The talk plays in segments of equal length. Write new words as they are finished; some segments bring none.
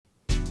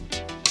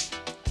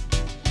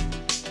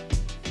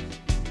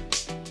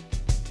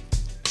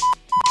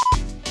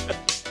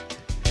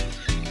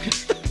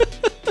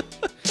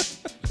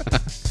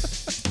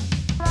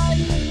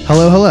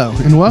Hello,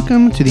 and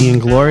welcome to the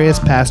Inglorious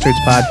Bastards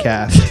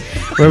podcast,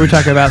 where we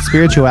talk about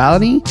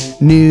spirituality,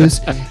 news,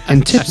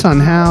 and tips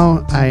on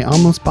how I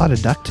almost bought a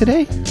duck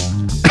today.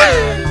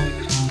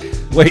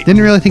 Wait,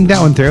 Didn't really think that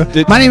one through.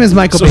 My name is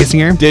Michael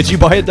Basinger. Did you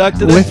buy a duck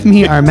today? With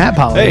me are Matt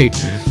Polly,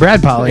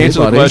 Brad Polly,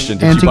 Answer the question.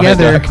 Did and you buy a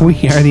together duck? we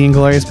are the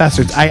Inglorious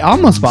Bastards. I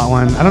almost bought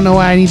one. I don't know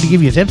why I need to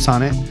give you tips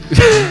on it,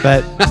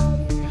 but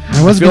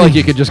I feel like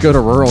you could just go to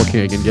Rural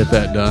King and get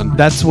that done.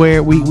 That's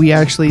where we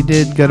actually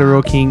did go to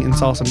Rural King and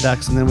saw some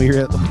ducks, and then we've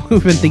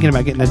been thinking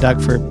about getting a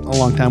duck for a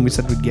long time. We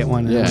said we'd get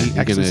one, and Yeah, we you're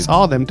actually gonna-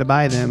 saw them to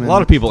buy them. A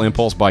lot of people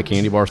impulse buy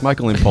candy bars.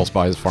 Michael impulse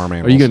buys farm Are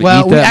animals. you going to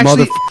Well, eat we that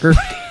actually- motherfucker?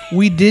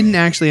 We didn't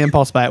actually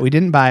impulse buy it. We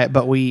didn't buy it,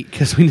 but we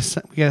got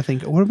to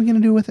think, what are we going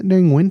to do with it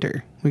during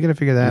winter? We got to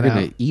figure that You're out.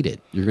 going to eat it.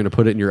 You're going to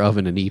put it in your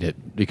oven and eat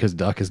it because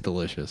duck is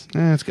delicious.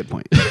 That's a good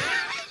point. You're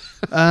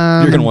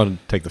going to want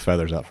to take the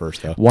feathers out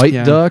first, though. White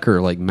Yeah. duck or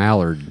like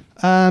mallard?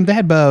 They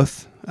had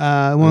both.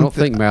 I don't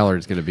think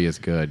mallard's going to be as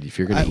good. If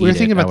you're going to eat we were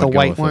thinking it, about I the would go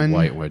white with one. The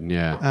white one,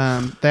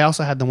 yeah. They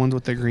also had the ones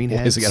with the green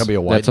heads. Is it got to be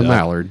a white That's duck? a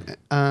mallard.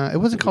 It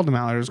wasn't called a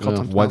mallard. It was called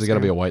something Why's else. it got to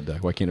be a white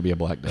duck? Why can't it be a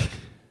black duck?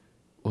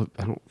 Well,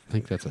 I don't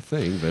think that's a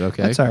thing, but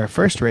okay. That's our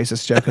first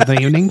racist joke of the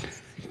evening.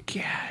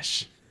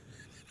 Gosh.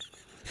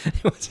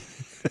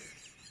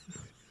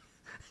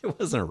 It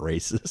wasn't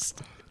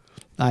racist.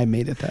 I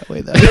made it that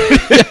way, though.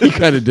 You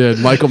kind of did.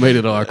 Michael made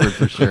it awkward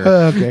for sure.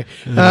 Okay.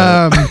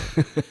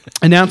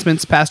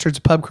 Announcements. Bastards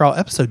Pub Crawl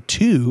episode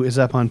 2 is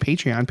up on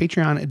Patreon.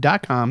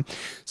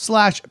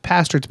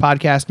 Patreon.com/Bastards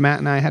Podcast. Matt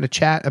and I had a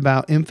chat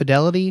about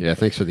infidelity Yeah,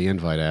 thanks for the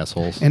invite,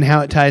 assholes. and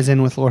how it ties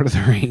in with Lord of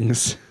the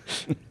Rings.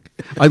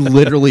 I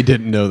literally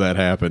didn't know that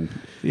happened.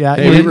 Yeah,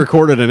 Hey, you we didn't-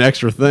 recorded an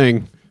extra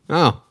thing.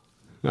 Oh,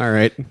 all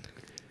right.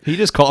 He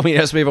just called me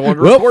and asked me if I wanted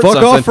to Well, record fuck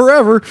something. off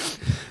forever.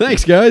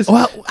 Thanks, guys.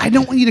 Well, I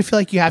don't want you to feel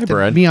like you have Hey, to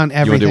Brad, be on you want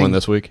everything. to do one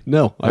this week?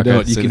 No, I Okay,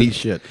 don't. You see, can eat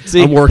shit.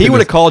 See, I'm working he would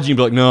have this- called you and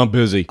be like, no, I'm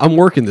busy. I'm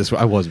working this.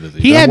 I was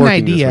busy. He I'm had an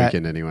working idea. this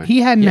weekend anyway.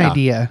 He had an Yeah.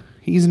 idea.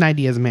 He's an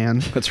ideas man.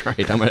 That's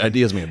right. I'm an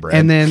ideas man, Brad.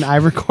 And then I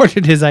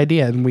recorded his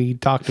idea and we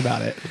talked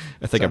about it.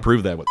 I think I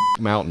proved that with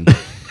Mountain.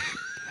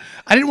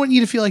 I didn't want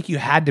you to feel like you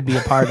had to be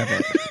a part of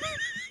it.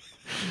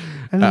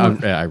 I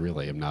don't know. I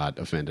really am not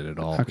offended at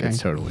all. Okay. It's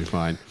totally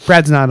fine.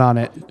 Brad's not on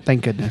it.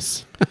 Thank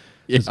goodness.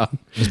 Yeah,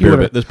 This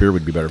beer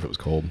would be better if it was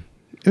cold.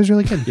 It was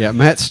really good. yeah.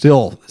 Matt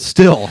still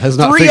has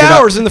not 3 figured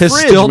hours out, in the has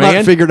fridge, still man.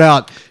 not figured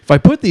out. If I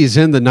put these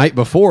in the night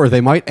before,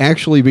 they might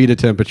actually be to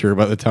temperature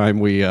by the time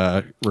we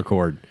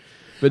record.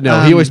 But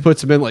no, he always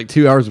puts them in like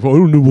 2 hours before. I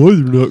don't know why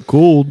they're not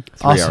cold.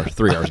 3 hours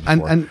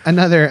before.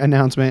 Another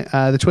announcement.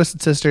 The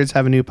Twisted Sisters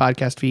have a new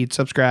podcast feed.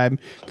 Subscribe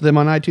to them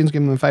on iTunes.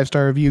 Give them a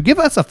 5-star review. Give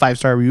us a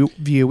 5-star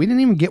review. We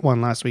didn't even get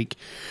one last week.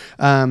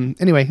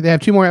 Anyway, they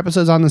have 2 more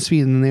episodes on this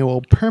feed, and then they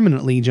will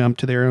permanently jump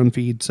to their own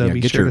feed. So Yeah, be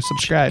get sure your to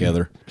subscribe.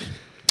 together.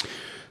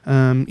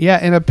 Yeah,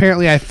 and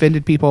apparently I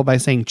offended people by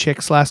saying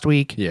chicks last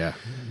week. Yeah.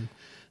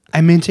 I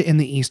meant it in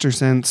the Easter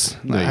sense.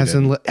 No, you as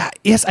in,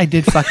 yes, I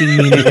did fucking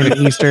mean it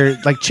in Easter,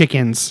 like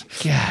chickens.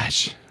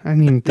 Gosh, I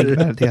didn't even think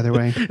about it the other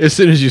way. As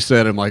soon as you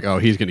said, I'm like, oh,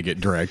 he's going to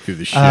get dragged through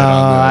the shit Oh,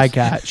 on I this.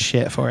 got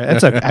shit for it.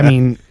 That's okay. I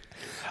mean,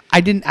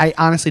 I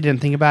honestly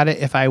didn't think about it.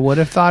 If I would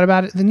have thought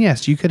about it, then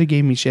yes, you could have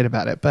gave me shit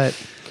about it, but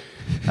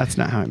that's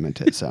not how I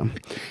meant it. So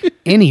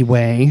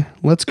anyway,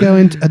 let's go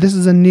into, this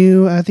is a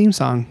new theme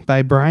song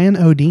by Brian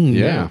O'Dean.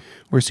 Yeah.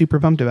 We're super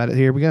pumped about it.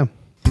 Here we go.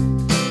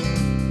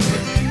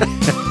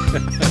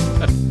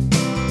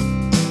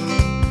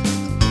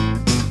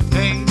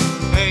 Hey,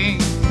 hey,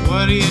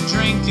 what are you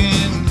drinking?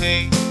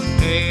 Hey,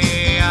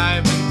 hey,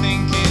 I've been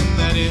thinking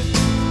that if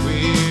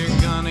we're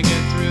gonna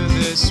get through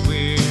this,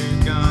 we're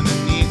gonna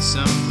need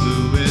some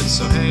fluid.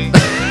 So hey,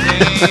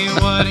 hey,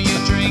 what are you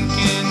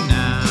drinking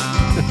now?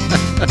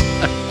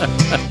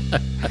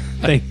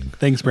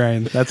 Thanks,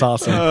 Brian. That's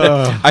awesome.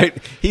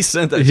 He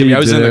sent that to He me. I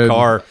was in the did.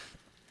 car,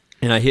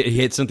 and he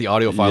had sent the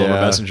audio file over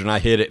Yeah. Messenger, and I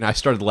hit it, and I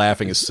started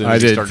laughing as soon I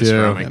as he did started too.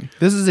 strumming.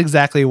 This is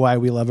exactly why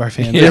we love our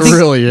fans. It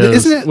really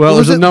is. Isn't it? Well,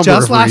 was there's a it number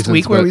just of last reasons,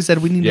 week where but- we said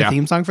we need Yeah. a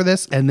theme song for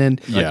this, and then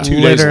Yeah. 2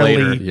 days literally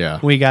later. Yeah.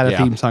 we got a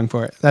Yeah. theme song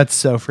for it. That's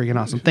so freaking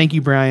awesome. Thank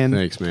you, Brian.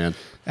 Thanks, man.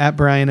 At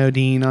Brian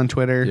O'Dean on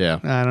Twitter. Yeah.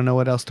 I don't know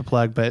what else to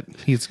plug, but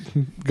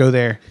go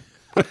there.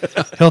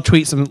 He'll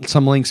tweet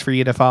some links for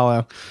you to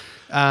follow.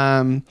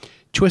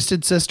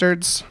 Twisted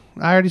Sisters.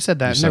 I already said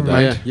that. You said Never that.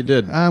 mind. Yeah, you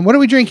did. What are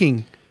we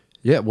drinking?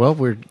 Yeah, well,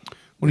 What are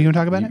you going to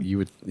talk about? you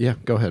would. Yeah,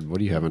 go ahead. What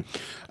are you having?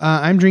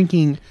 I'm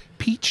drinking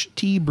Peach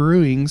Tea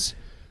Brewing's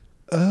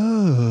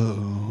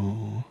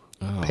Pale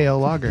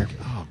Lager.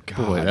 Oh God!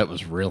 Boy, that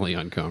was really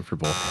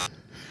uncomfortable.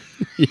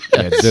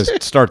 Yeah,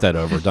 just start that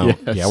over. Don't.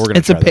 Yes. Yeah, we're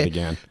gonna try that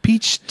again.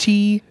 Peach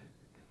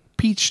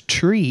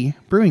Tree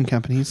Brewing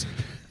Company's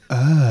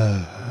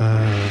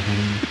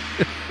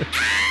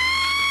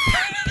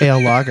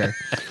Pale Lager.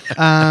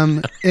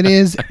 It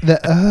is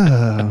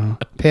the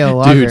Pale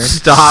Lager.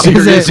 stop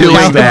Is a doing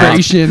that.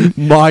 celebration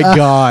My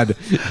God.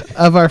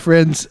 of our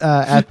friends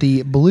at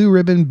the Blue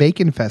Ribbon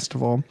Bacon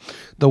Festival,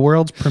 the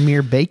world's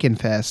premier bacon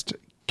fest,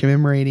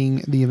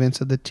 commemorating the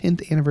events of the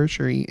 10th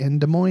anniversary in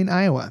Des Moines,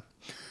 Iowa.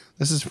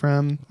 This is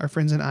from our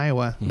friends in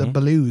Iowa, the Mm-hmm.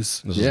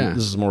 Blues. This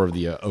is more of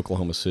the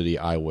Oklahoma City,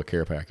 Iowa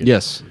care package.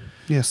 Yes.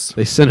 Yes.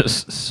 They sent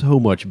us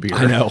so much beer.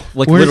 I know.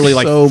 Like We're literally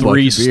like so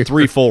much beer.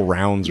 three full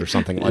rounds or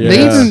something like They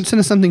that. even sent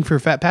us something for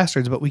Fat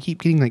Bastards, but we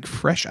keep getting like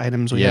fresh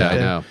items. We Yeah, have I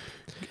to, know.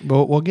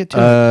 But we'll get to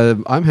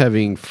it. I'm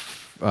having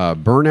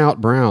Burnout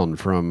Brown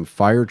from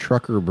Fire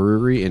Trucker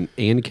Brewery in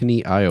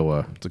Ankeny,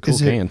 Iowa. It's a cool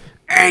Is it- can.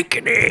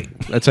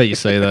 That's how you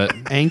say that.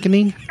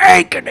 Ankeny?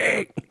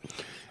 Ankeny.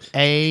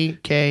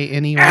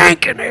 A-K-N-E-Y.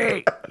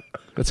 Ankeny.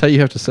 That's how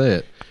you have to say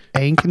it.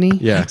 Ankeny?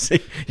 Yeah.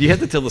 See, you have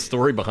to tell the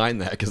story behind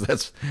that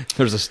because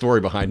there's a story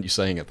behind you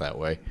saying it that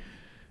way.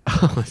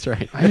 Oh, that's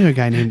right. I knew a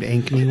guy named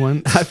Ankeny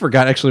once. I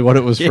forgot actually what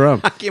it was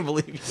from. I can't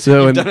believe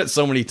So you've in- done it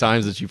so many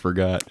times that you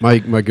forgot. My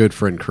good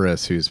friend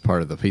Chris, who's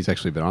part of he's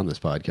actually been on this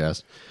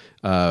podcast.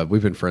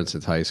 We've been friends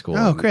since high school.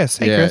 Oh, Chris.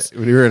 Hey, Chris.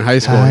 When we were in high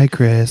school. Hi,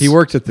 Chris. He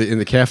worked in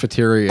the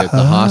cafeteria at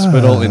the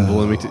hospital in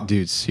Bloomington.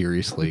 Dude,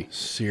 seriously.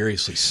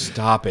 Seriously,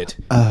 stop it.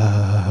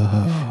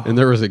 And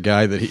there was a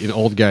guy an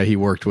old guy he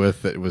worked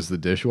with that was the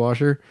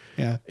dishwasher.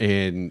 Yeah.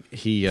 And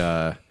he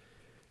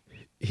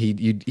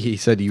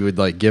said you would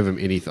like give him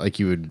anything, like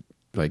you would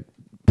like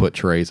put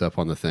trays up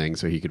on the thing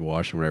so he could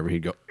wash them wherever.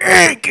 He'd go,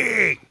 thank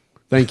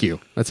you.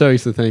 That's how he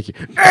said thank you.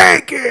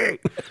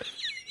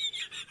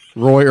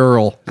 Roy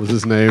Earl was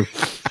his name.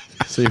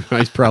 See,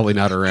 he's probably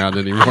not around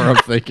anymore, I'm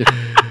thinking.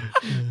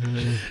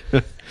 So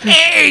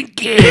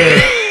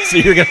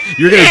you're gonna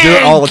do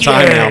it all the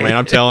time now, man.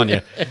 I'm telling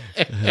you.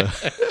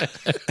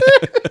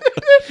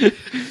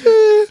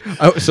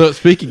 So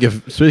speaking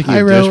of Hi,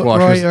 dishwashers,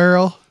 Roy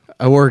Earl.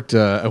 I worked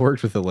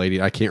with a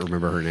lady. I can't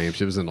remember her name.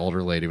 She was an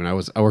older lady. I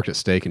worked at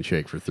Steak and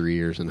Shake for 3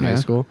 years in high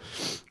school,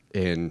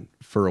 and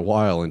for a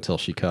while until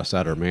she cussed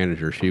out her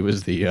manager, she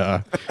was the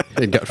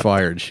and got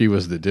fired. She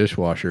was the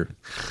dishwasher,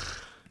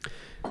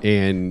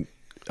 and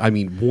I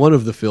mean one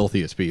of the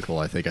filthiest people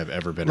I think I've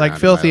ever been. Like around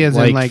in filthy my as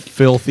life. in like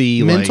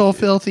filthy, mental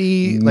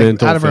filthy, like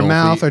mental out of her filthy.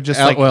 mouth, or just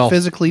Out- like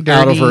physically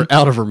dirty.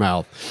 out of her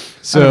mouth.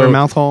 So Out of her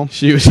mouth hole.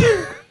 She was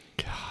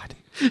God.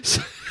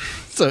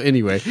 So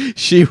anyway,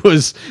 she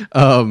was.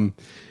 I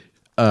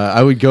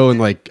would go and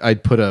like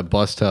I'd put a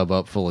bus tub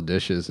up full of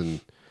dishes and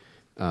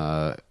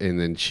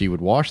then she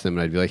would wash them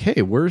and I'd be like,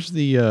 hey, where's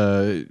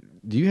the?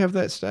 Do you have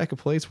that stack of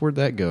plates? Where'd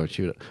that go? And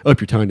she would up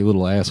your tiny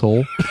little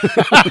asshole.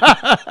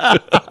 I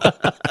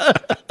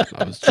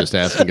was just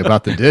asking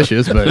about the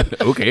dishes, but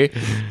okay.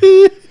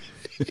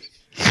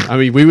 I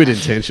mean, we would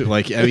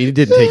intentionally it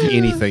didn't take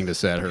anything to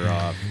set her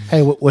off.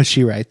 Hey, was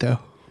she right though?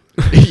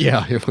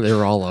 Yeah, they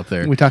were all up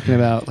there. We're talking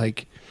about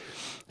like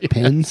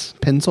pens,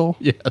 pencil,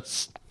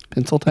 Yes.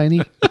 pencil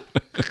tiny.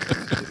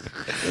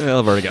 Well,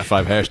 I've already got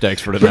 5 hashtags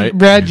for tonight.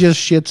 Brad just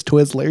shits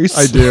Twizzlers.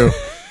 I do.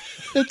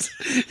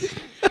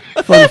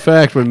 Fun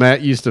fact: when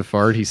Matt used to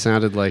fart, he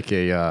sounded like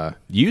a.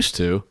 Used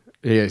to.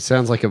 Yeah, it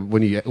sounds like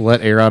when you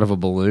let air out of a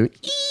balloon.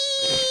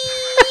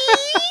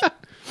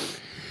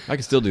 I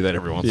can still do that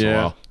every once in a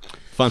Yeah.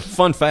 while.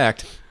 Fun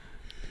fact.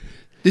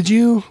 Did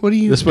you? What do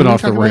you? This what went are we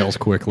off the talking about? rails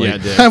quickly. Yeah,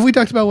 it did. Have we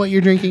talked about what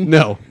you're drinking?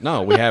 No.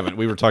 No, we haven't.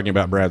 We were talking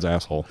about Brad's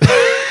asshole.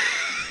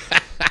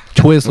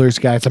 Twizzlers,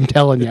 guys. I'm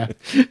telling you.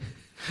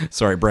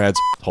 Sorry, Brad's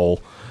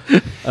hole.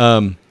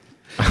 I'm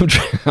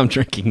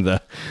drinking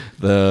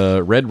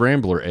the Red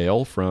Rambler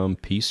Ale from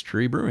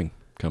Peachtree Brewing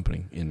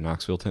Company in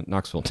Knoxville,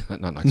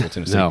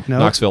 Tennessee. No.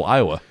 Knoxville,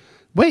 Iowa.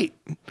 Wait.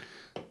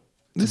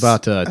 It's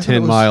about I thought 10 it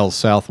was- miles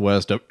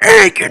southwest of.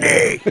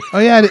 Oh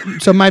yeah.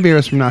 So my beer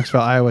is from Knoxville,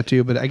 Iowa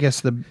too, but I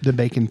guess the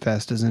Bacon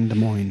Fest is in Des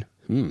Moines.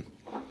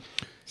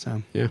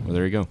 So Yeah. Well,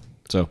 there you go.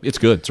 So it's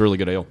good. It's a really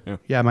good ale. Yeah.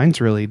 yeah,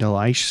 mine's really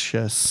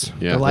delicious.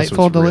 Yeah, Delightful, this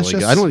one's really delicious.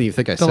 good. I don't even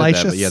think I said that, but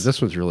delicious. yeah,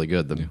 this one's really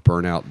good. The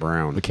Burnout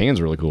Brown. The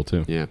can's really cool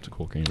too. Yeah. It's a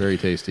cool can. Very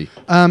tasty.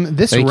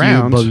 This Thank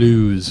round. you,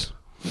 Blues.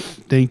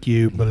 Thank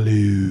you,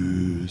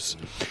 Blues.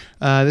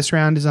 This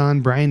round is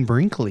on Brian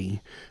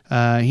Brinkley.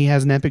 He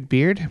has an epic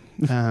beard.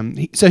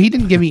 So he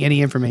didn't give me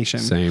any information.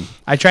 Same.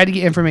 I tried to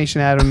get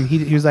information out of him.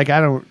 He was like, I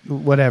don't,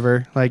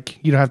 whatever.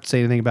 Like, you don't have to say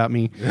anything about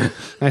me. And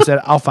I said,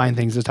 I'll find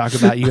things to talk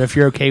about you if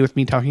you're okay with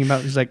me talking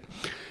about. He's like,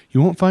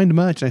 you won't find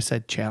much. And I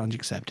said, challenge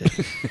accepted.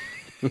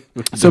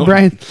 So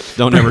Brian,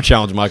 Don't ever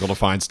challenge Michael to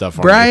find stuff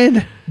on you.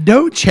 Brian,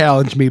 don't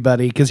challenge me,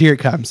 buddy, because here it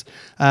comes.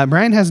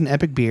 Brian has an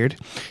epic beard.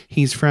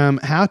 He's from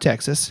Howe,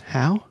 Texas.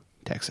 Howe,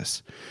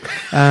 Texas.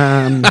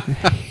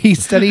 He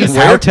studies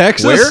Where,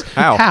 Texas? Where?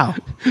 How?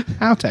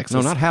 Howe, Texas. No,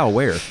 not how.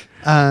 Where?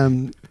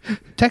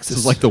 Texas. This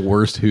is like the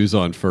worst Who's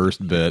on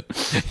First bit.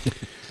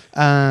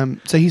 So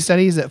he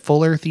studies at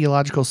Fuller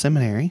Theological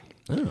Seminary.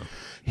 Oh.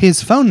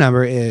 His phone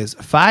number is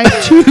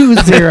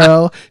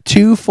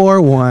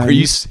 520-241. Are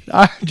you?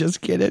 I'm just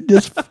kidding.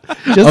 Just I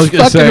was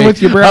gonna fucking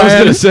with you, Brian. I was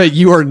going to say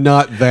you are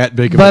not that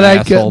big of but an I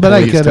asshole. could, but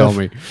I Please could tell have.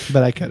 me.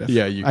 But I could have.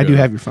 Yeah, you I do could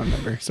have your phone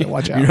number, so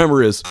watch out. Your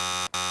number is.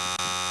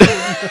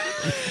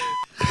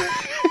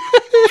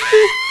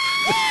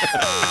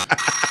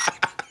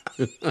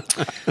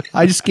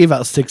 I just gave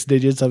out 6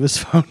 digits of his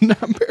phone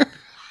number.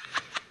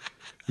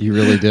 You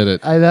really did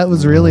it. That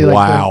was really like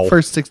Wow. the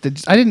first 6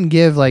 digits. I didn't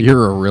give like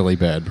You're a really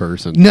bad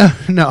person. no.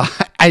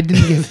 I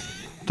didn't give.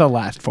 the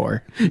last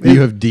four.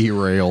 You have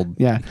derailed.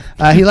 Yeah.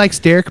 He likes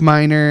Derek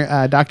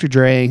Minor, Dr.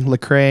 Dre,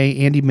 Lecrae,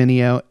 Andy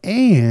Mineo,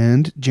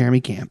 and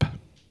Jeremy Camp.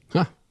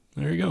 Huh.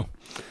 There you go.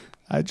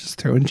 I just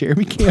throwing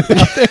Jeremy Camp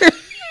out there.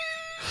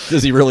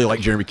 Does he really like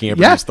Jeremy Camp?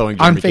 Or Yeah. he's throwing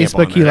On Jeremy Camp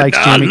Facebook, he there? likes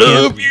Jeremy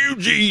Camp. you,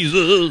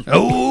 Jesus.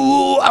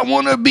 Oh, I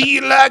want to be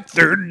like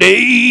Third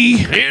Day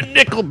And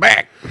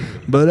Nickelback.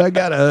 but I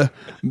got a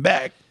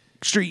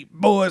Backstreet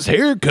Boys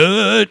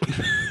haircut.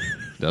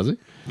 Does he?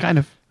 Kind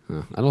of.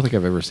 I don't think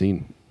I've ever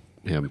seen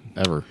him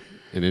ever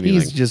in anything.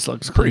 He just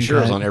looks Pretty sure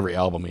it's clean on cut. every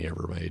album he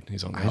ever made.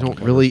 He's on. The I album don't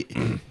cover. really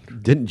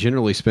didn't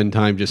generally spend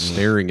time just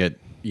staring at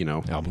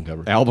Album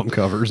cover. album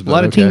covers. A But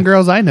lot of okay. teen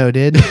girls I know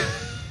did.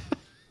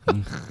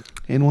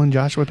 And one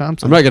Joshua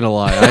Thompson. I'm not gonna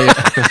lie.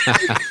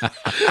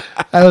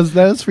 That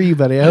was for you,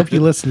 buddy. I hope you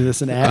listen to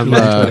this and at me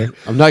on Twitter.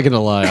 I'm not gonna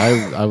lie.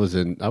 I was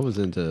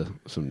into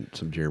some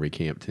Jeremy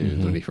Camp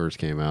tunes when he first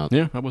came out.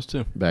 Yeah, I was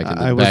too. Back in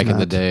I the was back in the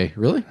not. day.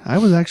 Really? I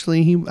was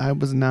actually I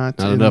was not.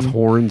 Not in- enough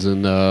horns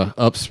and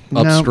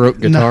upstroke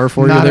no, guitar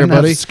for you not there,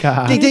 enough buddy.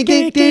 ska.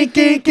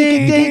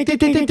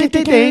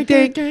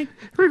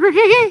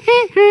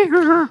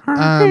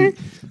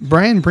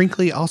 Brian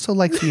Brinkley also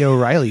likes the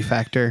O'Reilly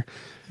factor.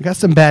 I got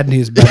some bad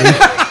news, buddy.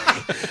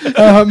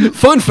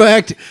 Fun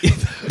fact: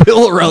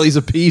 Bill O'Reilly's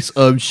a piece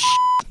of shit.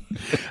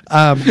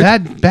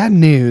 Bad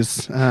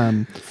news.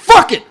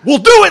 Fuck it, we'll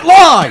do it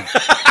live.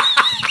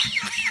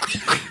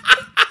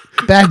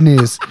 Bad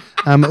news.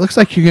 It looks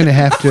like you're gonna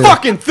have to.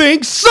 Fucking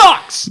thing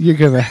sucks. You're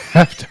gonna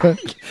have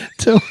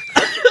to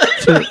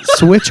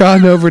switch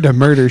on over to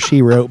Murder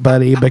She Wrote,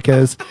 buddy,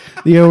 because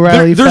the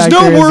O'Reilly There's factor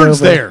no is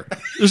words over. there.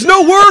 There's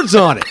no words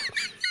on it.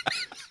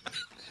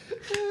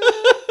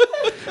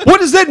 What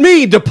does that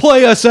mean to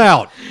play us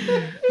out?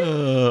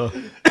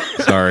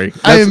 Sorry.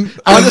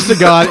 Honest to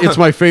God, it's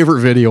my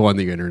favorite video on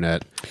the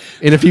internet.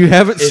 And if you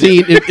haven't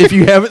seen if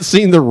you haven't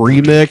seen the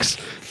remix,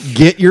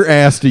 get your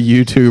ass to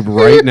YouTube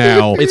right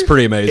now. It's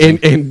pretty amazing.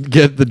 And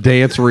get the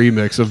dance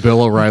remix of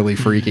Bill O'Reilly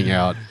freaking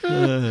out.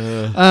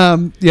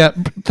 Yeah,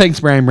 thanks,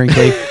 Brian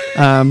Brinkley.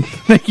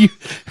 Thank you.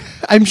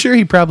 I'm sure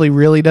he probably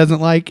really doesn't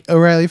like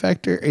O'Reilly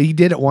Factor. He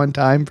did at one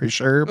time for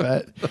sure,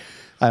 but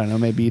I don't know.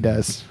 Maybe he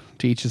does.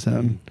 To each his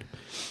own.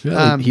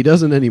 He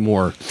doesn't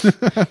anymore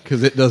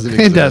because it doesn't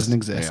exist. It doesn't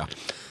exist.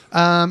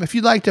 If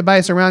you'd like to buy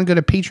us around, go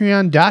to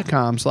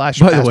patreon.com/podcast.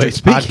 By the way,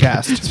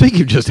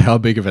 speaking of just how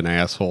big of an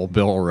asshole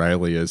Bill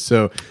O'Reilly is.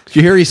 So, did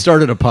you hear he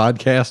started a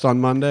podcast on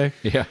Monday?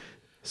 yeah.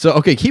 So,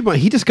 okay, keep in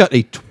mind, he just got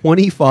a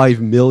 $25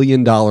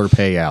 million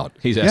payout.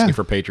 He's asking Yeah.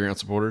 for Patreon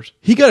supporters.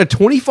 He got a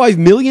 $25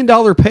 million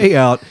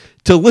payout.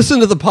 To listen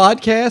to the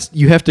podcast,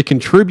 you have to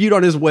contribute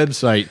on his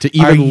website to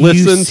Are even you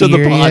listen to the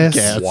serious?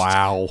 podcast.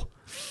 Wow.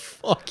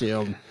 Fuck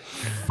him.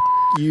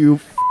 You,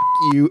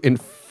 and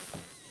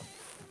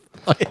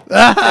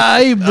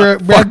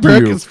Brad Fuck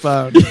broke you. his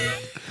phone.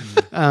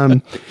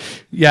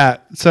 Yeah.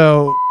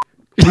 So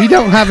we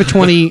don't have a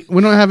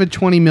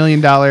 $20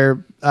 million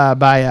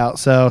buyout.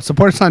 So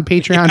support us on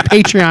Patreon.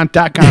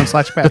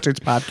 Patreon.com/bastards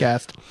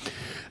podcast.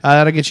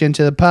 That'll get you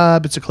into the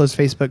pub. It's a closed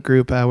Facebook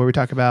group where we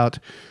talk about,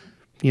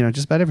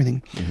 just about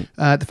everything.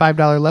 At the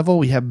 $5 level,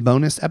 we have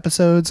bonus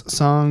episodes,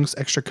 songs,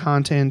 extra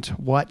content,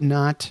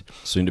 whatnot.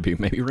 Soon to be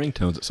maybe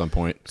ringtones at some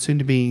point. Soon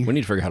to be. We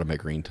need to figure out how to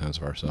make ringtones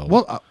of ourselves.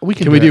 Well, we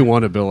can. can we it. do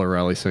one of Bill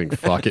O'Reilly saying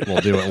 "fuck it"?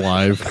 We'll do it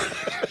live.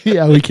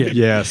 Yeah, we can.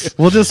 Yes.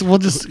 We'll just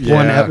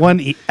Yeah.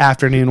 one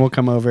afternoon we'll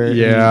come over.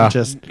 Yeah. And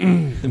just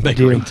make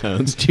do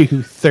ringtones.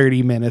 do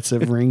 30 minutes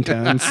of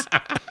ringtones.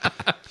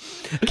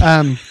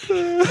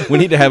 We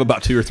need to have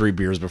about 2 or 3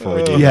 beers before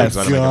we do Yes,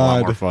 that. That'll make it a lot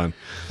God. more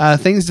fun.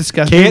 Things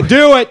discussed. Can't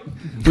do it.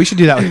 We should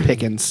do that with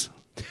Pickens.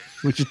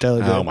 We should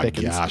totally do that Oh with my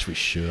Pickens. gosh, we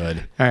should.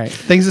 All right.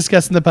 Things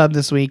discussed in the pub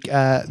this week.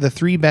 The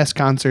 3 best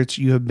concerts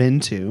you have been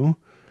to.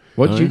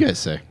 What did you guys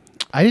say?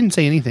 I didn't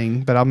say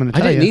anything, but I'm going to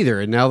I tell didn't you.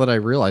 either. And now that I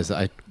realize that,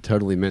 I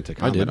totally meant to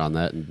comment did. on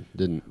that and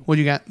didn't. What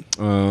you got?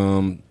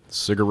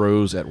 Cigar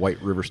Rose at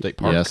White River State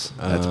Park. Yes,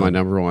 that's my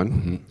number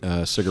one.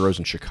 Cigar Rose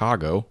in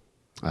Chicago.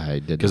 I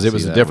did Because it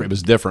was different. It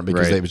was different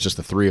because Right. it was just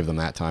the 3 of them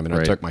that time, and I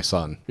Right. took my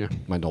son,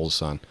 my oldest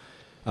son,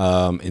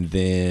 and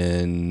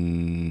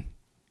then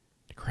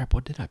crap.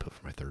 What did I put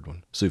for my third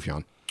one?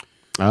 Sufjan.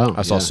 Oh,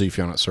 I saw yeah.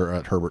 Sufjan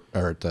at Herbert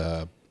or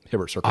at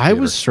Hibbert Circle. I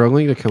Theater. was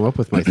struggling to come up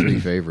with my 3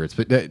 favorites,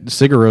 but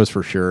Cigar Rose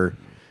for sure.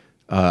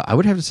 I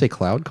would have to say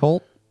Cloud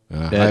Cult. I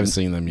haven't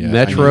seen them yet. I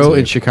Metro need to.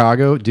 in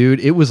Chicago, dude.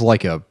 It was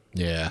like a.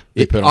 Yeah.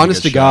 They put on a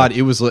Honest good to God, show.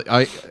 it was like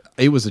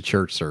it was a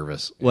church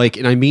service. Like,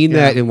 and I mean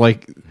that in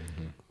like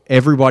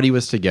everybody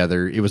was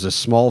together. It was a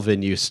small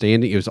venue,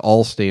 standing. It was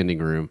all standing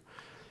room,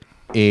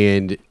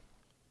 and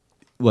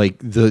like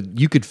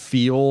you could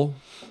feel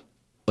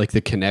like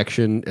the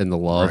connection and the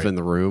love Right. in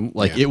the room.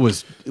 Like Yeah. it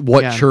was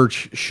what Yeah.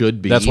 church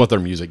should be. That's what their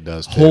music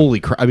does. Too. Holy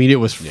crap! I mean, it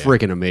was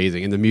freaking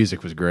amazing, and the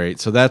music was great.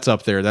 So that's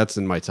up there. That's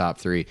in my top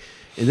 3,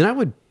 and then I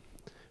would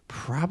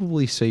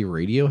probably say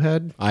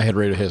Radiohead. I had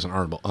Radiohead as an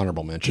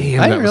honorable mention.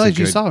 Damn, I that didn't was a realize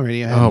you good- saw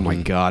Radiohead. Oh my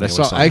god! Yeah, we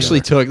saw I actually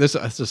it. took this.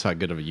 This is how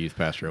good of a youth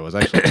pastor I was.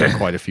 I actually took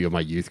quite a few of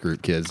my youth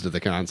group kids to the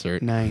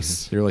concert.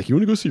 Nice. They were like, "You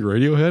want to go see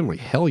Radiohead?" I'm like,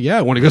 "Hell yeah,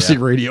 I want to go see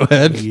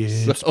Radiohead."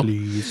 Yes, So,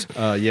 please.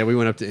 yeah, we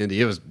went up to Indy.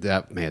 It was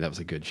that man. That was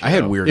a good show. I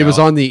had Weird It was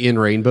Al. on the In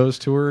Rainbows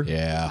tour.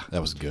 Yeah,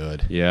 that was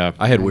good. Yeah,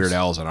 I had Weird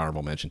Al as an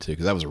honorable mention too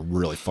because that was a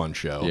really fun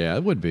show. Yeah,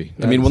 it would be.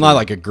 I mean, well, not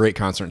like a great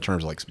concert in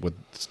terms of like with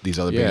these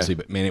other bands, Yeah.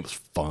 but man, it was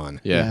fun.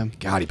 Yeah.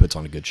 God, he puts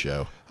on a good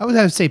show. I would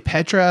have to say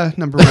Petra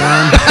number 1.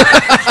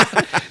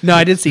 No,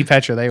 I did see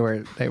Petra. They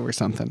were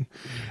something.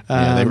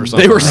 Yeah, they were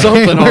They were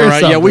something, They all were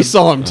right. Yeah, we something.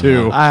 saw them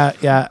too.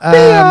 Yeah.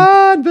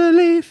 Beyond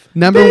belief.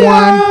 Number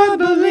Beyond 1.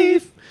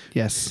 belief.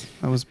 Yes,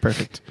 that was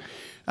perfect.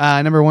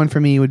 Number 1 for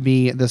me would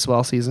be The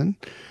Swell Season.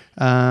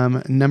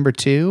 Number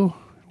 2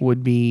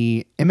 would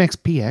be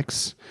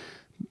MXPX.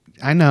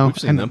 I know. We've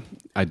seen them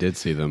I did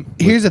see them.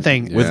 Here's the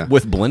thing. Yeah.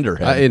 with Blender.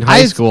 In high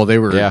I- school, they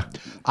were. Yeah.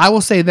 I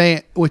will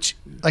say which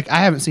I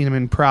haven't seen them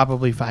in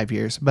probably 5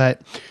 years,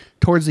 but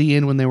towards the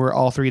end when they were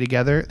all three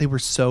together, they were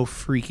so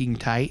freaking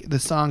tight. The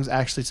songs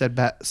actually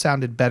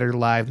sounded better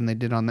live than they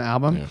did on the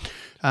album.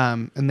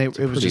 And it was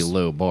pretty just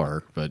low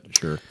bar, but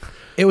sure.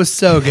 it was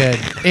so good.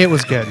 It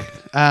was good.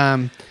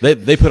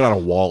 They put out a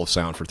wall of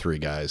sound for three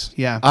guys.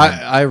 Yeah.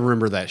 I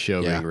remember that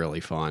show Yeah. being really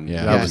fun.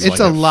 Yeah. That Yeah, was it's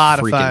a lot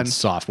of freaking fun.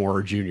 Sophomore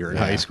or junior in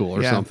high school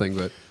or Yeah. something,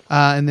 but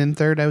And then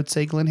third, I would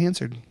say Glenn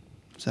Hansard.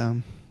 So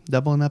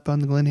doubling up on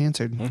the Glenn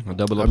Hansard. A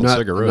double up I'm on not,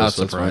 Cigar I'm not Rose,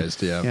 that's fine.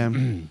 surprised. Yeah. Yeah.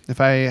 If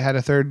I had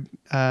a third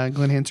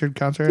Glenn Hansard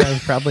concert, I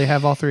would probably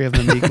have all three of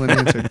them be Glenn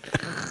Hansard.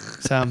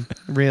 So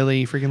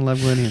really freaking love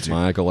Glenn Hansard.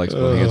 Michael likes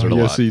Glenn Hansard a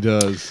lot. yes, he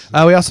does.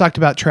 We also talked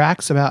about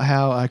tracks about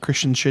how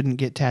Christians shouldn't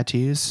get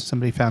tattoos.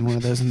 Somebody found one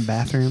of those in the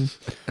bathroom.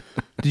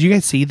 Did you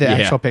guys see the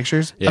actual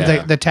pictures Yeah.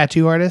 of the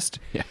tattoo artist?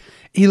 Yeah.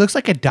 He looks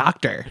like a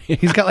doctor.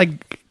 He's got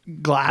like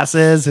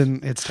glasses,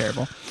 and it's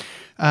terrible.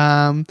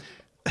 And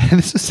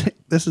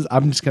this is.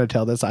 I'm just gonna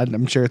tell this.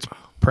 I'm sure it's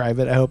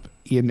private. I hope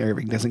Ian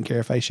Irving doesn't care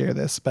if I share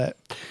this. But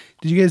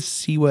did you guys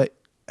see what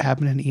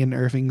happened in Ian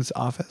Irving's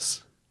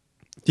office?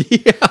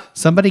 Yeah.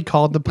 Somebody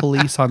called the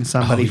police on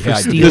somebody for yeah,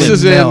 I did.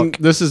 stealing milk.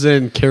 This is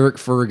in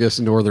Carrickfergus,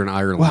 Northern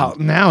Ireland. Well,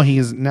 now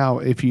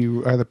if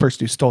you are the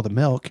person who stole the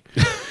milk,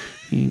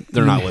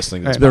 They're not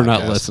listening. To this they're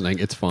not podcast. listening.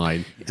 It's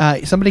fine.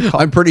 somebody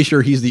called. I'm pretty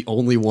sure he's the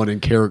only one in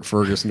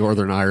Carrickfergus,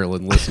 Northern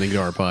Ireland, listening to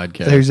our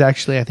podcast. There's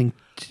actually, I think.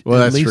 well,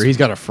 at that's least- true. He's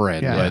got a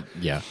friend, Yeah. but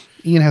yeah,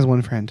 Ian has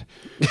one friend,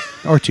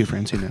 or two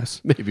friends. Who knows?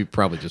 maybe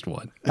probably just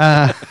one.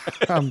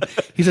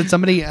 He said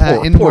somebody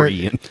Poor- in poor work.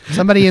 Ian.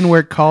 Somebody in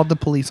work called the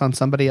police on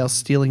somebody else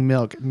stealing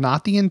milk,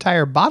 not the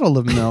entire bottle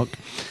of milk,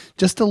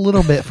 just a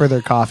little bit for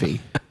their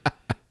coffee.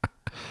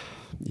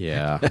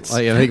 Yeah, I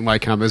think my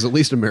comment is at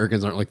least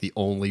Americans aren't like the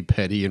only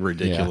petty and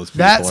ridiculous. people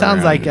That sounds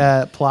around. like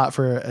a plot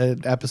for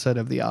an episode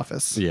of The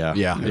Office. Yeah,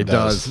 Yeah, it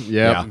does.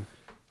 Yeah.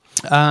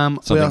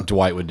 Something Well,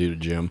 Dwight would do to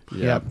Jim.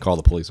 Yeah. Call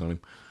the police on him.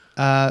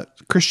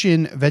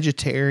 Christian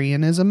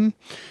vegetarianism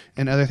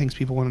and other things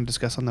people want to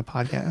discuss on the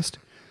podcast.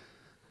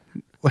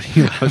 What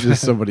do you?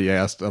 Just somebody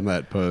asked on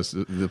that post.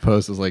 The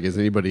post was like, "Is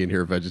anybody in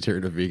here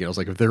vegetarian or vegan?" I was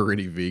like, "If there were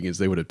any vegans,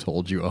 they would have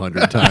told you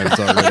 100 times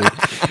already."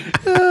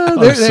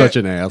 I'm such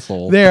an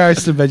asshole. There are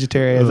some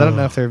vegetarians. I don't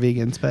know if they're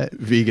vegans, but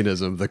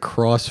Veganism, the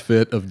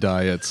CrossFit of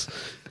diets.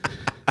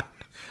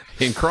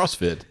 In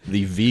CrossFit,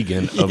 the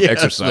vegan of Yes,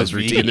 exercise the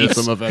routines.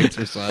 veganism of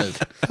exercise.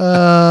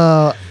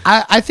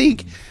 I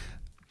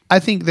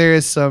think there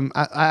is some.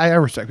 I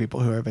respect people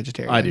who are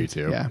vegetarian. I do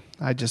too. Yeah,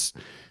 I that's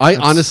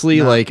honestly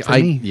not like. for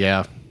me.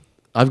 Yeah,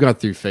 I've gone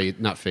through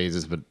not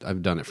phases, but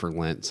I've done it for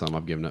Lent. Some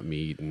I've given up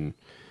meat, and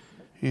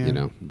Yeah. you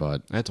know,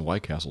 but I had some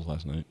White Castles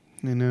last night,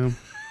 You know,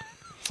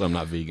 so I'm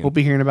not vegan. we'll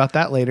be hearing about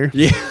that later.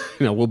 yeah,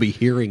 you know, we'll be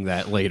hearing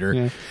that later.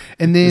 Yeah.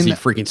 And As then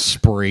he freaking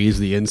sprays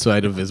the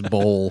inside of his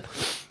bowl.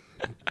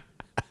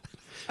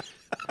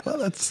 well,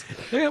 that's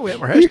yeah, we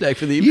have our hashtag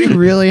for the you evening.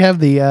 really have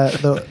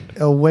the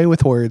way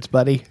with words,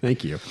 buddy.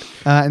 Thank you.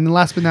 And then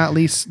last but not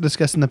least,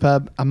 discussing the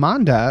pub,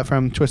 Amanda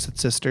from Twisted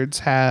Sisters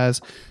has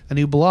a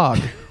new blog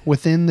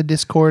within the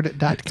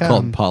discord.com. It's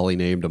called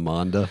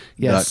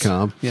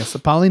polynamedamanda.com. Yes,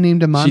 Polly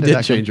named Amanda. She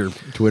did change her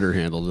Twitter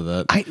handle to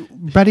that.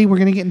 Buddy, we're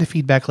going to get into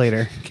feedback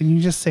later. Can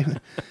you just say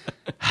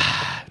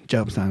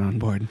Job's not on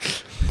board?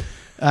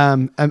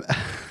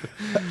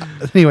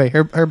 Anyway,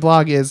 her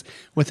blog is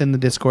within the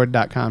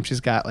discord.com. She's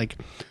got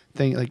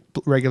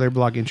regular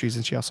blog entries,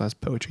 and she also has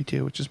poetry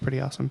too, which is pretty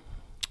awesome.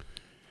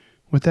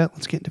 With that,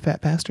 let's get into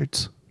Fat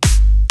Bastards.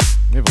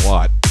 We have a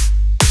lot.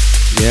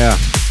 Yeah.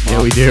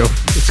 Yeah, we do.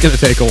 It's going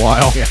to take a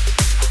while. Yeah.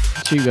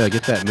 You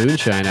get that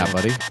moonshine out,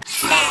 buddy.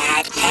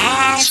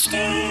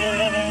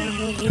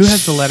 Who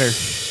has the letter?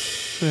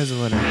 Who has the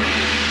letter?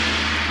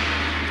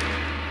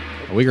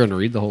 Are we going to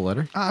read the whole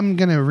letter? I'm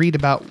going to read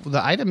about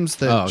the items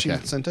that she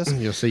sent us.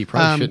 You'll see. You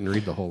probably shouldn't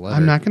read the whole letter.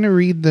 I'm not going to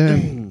read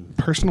the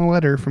personal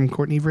letter from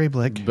Courtney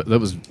Vrablick. But that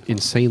was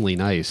insanely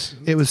nice.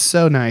 It was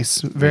so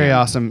nice. Very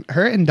awesome.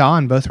 Her and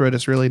Dawn both wrote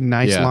us really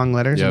nice Yeah. long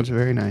letters. Yep. It was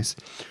very nice.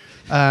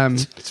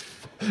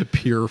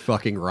 pure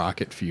fucking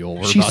rocket fuel.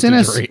 We're She about sent to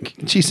us. drink.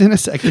 She sent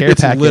us a care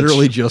It's package.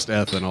 literally just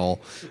ethanol.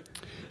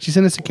 She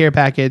sent us a care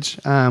package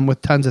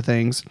with tons of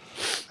things.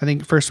 I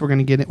think first we're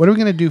gonna get it. What are we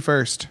gonna do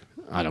first?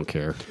 I don't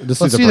care. Let's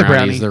Let's do do the the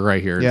brownies. brownie. They're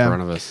right here in Yeah.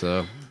 front of us.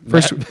 So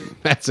First-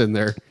 Matt's in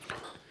there.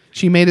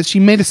 She made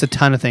us a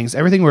ton of things.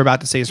 Everything we're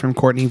about to say is from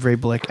Courtney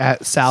Vrablick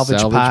at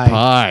Salvage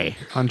Pie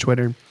on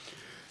Twitter.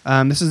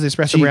 This is the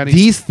espresso Gee, brownies.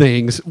 these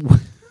things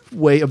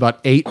weigh about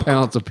 8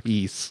 pounds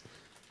apiece.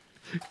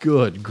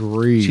 Good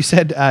grief. She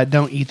said,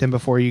 "Don't eat them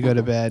before you go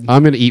to bed."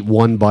 I'm going to eat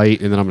one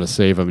bite and then I'm going to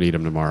save them and eat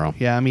them tomorrow.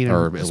 Yeah, I'm eating.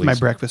 Or at This is least my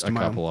breakfast a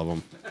tomorrow. couple of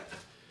them.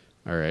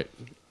 All right.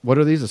 What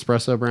are these?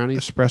 Espresso brownies?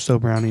 Espresso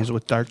brownies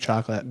with dark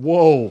chocolate.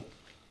 Whoa.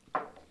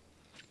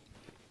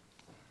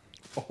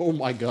 Oh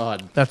my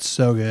God. That's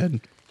so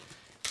good.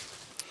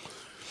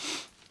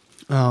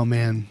 Oh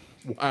man,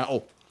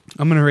 Wow.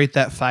 I'm gonna rate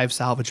that 5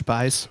 Salvage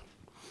Pies.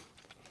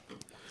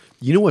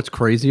 You know what's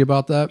crazy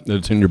about that?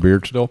 It's in your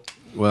beard still.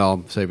 Well,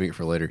 I'm saving it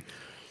for later.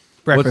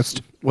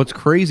 Breakfast. What's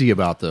crazy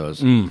about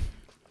those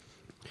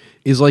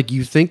is like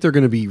you think they're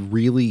going to be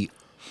really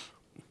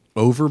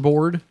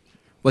overboard.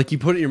 Like you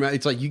put it in your mouth,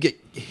 it's like you get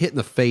hit in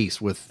the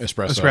face with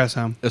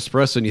Espresso.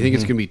 espresso and you think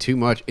it's going to be too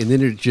much, and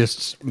then it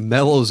just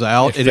mellows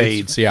out It and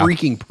fades, it's yeah.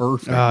 freaking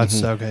perfect. Oh, it's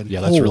so good. Yeah,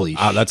 that's Holy really.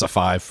 That's a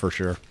 5 for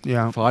sure.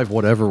 Yeah. 5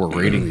 whatever we're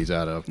rating these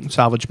out of.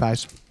 Salvage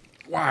Pies.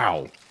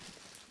 Wow.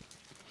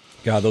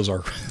 God, those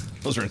are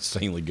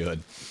insanely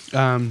good.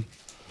 Oh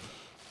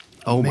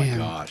my Man.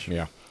 gosh.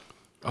 Yeah.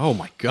 Oh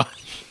my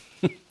gosh.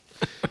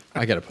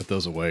 I got to put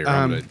those away or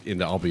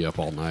I'll be up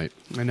all night.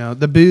 I know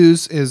the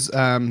booze is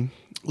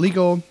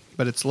legal,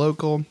 but it's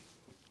local.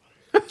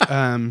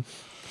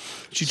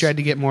 She tried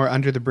to get more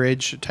under the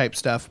bridge type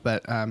stuff,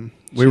 but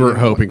We were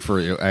hoping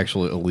for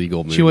actually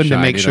illegal moonshine. She wanted to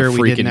make in a sure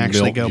we didn't freaking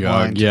actually milk go jug.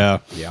 blind. Yeah.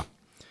 Yeah.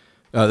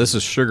 This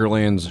is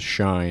Sugarland's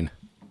Shine.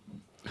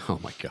 Oh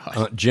my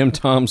gosh. Jim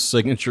Tom's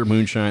signature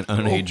moonshine,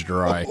 unaged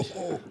dry.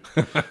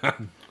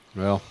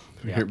 Well,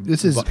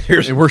 This is.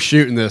 and we're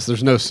shooting this.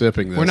 There's no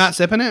sipping this. We're not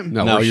sipping it.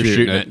 No, No, we're you're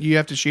shooting shooting it. You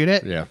have to shoot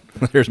it. Yeah.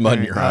 There's mud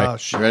in your eye. Oh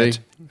shit! Ready?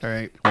 All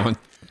right. One.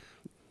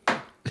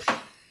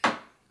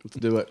 Let's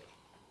do it.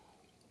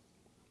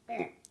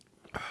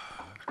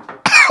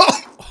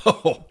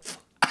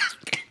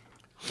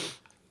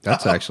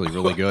 That's actually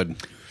really good.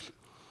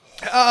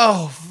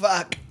 Oh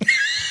fuck!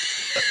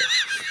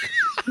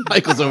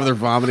 Michael's over there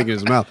vomiting in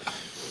his mouth.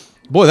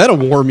 Boy, that'll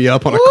warm you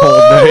up on a cold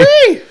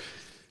day.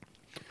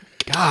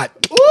 God.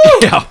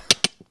 Yeah.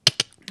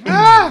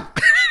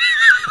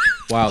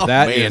 Wow,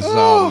 that man.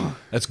 is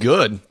That's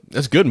good.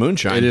 That's good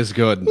moonshine. it is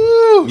good.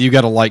 You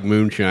got to like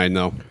moonshine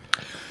though.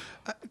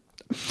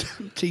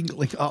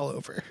 Tingling all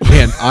over.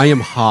 Man, I am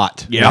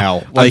hot Yeah.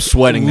 now. I'm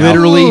sweating now.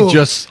 Literally, Ooh.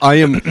 just I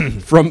am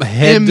from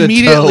head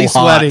Immediately to toe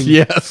hot. sweating.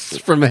 Yes,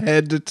 from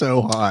head to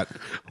toe hot.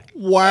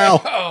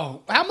 Wow.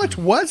 Oh, how much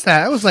was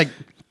that? That was like.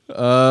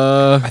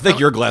 I think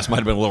your glass might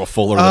have been a little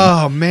fuller.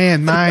 Oh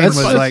man, mine That's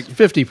was like like.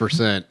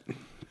 50%.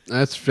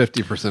 That's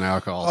 50%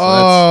 alcohol. So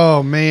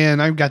Oh man,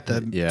 I've got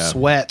the Yeah.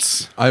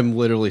 sweats. I'm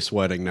literally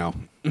sweating now.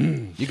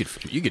 You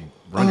could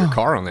run your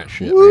car on that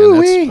shit,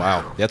 Woo-wee. man.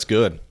 Wow. That's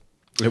good.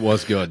 It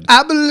was good.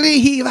 I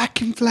believe I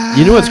can fly.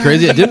 You know what's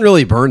crazy? It didn't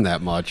really burn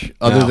that much,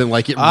 other No. than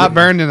like it. I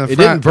burned in the It front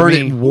didn't burn for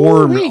it me.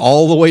 warm Woo-wee.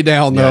 all the way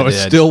down though. Yeah, it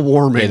It's did. still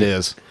warming. It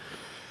is.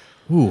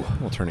 Ooh.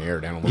 We'll turn the air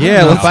down a little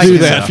Yeah, bit. let's I do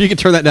can- that. If you could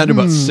turn that down to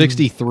about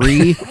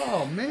 63.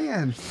 Oh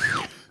man,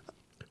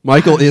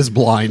 Michael is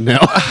blind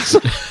now.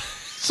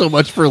 So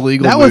much for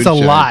legal. that was a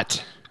moonshine.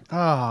 lot.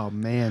 Oh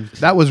man,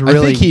 that was I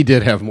really. think he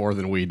did have more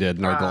than we did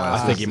in our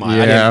glasses. I think you might.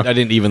 Yeah. I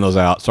didn't even those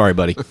out. Sorry,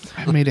 buddy.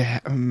 I might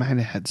have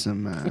had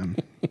some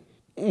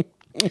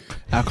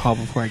alcohol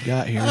before I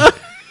got here.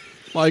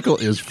 Michael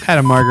is. Had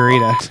a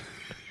margarita.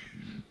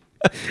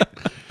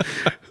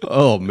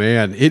 Oh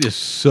man, it is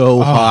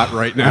so hot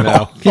right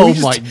now. Can we Oh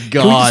just- my Can we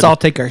god. just all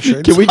take our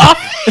shirts? Can we?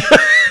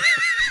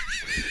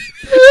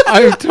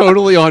 I'm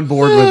totally on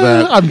board with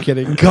that. I'm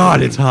kidding.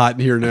 God, it's hot in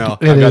here now.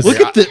 It is.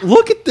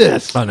 Look at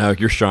this. Oh no,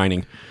 you're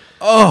shining.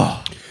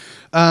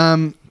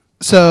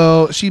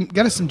 So she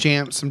got us some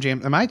jams. Some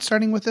jam. Am I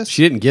starting with this?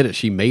 She didn't get it.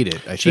 She made it.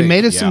 I She think.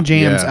 made us some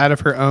jams Yeah. out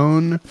of her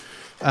own.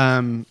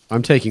 I'm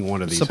taking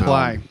one of these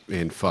Supply. home,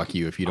 and fuck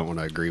you if you don't want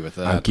to agree with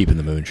that. I'm keeping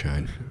the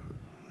moonshine.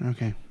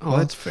 Okay. Oh,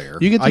 that's fair.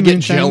 You get the I get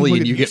moonshine, jelly we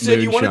and get- you get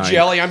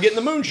moonshine. I'm getting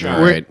the moonshine.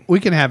 All right.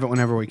 We can have it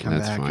whenever we come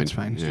That's back. fine. It's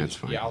fine. Yeah, it's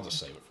fine. Yeah, I'll just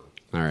save it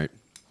for. All right.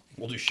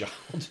 We'll do shots.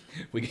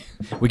 We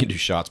can do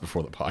shots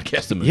before the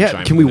podcast. The moonshine.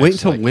 Yeah. Can we wait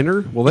until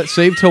winter? Will that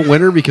save till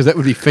winter? Because that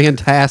would be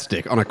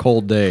fantastic on a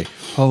cold day.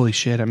 Holy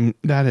shit!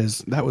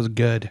 That was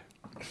good.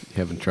 You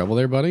having trouble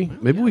there, buddy?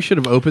 Maybe we should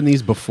have opened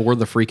these before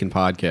the freaking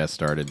podcast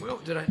started. Well,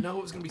 did I know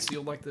it was going to be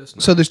sealed like this?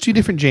 So there's two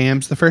different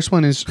jams. The first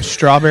one is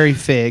strawberry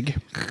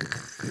fig,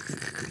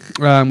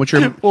 which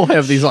are We'll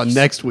have these on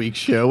next week's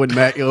show when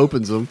Matt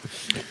opens them.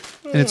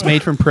 and it's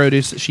made from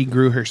produce that she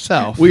grew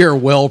herself. We are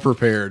well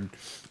prepared.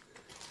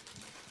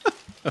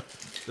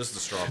 This is the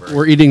strawberry.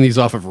 We're eating these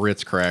off of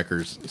Ritz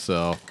crackers.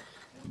 So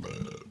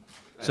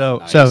So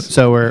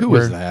we're Who we're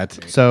was that?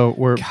 so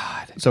we're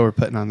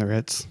putting on the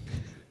Ritz.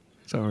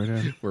 So we're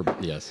doing.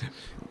 Yes.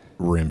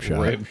 Rim shot.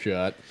 Rim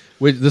shot.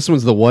 Wait, this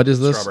one's the what is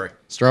this? Strawberry.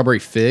 Strawberry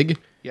fig?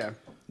 Yeah.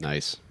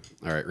 Nice.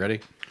 All right,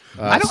 ready?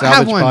 I don't Salvage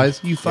have one, Pies.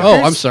 you Oh,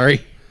 fuckers. I'm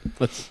sorry.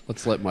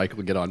 Let's let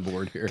Michael get on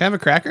board here. Can I have a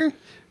cracker?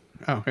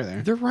 Oh, here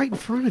there. They're right in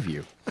front of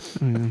you.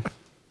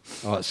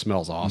 Oh, it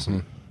smells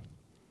awesome.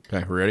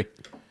 Okay, we ready?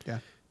 Yeah.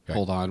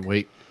 Hold on,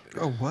 wait.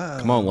 Oh, wow.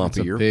 Come on,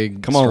 Lumpy. a You're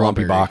big Come on,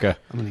 Lumpy strawberry. Baca.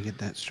 I'm going to get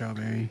that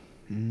strawberry.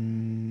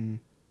 And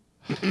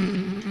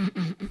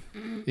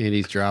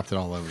he's dropped it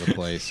all over the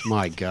place.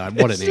 My God,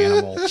 what an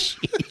animal.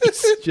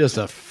 Just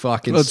a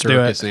fucking Let's do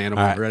circus it.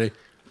 animal. All right. Ready?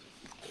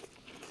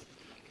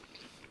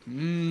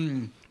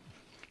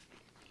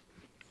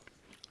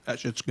 That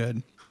shit's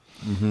good.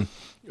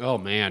 Oh,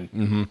 man.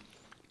 Mm-hmm.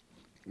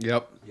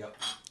 Yep. I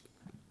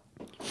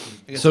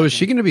guess So I is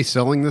she going to be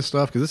selling this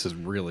stuff? Because this is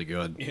really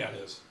good. Yeah, it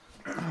is.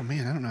 Oh,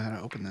 man, I don't know how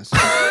to open this.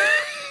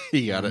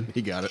 He got it.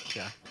 He got it.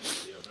 Yeah.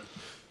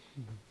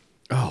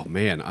 Oh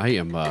man, I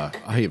am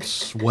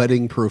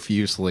sweating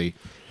profusely.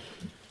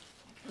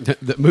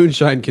 The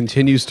moonshine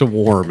continues to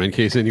warm. In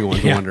case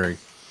anyone's wondering,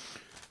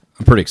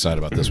 I'm pretty excited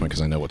about this one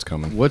because I know what's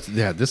coming. what's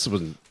this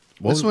one?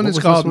 This one is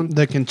called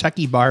the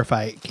Kentucky Bar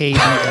Fight,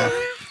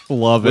 KBF.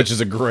 Love it. Which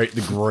is a great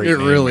It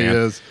name, really man.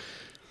 is.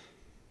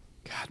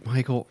 God,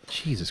 Michael,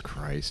 Jesus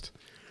Christ,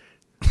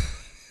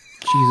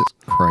 Jesus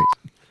Christ.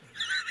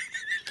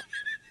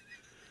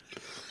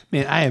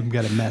 Man, I have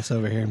got a mess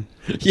over here.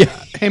 Yeah,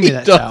 Hand me he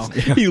that does.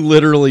 towel. He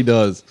literally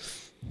does.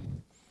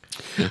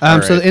 So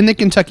right. in the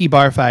Kentucky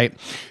Bar Fight,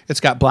 it's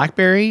got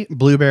blackberry,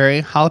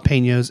 blueberry,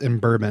 jalapenos, and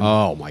bourbon.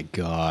 Oh my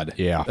God.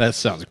 Yeah. that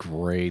sounds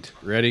great.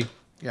 Ready?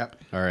 Yep.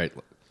 All right.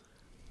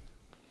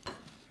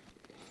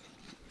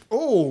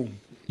 Oh,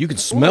 You can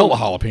smell the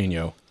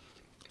jalapeno.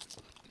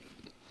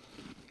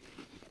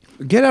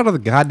 Get out of the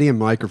goddamn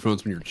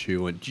microphones when you're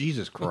chewing.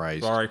 Jesus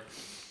Christ. Sorry.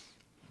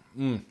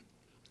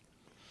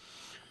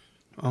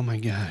 oh my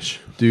gosh.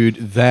 Dude,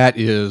 that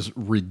is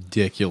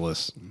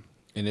ridiculous.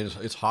 And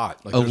it's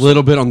hot. Like, A there's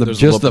little bit on the there's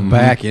a just the little-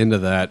 back end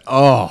of that.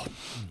 Oh,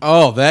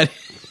 that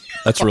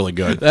That's really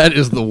good. that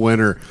is the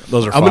winner.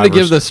 Those are I'm going to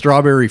give fivers. the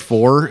strawberry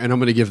 4, and I'm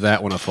going to give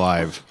that one a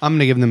 5. I'm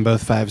gonna give them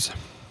both 5s.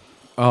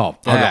 Oh,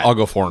 I'll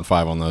go 4 and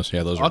 5 on those.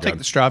 Yeah, those are I'll good. take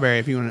the strawberry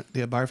if you want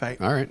the bar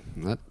fight. All right,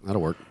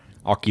 that'll work.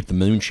 I'll keep the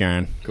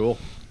moonshine. Cool.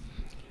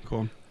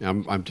 Cool. Yeah,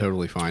 I'm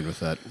totally fine with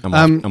that.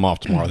 I'm off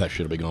tomorrow. That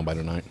should have been gone by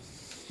tonight.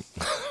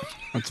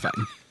 That's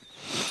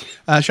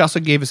fine. She also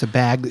gave us a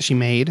bag that she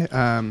made. She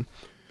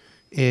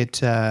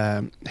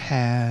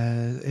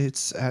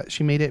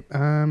made it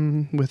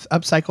with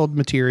upcycled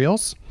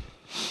materials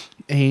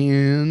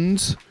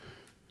and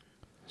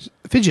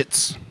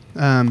fidgets.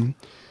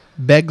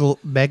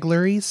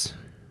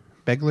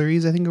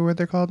 Begleries, I think are what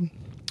they're called.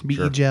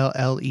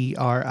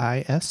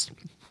 Begleris.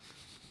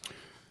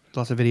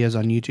 Lots of videos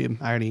on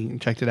YouTube. I already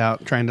checked it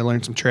out, trying to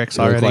learn some tricks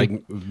They look already.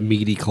 like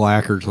meaty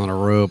clackers on a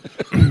rope.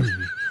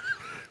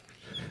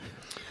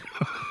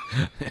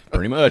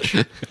 Pretty much.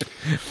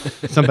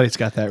 Somebody's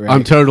got that right.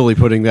 I'm totally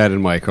putting that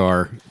in my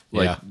car.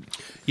 Yeah.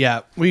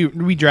 Yeah,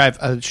 we drive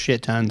a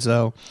shit ton,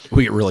 so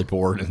We get really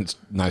bored, and it's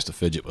nice to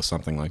fidget with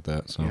something like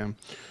that. So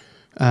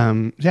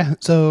yeah.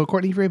 So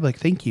Courtney Vrablik,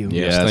 thank you.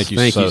 Yeah. Yes,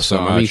 thank you so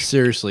I mean, much.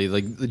 seriously,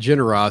 like the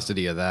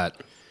generosity of that.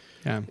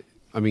 Yeah.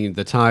 I mean,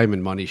 the time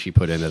and money she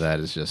put into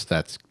that is just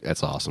that's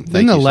awesome. Then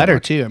Thank the you so letter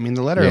much. too. I mean,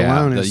 the letter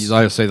alone is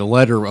I would say the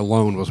letter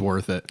alone was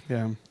worth it.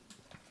 yeah.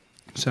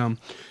 So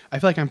I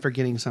feel like I'm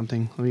forgetting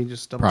something. Let me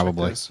just double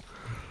Probably. check this.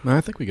 No,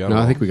 I think we got No,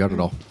 it. I think we got it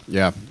all.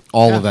 Yeah,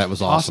 all of that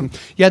was awesome.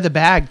 Yeah, the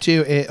bag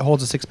too. It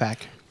holds a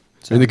 6-pack.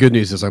 So And the good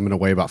news is I'm going to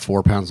weigh about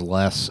 4 pounds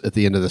less at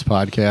the end of this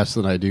podcast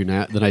than I do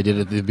now than I did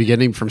at the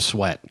beginning from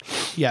sweat.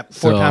 yeah, 4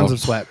 So- pounds of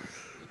sweat.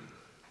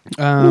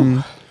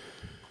 Oh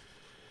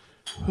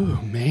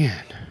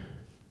man,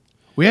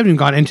 we haven't even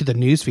gone into the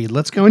news feed.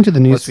 Let's go into the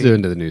news Let's feed. do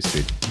into the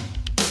newsfeed.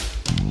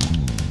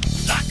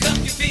 Lock up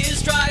your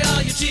fears, dry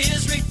all your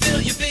tears, refill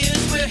your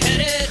beers. We're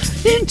headed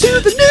Into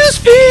the news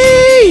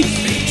feed.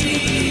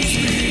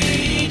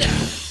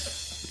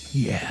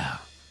 Yeah.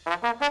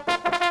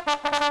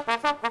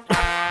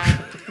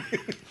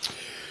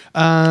 Who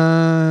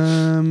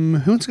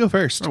wants to go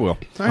first? I will. All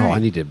right. Oh, I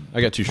need to.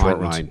 I got 2 find short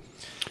ones.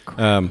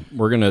 mine.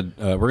 We're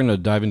gonna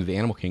dive into the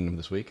Animal Kingdom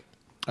this week.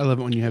 I love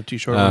it when you have 2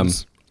 short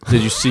ones.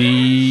 Did you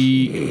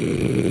see?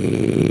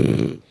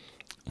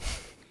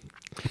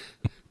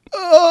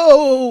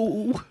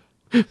 Oh,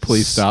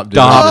 Please stop doing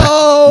that.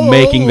 Stop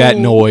making that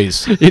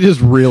noise. It is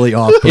really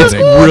off-putting. It's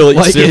really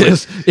like silly.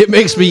 it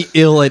makes me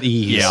ill at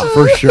ease. Yeah.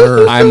 for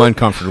sure. I'm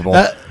uncomfortable.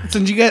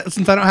 since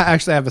I don't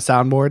actually have a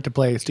soundboard to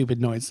play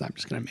stupid noises, I'm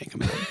just gonna make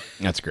them.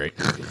 That's great.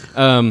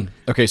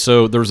 Okay,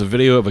 so there was a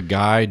video of a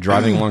guy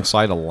driving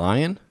alongside a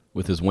lion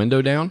with his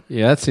window down.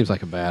 Yeah, that seems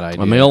like a bad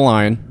idea. A male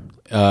lion.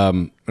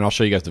 And I'll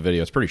show you guys the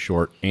video. It's pretty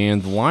short,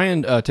 and the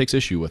lion takes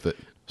issue with it.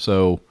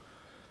 So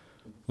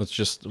we'll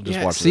just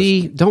watch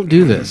See, don't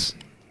do this. this.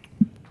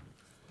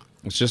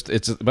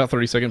 It's about a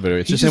 30-second video.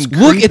 It's He's just him.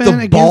 just Look at creeping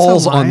the against a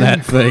balls on lion.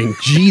 that thing.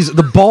 Jeez,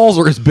 the balls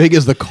are as big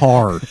as the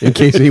car. In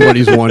case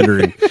anybody's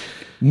wondering.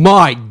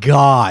 My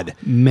God.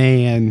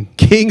 Man.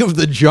 King of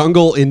the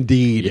jungle,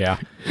 indeed. Yeah.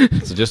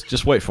 So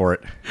just wait for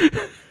it.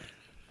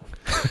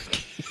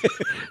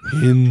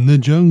 In the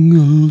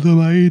jungle, the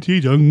mighty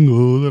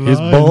jungle, the His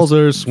balls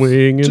are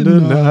swinging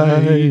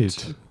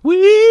tonight.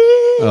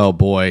 Oh,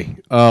 boy.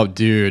 Oh,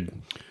 dude.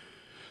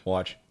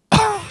 Watch.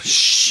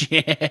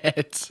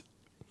 Shit.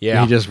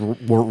 Yeah. He just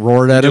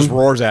roared at He just him.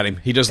 roars at him.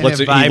 He just And lets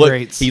it it.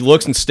 vibrates. He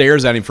looks and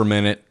stares at him for a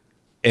minute,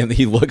 and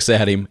he looks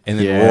at him and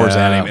then roars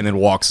at him and then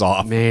walks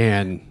off.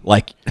 Man.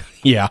 Like,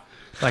 yeah,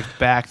 Like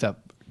backed up.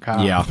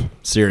 God. yeah,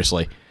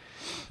 seriously.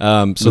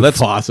 So that's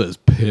Mufasa's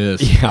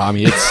pissed. yeah. I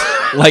mean,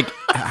 it's like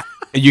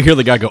you hear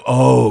the guy go,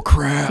 "Oh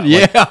crap!"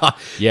 Like,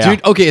 yeah.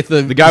 Dude, okay, if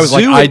the the guy was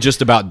like, zoo "I at-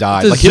 just about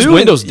died." the Like his zoo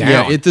window's in- down.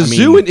 Yeah, at the I mean,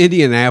 zoo in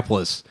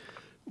Indianapolis,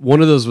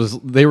 one of those was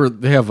they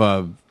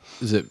have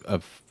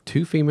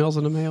two females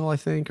and a male, I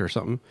think, or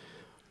something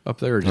up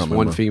there, or just one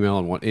remember. female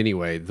and one.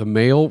 Anyway, the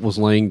male was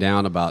laying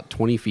down about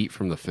 20 feet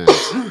from the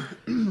fence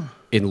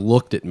and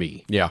looked at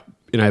me. Yeah.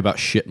 And I about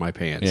shit my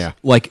pants. Yeah.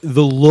 Like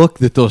the look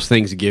that those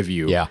things give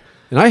you. Yeah.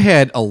 And I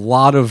had a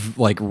lot of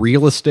like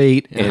real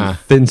estate and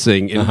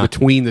fencing in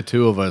between the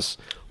two of us.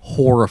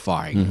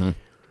 Horrifying.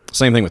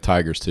 Same thing with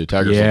tigers too.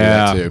 Tigers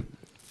Yeah. will do that too.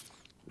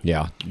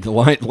 Yeah, the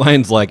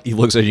lion's like he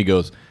looks at you, he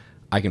goes,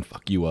 "I can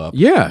fuck you up."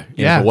 Yeah. And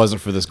Yeah. if it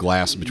wasn't for this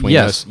glass between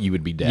Yes. us, you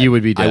would be dead. You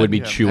would be dead. I would be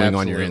Yeah. chewing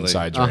on your Absolutely.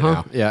 insides right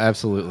now. Yeah,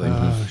 absolutely.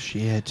 Oh,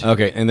 shit.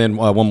 Okay, and then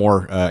one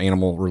more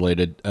animal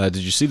related. Did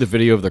you see the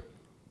video of the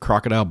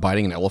crocodile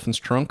biting an elephant's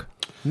trunk?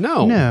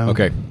 no. No.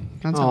 Okay.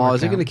 That's Oh, not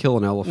is it working going to kill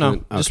an No,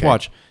 elephant? just Okay.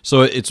 watch.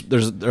 So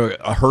there's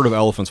a herd of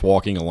elephants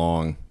walking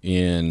along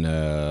in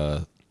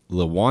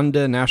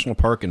Luanda National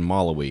Park in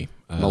Malawi.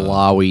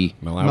 Malawi.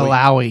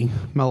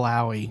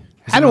 Malawi.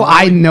 How do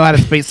I know how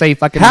to say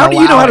fucking How do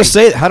you know how to Malawi?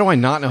 say it? How do I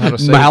not know how to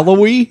say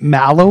Malawi?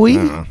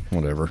 Malawi? it?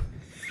 Whatever.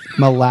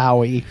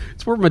 Malawi.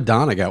 It's where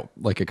Madonna got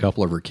like a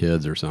couple of her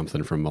kids or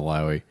something from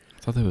Malawi.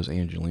 I thought that was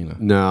Angelina.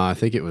 No, I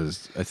think it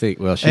was. Well,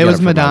 she It got was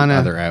from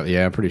Madonna.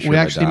 Yeah, I'm pretty sure. We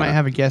actually Madonna. might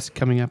have a guest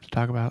coming up to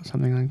talk about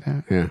something like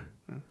that. Yeah,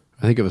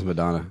 I think it was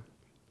Madonna.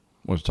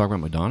 Was it talking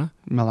about Madonna?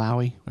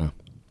 Malawi.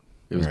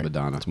 It was All right.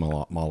 Madonna. It's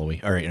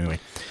Malawi. All right, anyway.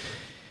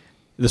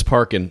 This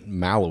park in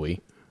Malawi.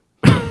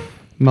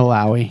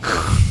 Malawi.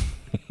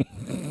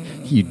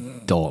 You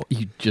doll.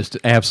 You just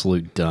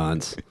absolute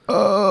dunce.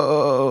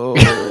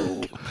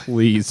 Oh,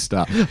 please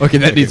stop. Okay,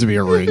 that needs to be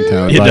a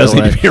ringtone. It by does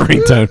the need way. to be a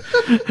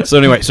ringtone. So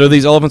anyway, so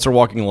these elephants are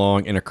walking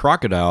along, and a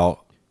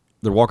crocodile,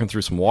 they're walking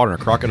through some water, and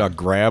a crocodile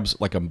grabs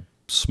like a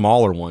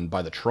smaller one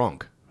by the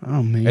trunk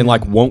Oh, man. and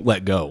like won't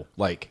let go.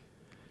 Like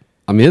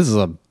I mean, this is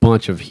a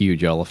bunch of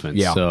huge elephants.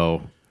 Yeah.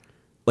 So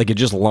it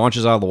just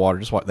launches out of the water.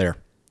 Just what there.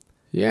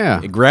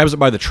 yeah, It grabs it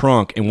by the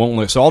trunk and won't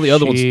let. So all the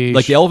other ones, Sheesh.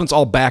 like the elephants,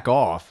 all back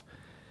off.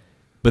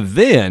 But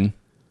then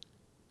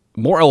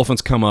more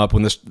elephants come up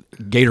when this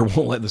gator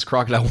won't let this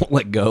crocodile won't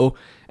let go,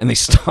 and they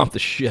stomp the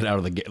shit out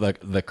of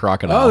the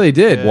crocodile. Oh, they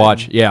did?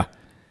 Watch, yeah.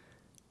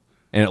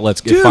 And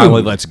it Dude.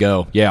 finally lets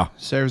go. Yeah,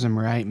 Serves him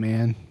right,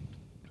 man.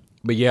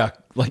 but yeah,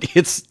 like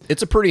it's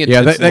a pretty yeah.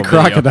 intense That little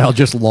video. crocodile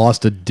just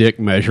lost a dick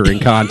measuring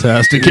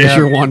contest. In case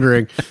you're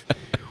wondering.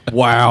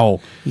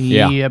 Wow.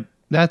 Yeah. Yep.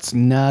 That's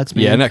nuts,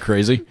 man. Yeah, isn't that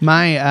crazy?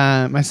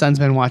 My son's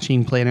been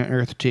watching Planet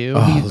Earth too.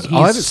 I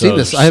haven't seen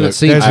this. I haven't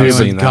seen. There's I haven't a-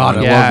 seen that. God,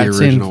 I yeah, love it's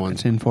the original in, one.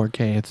 It's in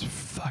 4K. It's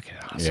fucking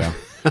awesome.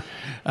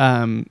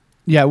 Yeah.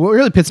 Yeah, what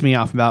really pissed me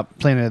off about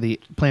Planet of the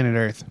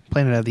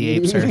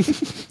Apes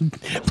Earth.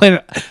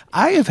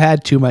 I have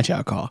had too much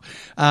alcohol.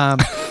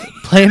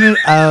 Planet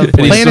And he's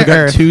still Planet got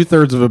Earth.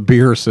 2/3 of a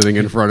beer sitting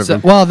in front of So,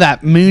 him. well,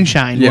 that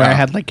moonshine where Yeah. I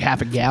had like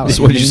half a gallon.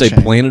 So what did you say?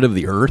 moonshine. Planet of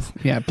the Earth?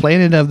 Yeah,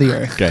 Planet of the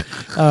Earth. Okay.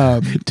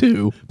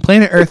 2.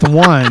 Planet Earth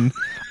 1.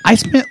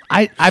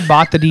 I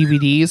bought the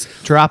DVDs,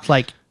 dropped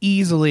like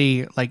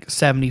easily like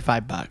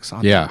 $75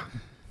 on Yeah.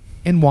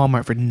 in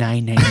Walmart for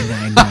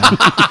 $9.99 now.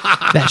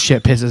 That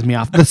shit pisses me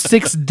off. The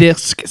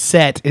 6-disc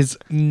set is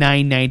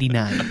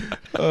 $9.99.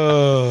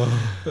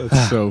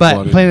 That's so But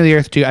funny. Planet of the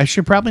Earth 2, I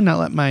should probably not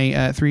let my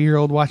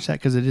 3-year-old watch that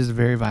because it is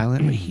very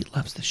violent. But he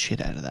loves the shit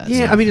out of that.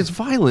 Yeah, so. I mean, it's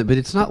violent, but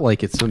it's not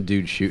like it's some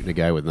dude shooting a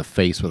guy in the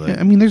face with I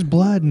a. mean, there's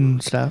blood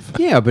and stuff.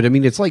 Yeah, but I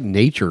mean, it's like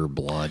nature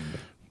blood.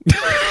 Is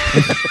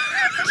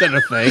that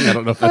a thing? I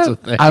don't know if that's a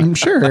thing. I'm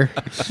sure.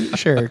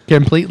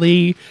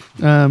 Completely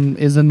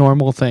is a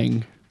normal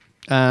thing.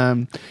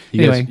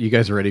 Anyway, You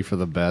guys are ready for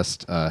the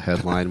best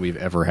headline we've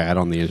ever had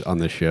on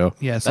the show?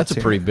 yes, That's a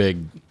let's pretty hear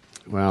big.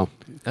 Well,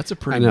 That's a I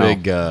pretty know.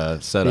 big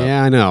setup.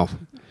 yeah, I know.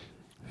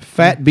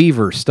 Fat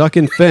beaver stuck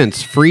in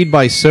fence, freed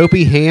by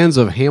soapy hands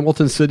of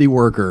Hamilton City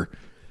worker.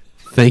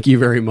 Thank you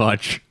very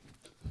much.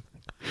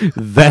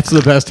 That's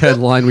the best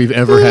headline we've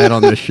ever had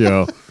on this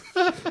show.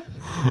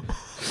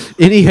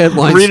 Any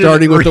headline Read it-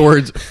 starting with the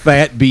words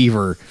 "fat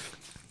beaver."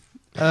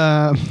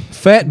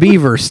 Fat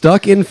beaver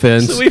stuck in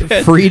fence, So we've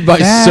had- freed by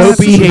Fat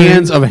soapy beaver.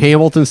 hands of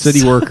Hamilton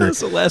City worker.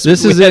 So last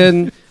This week is we had-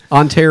 in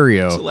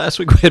Ontario. So last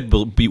week we had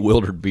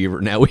bewildered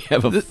beaver. Now we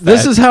have a.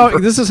 This is how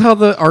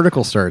the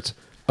article starts.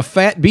 A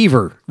fat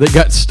beaver that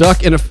got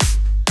stuck in a. What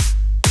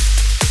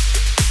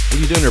are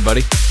you doing there,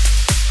 buddy?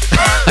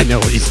 I know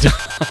what he's doing.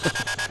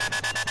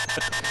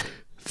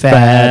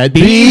 Fat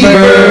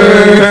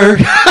Beaver.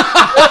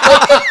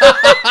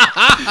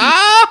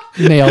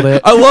 Nailed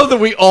it. I love that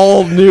we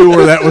all knew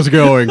where that was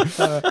going.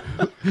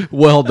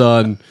 Well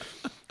done.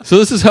 So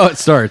this is how it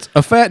starts.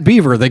 A fat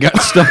beaver that got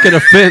stuck in a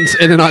fence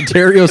in an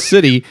Ontario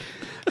city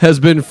has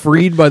been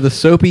freed by the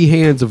soapy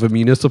hands of a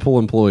municipal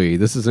employee.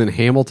 This is in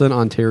Hamilton,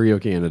 Ontario,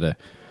 Canada.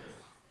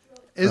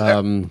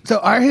 So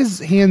are his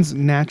hands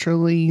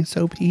naturally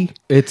soapy?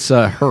 It's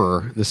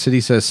her. The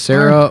city says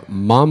Sarah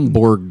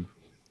Momborquette.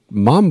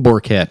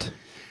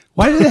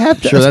 Why do they have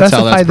to Sure, that's how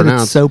specify that's that it's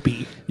pronounced.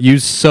 soapy?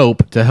 Used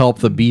soap to help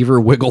the beaver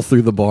wiggle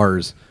through the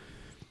bars.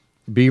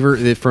 Beaver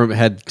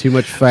had too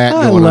much fat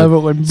I going love on.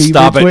 it when beavers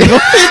Stop it. wiggle.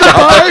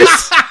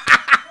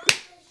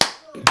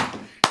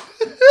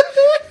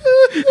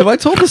 Have I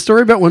told the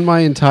story about when my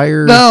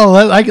entire No,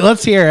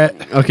 let's hear it.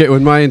 Okay,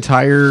 when my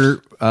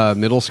entire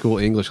middle school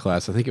English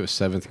class, I think it was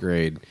 7th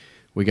grade,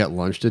 we got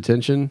lunch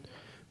detention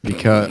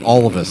because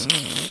all of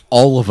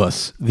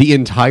us, the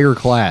entire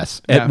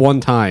class Yeah. at one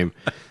time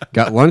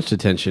got lunch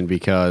detention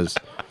because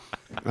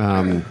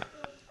our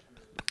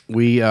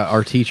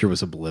teacher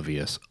was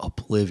oblivious.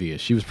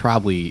 She was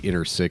probably in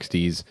her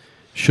 60s.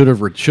 Should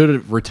have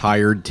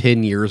retired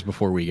 10 years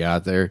before we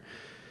got there.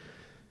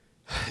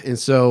 And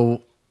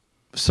so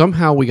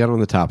somehow we got on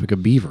the topic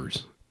of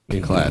beavers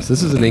in class.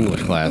 This is an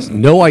English class.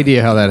 No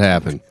idea how that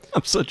happened.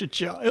 I'm such a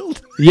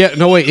child. Yeah,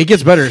 no, wait, it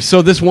gets better.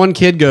 So this one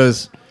kid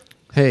goes,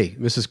 "Hey,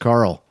 Mrs.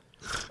 Carl,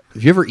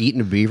 have you ever eaten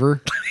a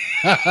beaver?"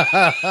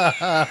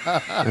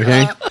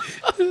 Okay.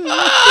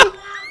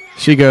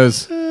 She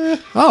goes,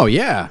 "Oh,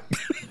 yeah."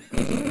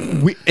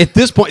 At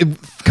this point,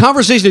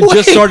 conversation had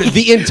just started.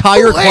 The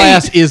entire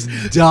class is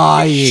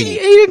dying. She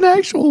ate an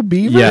actual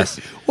beaver? Yes.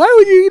 Why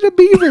would you eat a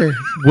beaver?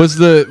 Was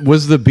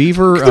the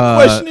beaver? The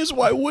question is,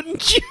 why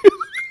wouldn't you?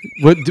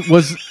 What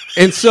was?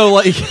 And so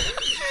like.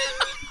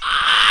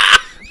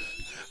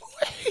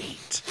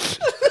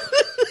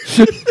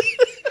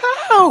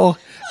 How?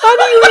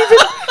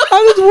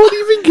 How does one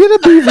even get a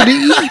beaver to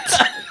eat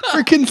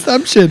for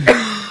consumption?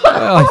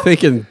 Well, I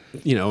think in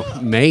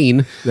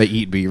Maine they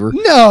eat beaver.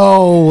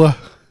 No.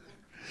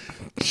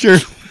 Sure.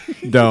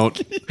 Don't.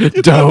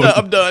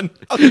 I'm done.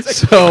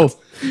 So,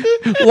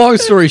 long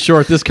story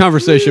short, this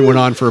conversation went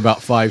on for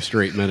about 5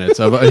 straight minutes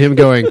of him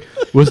going,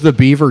 "Was the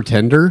beaver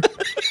tender?"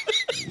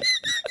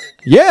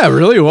 Yeah, it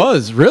really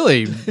was.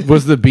 Really,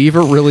 was the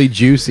beaver really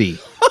juicy?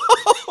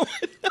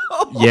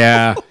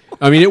 Yeah.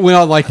 I mean, it went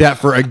on like that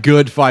for a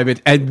good 5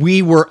 minutes. And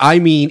we were,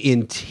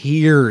 in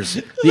tears.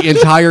 The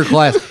entire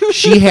class.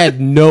 She had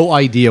no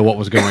idea what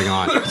was going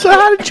on. So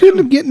how did you end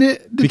up getting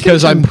it?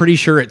 Because I'm detention? pretty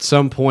sure at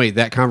some point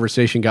that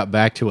conversation got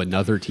back to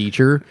another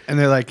teacher. And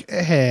they're like,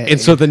 hey. And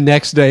so the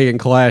next day in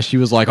class, she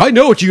was like, "I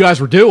know what you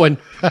guys were doing.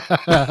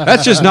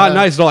 That's just not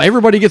nice at all.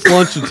 Everybody gets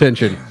lunch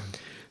detention."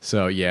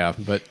 So, yeah,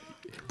 but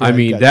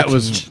that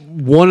was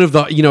one of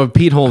the,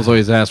 Pete Holmes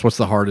always asks, "What's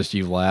the hardest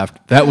you've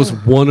laughed?" That was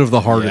one of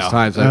the hardest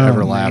times I've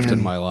ever laughed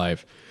in my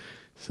life.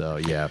 So,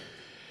 yeah,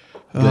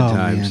 good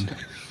times. Man.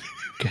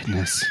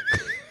 Goodness.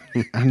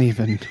 I don't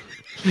even.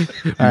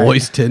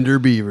 Moist, tender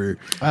beaver.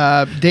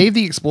 Dave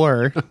the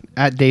Explorer,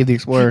 at Dave the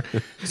Explorer,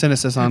 sent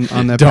us this on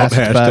the Don't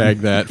Passage hashtag Bud.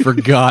 that, for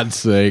God's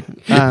sake.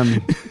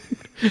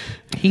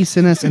 He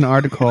sent us an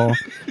article.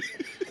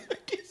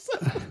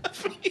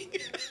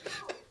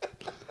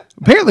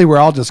 Apparently, we're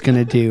all just going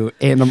to do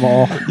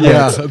animal.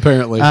 Yeah,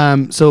 apparently.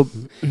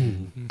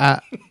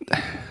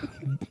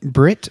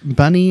 Britt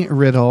Bunny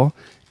Riddle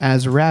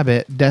as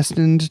Rabbit,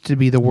 destined to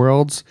be the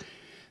world's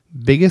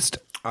biggest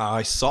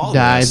I saw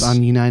dive this.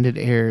 on United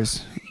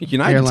Airlines.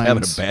 United's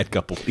having a bad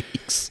couple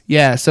weeks.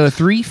 Yeah, so a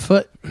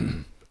 3-foot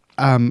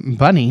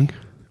bunny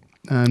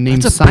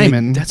named That's a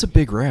Simon. that's a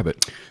big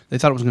rabbit. They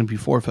thought it was going to be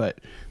 4 foot,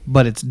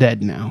 but it's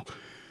dead now.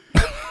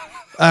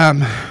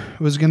 It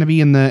was going to be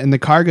in the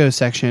cargo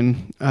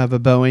section of a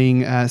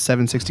Boeing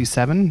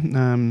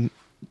 767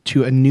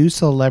 to a new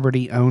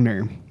celebrity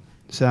owner.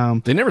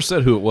 So, They never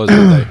said who it was,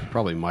 did they?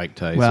 Probably Mike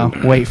Tyson. well,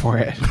 wait for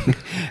it.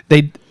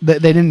 they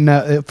didn't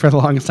know for the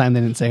longest time.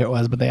 They didn't say who it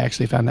was, but they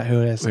actually found out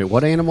who it is. Wait,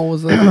 what animal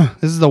was that?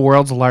 This is the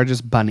world's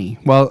largest bunny.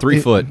 Well, 3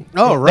 foot.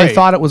 Oh, They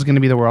thought it was going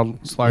to be the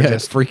world's Yeah, it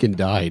largest. freaking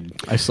died.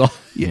 I saw.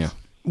 Yeah.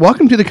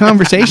 Welcome to the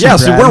conversation. Yeah,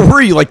 so Brad. where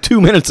were you like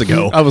 2 minutes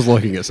ago? I was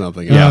looking at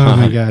something. Oh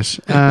my gosh!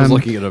 I was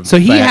looking at a so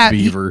he fat had,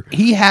 beaver.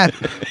 He had.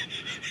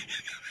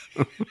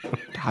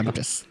 I'm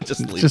just leave.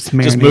 just Just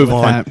marinate move with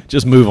on. that.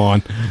 Just move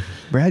on.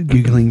 Brad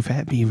googling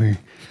fat beaver.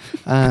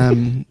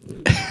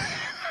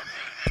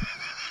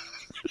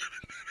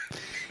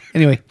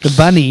 Anyway, the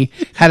bunny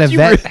had a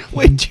vet.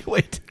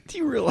 Wait. Do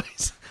you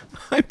realize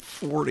I'm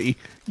 40?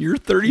 You're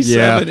 37,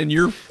 Yeah. and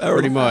you're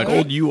Pretty much. how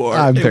old you are.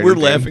 I'm and we're 32.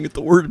 laughing at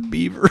the word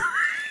beaver.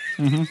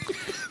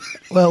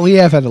 Well, we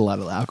have had a lot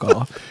of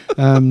alcohol.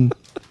 I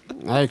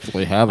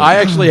actually haven't. I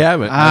actually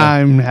haven't.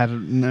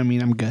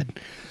 I'm good.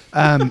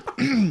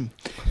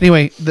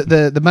 Anyway,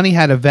 the bunny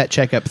had a vet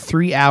checkup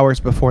 3 hours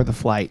before the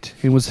flight.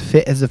 It was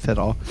fit as a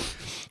fiddle.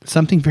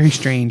 Something very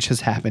strange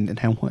has happened, and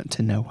I want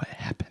to know what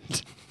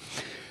happened.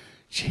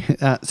 She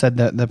said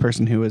the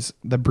person who was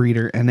the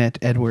breeder, Annette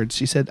Edwards.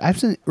 She said, "I've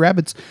seen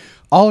rabbits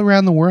all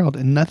around the world,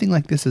 and nothing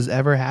like this has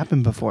ever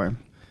happened before."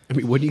 I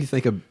mean, what do you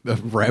think a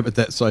rabbit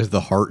that size? The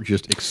heart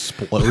just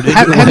exploded.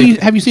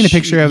 Have you seen a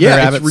picture of the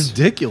rabbits? It's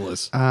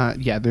ridiculous.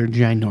 Yeah, they're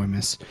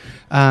ginormous.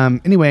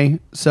 Anyway,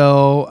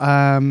 so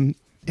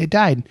it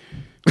died.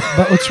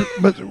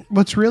 But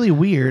what's really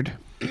weird,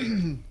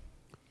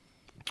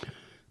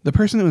 the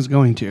person it was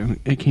going to,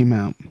 it came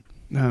out,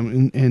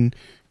 and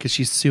because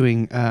she's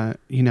suing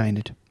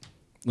United.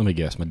 Let me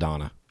guess.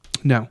 Madonna,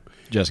 No,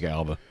 Jessica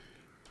Alba,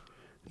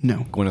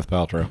 no. Gwyneth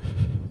Paltrow.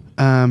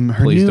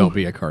 Her Please new, don't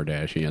be a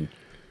Kardashian.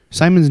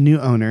 Simon's new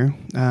owner,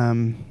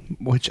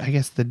 which I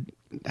guess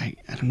I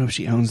don't know if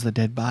she owns the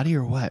dead body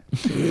or what,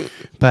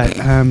 but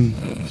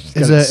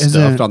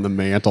Stuffed on the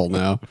mantle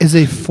now. is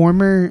a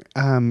former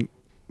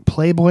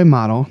Playboy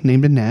model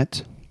named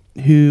Annette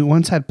who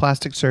once had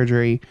plastic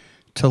surgery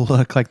to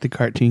look like the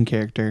cartoon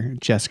character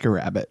Jessica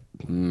Rabbit.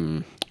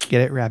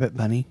 Get it, Rabbit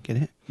Bunny? Get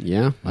it?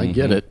 Yeah, I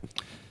get it.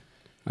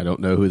 I don't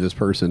know who this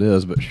person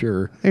is, but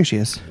sure. There she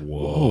is.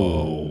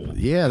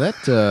 Yeah,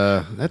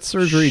 that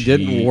surgery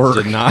didn't She work.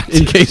 did not.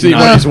 In case Did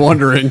not. anybody's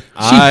wondering.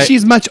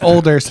 She's much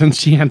older since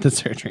she had the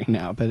surgery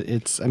now, but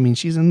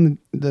she's in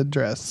the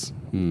dress.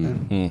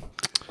 Gonna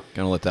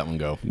let that one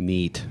go.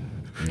 Neat.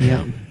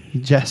 Yeah.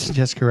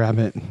 Jessica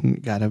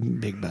Rabbit got a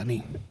big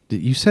bunny.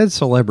 You said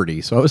celebrity,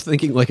 so I was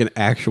thinking like an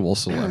actual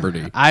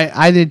celebrity.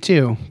 I did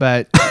too,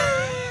 but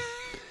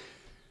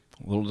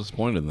A little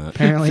disappointed in that. I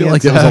apparently feel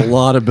like it's there was a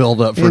lot of build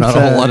up for not a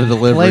whole lot of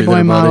delivery. Playboy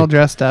there, model buddy.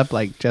 dressed up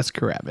like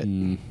Jessica Rabbit.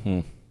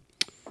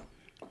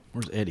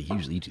 Where's Eddie? He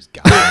usually eats his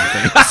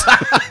goddamn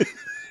things.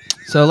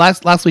 So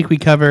last week we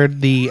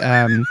covered the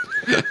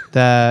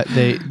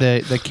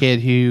kid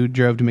who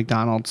drove to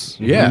McDonald's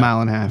Yeah. a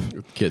mile and a half.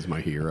 Kid's my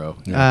hero.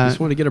 I just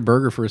want to get a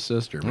burger for his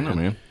sister. I don't know,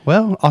 man.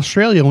 Well,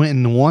 Australia went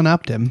and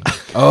one-upped him.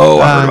 Oh,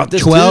 I heard about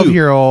this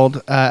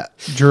 12-year-old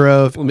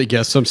drove. Let me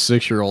guess, some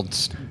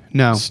 6-year-old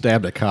No.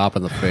 stabbed a cop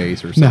in the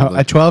face or No, something.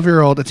 a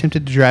 12-year-old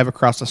attempted to drive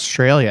across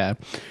Australia,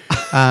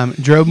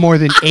 drove more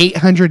than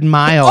 800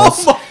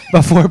 miles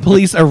before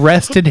police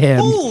arrested him.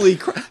 Holy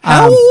crap.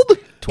 How old?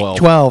 12.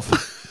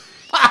 12.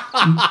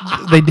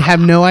 They have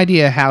no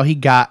idea how he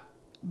got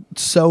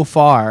so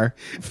far.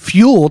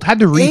 Fueled, had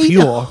to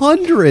refuel.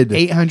 800.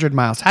 800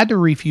 miles, had to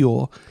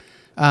refuel.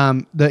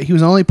 He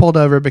was only pulled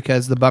over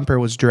because the bumper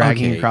was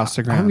dragging Okay, across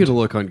the ground. I'm going to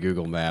look on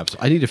Google Maps.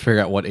 I need to figure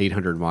out what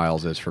 800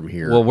 miles is from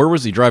here. Well, where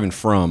was he driving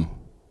from?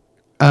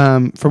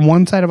 From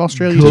one side of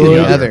Australia to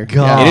Good the other.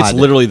 God. And it's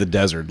literally the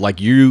desert.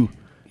 Like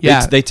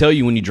Yeah. they tell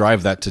you when you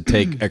drive that to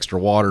take extra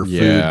water, food,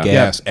 Yeah.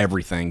 gas,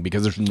 everything,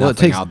 because there's nothing well, it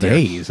takes out there.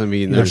 days. I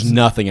mean, There's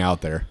nothing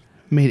out there.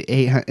 Made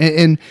 800,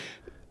 and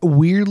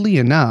weirdly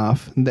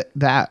enough,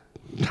 that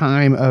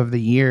time of the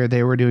year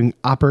they were doing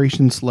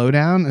Operation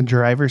Slowdown, a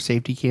driver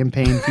safety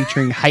campaign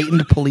featuring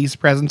heightened police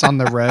presence on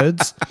the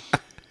roads.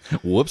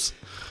 Whoops.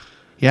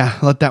 Yeah,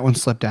 let that one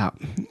slip through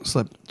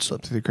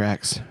the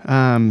cracks.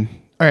 All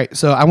right,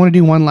 so I want to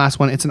do one last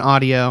one. It's an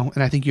audio,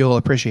 and I think you'll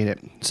appreciate it.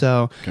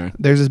 So Okay.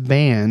 there's this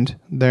band.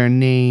 Their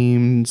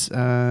names,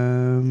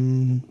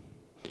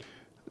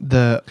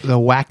 the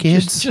Whack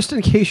Kids. just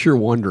in case you're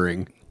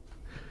wondering,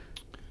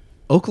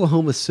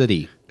 Oklahoma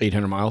City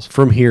 800 miles.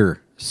 from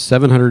here,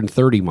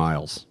 730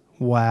 miles.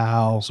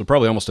 Wow. So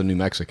probably almost to New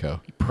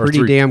Mexico. Or Pretty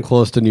through- damn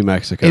close to New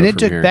Mexico. And it from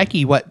took here.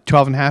 Becky,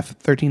 12 and a half,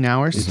 13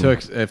 hours? It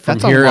took from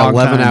That's a here long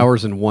 11 time.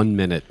 hours and 1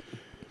 minute.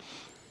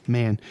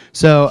 Man.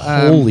 So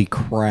Holy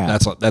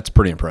crap! That's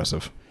pretty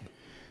impressive.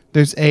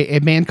 there's a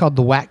band called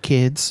the Whack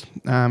Kids.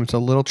 It's a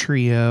little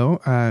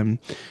trio.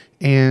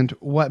 And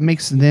what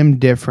makes them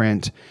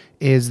different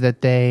is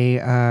that they,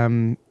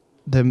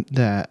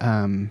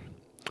 the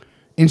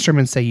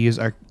instruments they use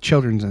are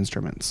children's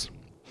instruments.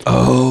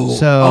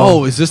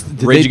 So is this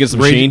Rage Against the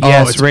Machine?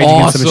 Yes, it's Rage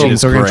Against the awesome. Machine.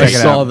 So we're gonna check it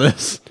I saw out.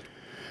 this.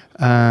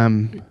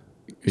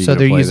 So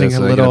they're using this?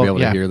 a Are they little. gonna be able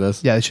yeah, to hear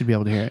this? Yeah, they should be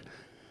able to hear it.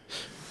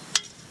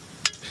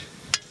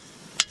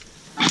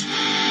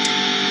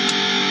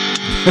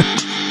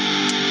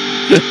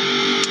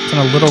 It's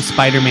on a little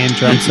Spider-Man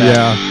drum set.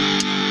 Yeah.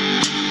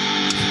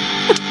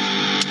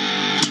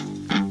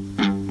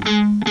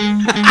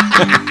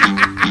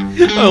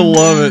 I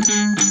love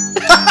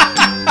it.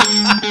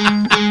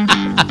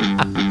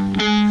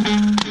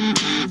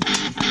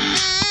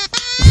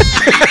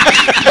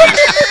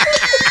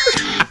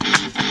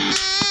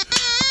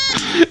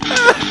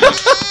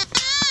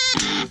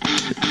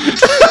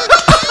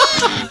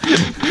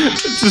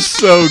 It's just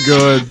so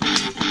good.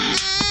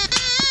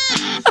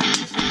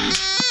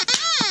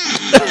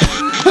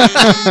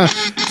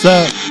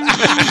 So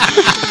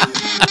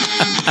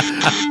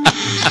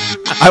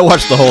I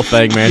watched the whole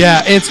thing, man.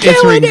 yeah, it's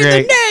freaking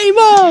great.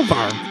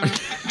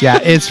 Yeah,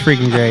 it's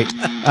freaking great.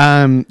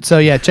 So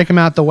yeah, check them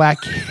out. The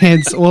Whack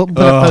Kids. We'll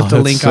post a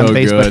that's link on so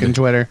Facebook good. and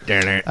Twitter.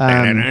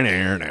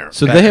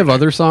 So they have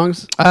other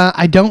songs?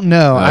 I don't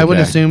know. I would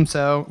Okay. assume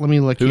so. Let me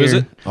look Who here. is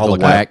it? All the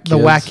Whack The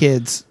Kids? Whack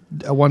Kids.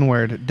 One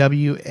word.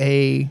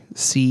 WACKIDS.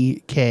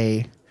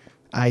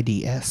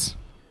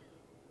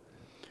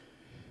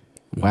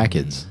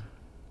 Wackids.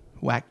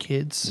 Whack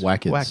Kids.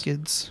 Whack Kids. Whack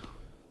Kids.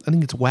 I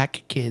think it's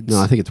Whack Kids. No,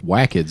 I think it's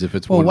Wackids if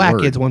it's well, one Whack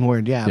word. Kids, one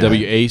word. Yeah.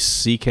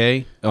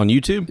 WACK on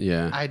YouTube.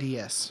 Yeah.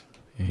 IDS.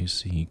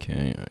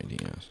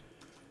 ACKIDS.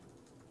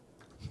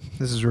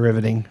 This is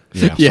riveting.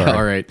 Yeah. Yeah. sorry.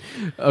 All right.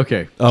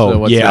 Okay. Oh so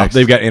what's yeah, next?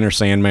 they've got Enter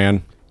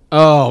Sandman,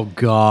 Oh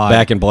God.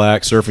 Back in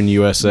Black, Surfing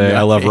USA.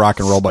 I love Nice. Rock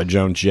and Roll by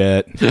Joan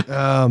Jett.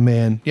 Oh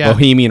man. Yeah.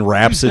 Bohemian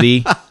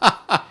Rhapsody.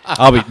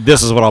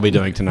 This is what I'll be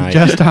doing tonight.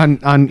 Just on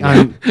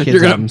kids You're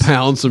gonna albums.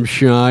 pound some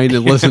Shine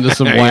and listen to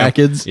some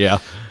Wackids. Yeah.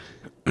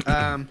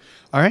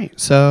 All right.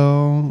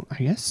 So I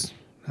guess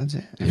that's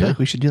it. I feel Yeah. like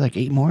we should do like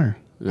 8 more.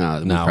 No,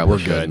 we No, probably we're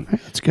good. shouldn't. All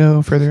right, let's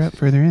go further up,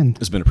 further in.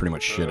 It's been a pretty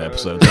much shit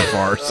episode so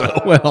far.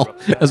 So Well,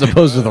 as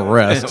opposed to the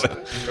rest.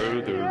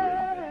 Further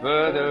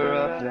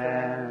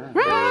upland,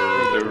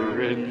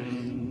 further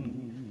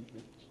in.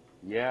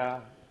 Yeah.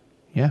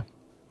 Yeah.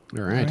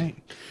 All right. All right.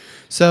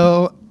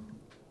 So,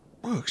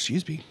 oh,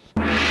 excuse me.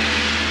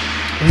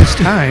 It's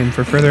time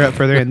for further up,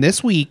 further in.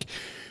 This week,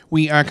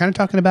 we are kind of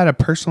talking about a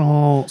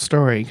personal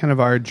story, kind of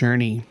our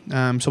journey.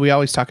 So we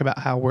always talk about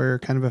how we're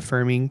kind of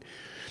affirming.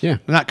 Yeah.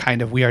 Not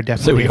kind of. We are So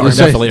definitely we are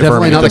Definitely definitely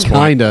affirming not at this a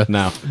point. kinda.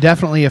 No.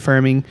 definitely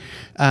affirming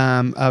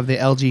of the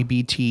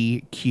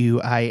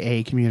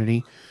LGBTQIA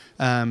community,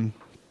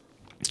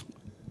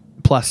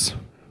 plus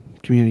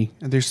community.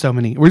 There's so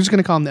many. We're just going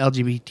to call them the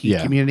LGBT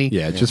Yeah. community.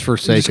 Yeah. Just for We're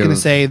sake just going to of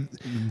say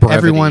brevity.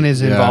 everyone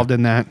is Yeah. involved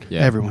in that.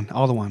 Yeah. Everyone,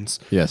 all the ones.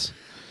 Yes.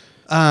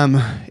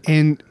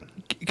 And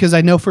because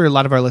I know for a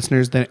lot of our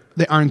listeners that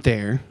they aren't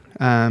there.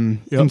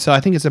 And so I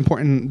think it's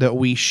important that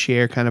we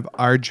share kind of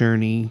our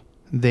journey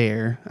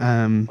there.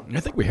 I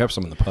think we have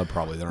some in the pub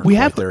probably that aren't We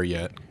quite have- there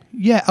yet.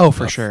 Yeah. Oh,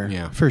 for sure.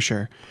 yeah. For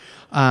sure.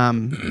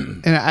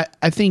 And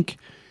I think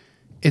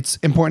it's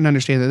important to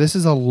understand that this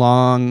is a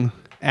long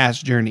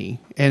ass journey,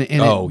 and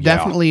Oh, it yeah.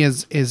 definitely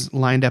is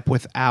lined up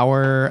with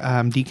our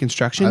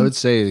deconstruction. I would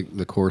say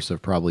the course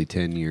of probably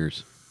 10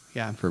 years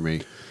yeah, for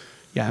me.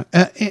 yeah,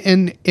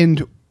 and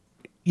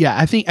yeah.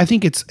 I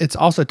think it's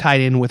also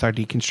tied in with our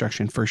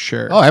deconstruction for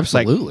sure. Oh, Like,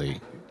 absolutely.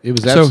 It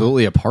was So-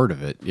 absolutely a part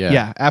of it. Yeah.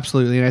 yeah,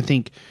 absolutely. And I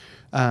think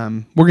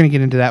we're going to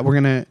get into that.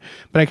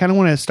 But I kind of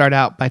want to start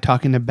out by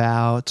talking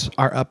about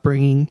our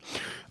upbringing,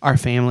 our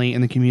family,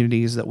 and the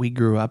communities that we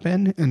grew up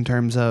in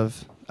terms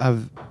of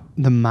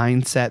the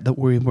mindset that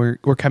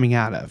we're coming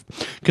out of.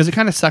 Because it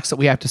kind of sucks that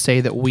we have to say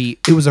that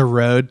it was a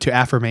road to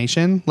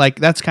affirmation. Like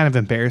that's kind of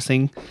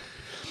embarrassing.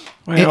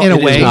 Well, in a it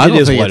is- way, No, I it don't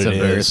is think what it's it is.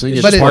 embarrassing. It's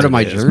It's just just part what of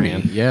my it is, journey.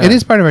 man. Yeah. It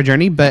is part of our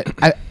journey, but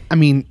I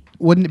mean,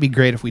 wouldn't it be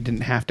great if we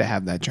didn't have to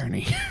have that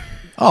journey?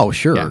 Oh,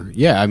 sure.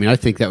 Yeah. I mean, I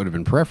think that would have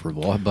been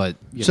preferable, but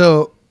you know.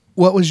 So,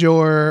 what was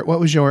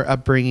your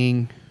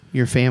upbringing,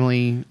 your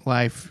family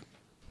life?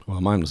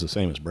 Well, mine was the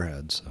same as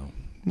Brad's. So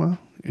Well,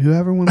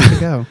 whoever wants to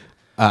go.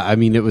 I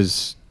mean, it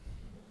was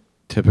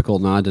typical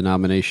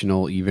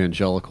non-denominational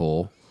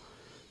evangelical.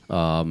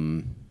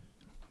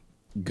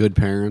 Good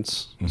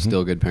parents,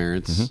 still good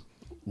parents,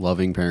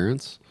 loving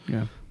parents,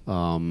 Yeah,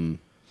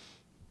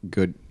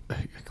 good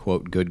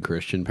quote good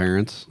Christian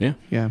parents. yeah,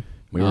 yeah,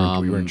 we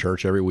were in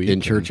church every week. In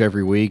and- church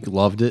every week,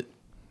 loved it.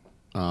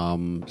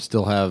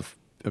 Still have.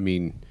 I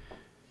mean,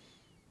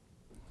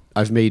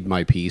 I've made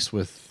my peace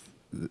with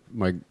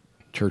my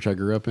church I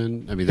grew up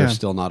in. I mean, they're Yeah.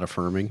 still not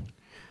affirming.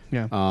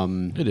 yeah.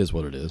 It is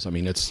what it is. I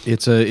mean, it's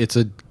It's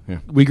a. Yeah.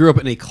 We grew up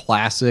in a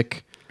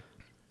classic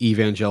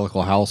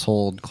evangelical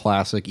household,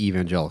 classic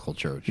evangelical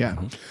church. Yeah.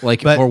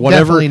 like But or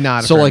whatever. definitely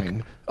not So like,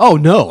 affirming. oh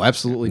no,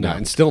 absolutely not,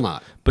 and still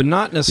not. but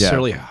not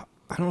necessarily. I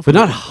don't know, if But it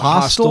not was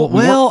hostile. more-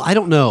 Well, I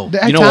don't know.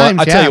 At you know times,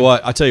 what? yeah.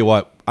 I tell you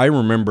what. I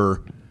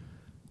remember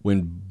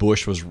when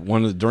Bush was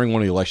during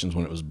one of the elections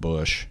when it was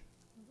Bush,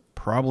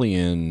 probably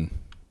in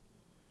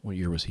what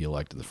year was he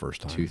elected the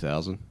first time?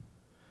 2000.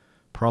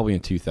 Probably in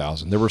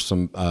 2000. There were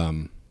some.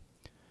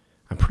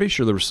 I'm pretty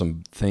sure there were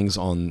some things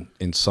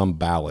in some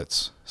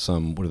ballots.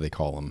 Some what do they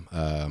call them?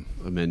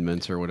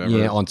 Amendments or whatever.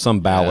 Yeah, on some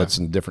ballots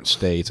in different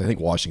states. I think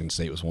Washington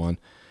State was one.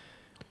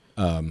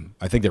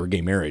 I think they were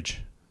gay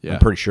marriage. Yeah. I'm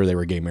pretty sure they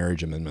were gay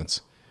marriage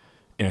amendments.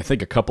 And I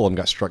think a couple of them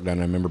got struck down.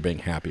 And I remember being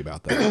happy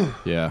about that.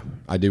 Yeah.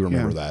 I do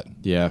remember Yeah. that.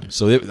 Yeah.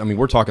 So, I mean,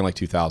 we're talking like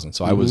 2000.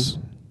 So I was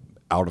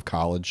out of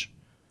college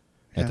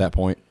at that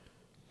point.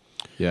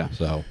 Yeah.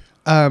 So,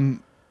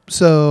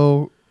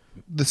 So,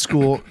 the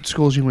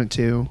schools you went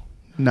to,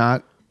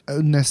 not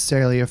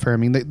necessarily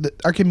affirming.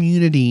 Our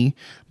community,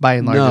 by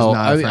and large, No, is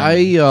not I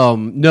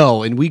affirming.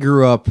 no, and we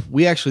grew up.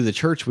 We actually the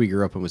church we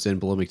grew up in was in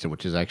Bloomington,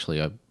 which is actually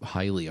a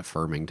highly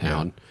affirming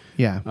town.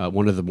 Yeah.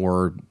 One of the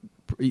more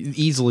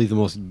easily the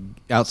most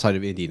outside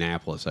of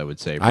Indianapolis, I would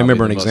say. I remember an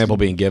probably the most- example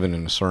being given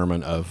in a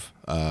sermon of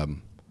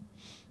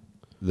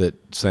that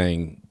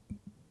saying,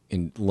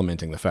 in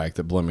lamenting the fact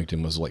that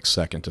Bloomington was like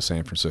second to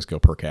San Francisco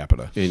per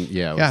capita Yeah, it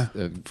Yeah.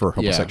 was, for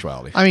yeah.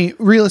 homosexuality. I mean,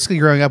 realistically,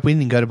 growing up, we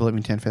didn't go to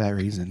Bloomington for that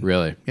reason.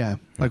 Really. Yeah.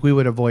 Like, we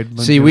would avoid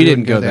Bloomington. See, we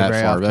didn't wouldn't go there that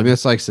very far. often. I mean,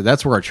 it's like I said,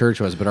 that's where our church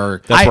was, but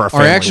our That's where our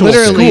family actual was.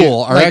 Literally,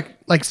 school, our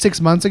like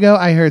 6 months ago,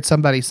 I heard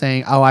somebody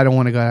saying, "Oh, I don't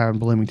want to go down to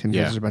Bloomington because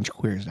Yeah. there's a bunch of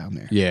queers down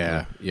there."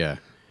 yeah.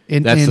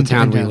 In- That's in the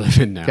town we down- live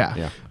in now. Yeah,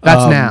 Yeah.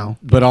 that's now.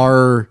 But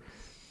our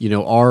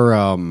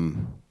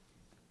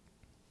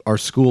our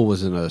school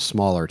was in a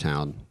smaller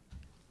town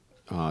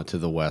to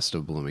the west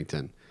of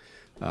Bloomington,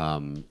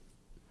 and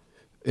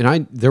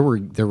there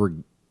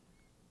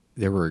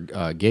were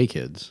gay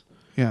kids,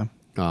 Yeah.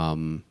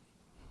 and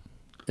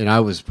I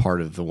was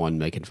part of the one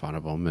making fun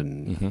of them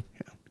and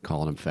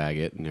calling them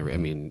faggot and I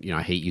mean,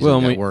 I hate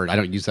using that word. I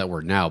don't use that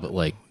word now, but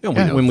like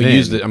when we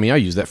used it, I mean, I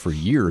used that for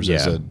years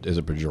as a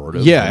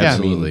pejorative. Yeah, Yeah.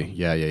 absolutely.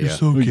 Yeah.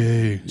 So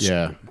gay.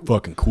 Yeah.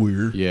 Fucking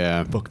queer.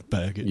 Yeah. Fucking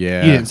faggot.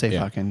 Yeah. You didn't say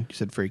fucking. You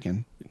said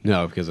freaking.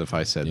 No, because if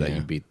I said that,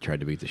 Yeah. you tried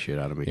to beat the shit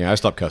out of me. Yeah, I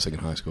stopped cussing in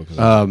high school because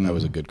I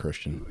was a good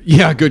Christian.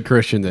 Yeah, good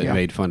Christian that Yeah.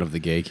 made fun of the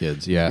gay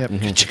kids. Yeah.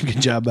 Yep. Good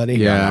job, buddy.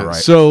 Yeah. right.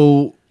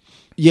 So,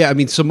 yeah, I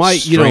mean, so my,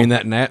 Strain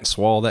that gnat and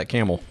swallow that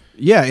camel.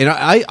 yeah, and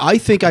I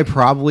think I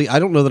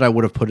don't know that I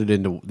would have put it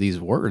into these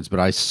words, but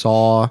I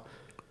saw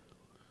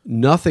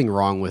nothing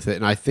wrong with it,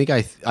 and I think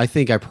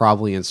I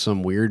probably in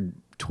some weird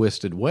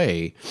twisted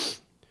way,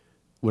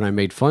 when I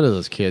made fun of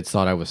those kids,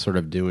 thought I was sort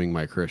of doing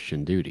my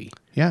Christian duty.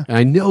 Yeah. And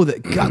I know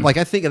that God, like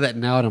I think of that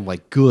now, and I'm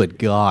like, good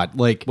God,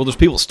 like Well, there's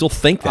people that still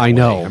think that I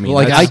know, way. I mean,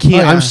 like I that's- can't. Oh,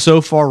 yeah. I'm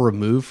so far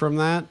removed from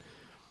that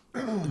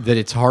that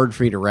it's hard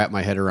for me to wrap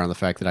my head around the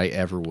fact that I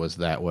ever was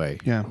that way.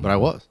 Yeah. but I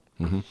was.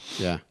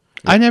 Yeah.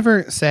 I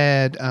never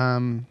said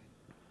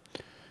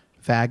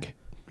fag.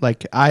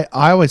 Like I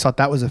always thought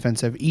that was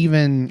offensive,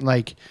 even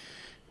like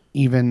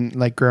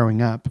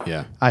growing up.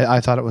 Yeah. I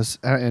thought it was,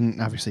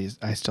 and obviously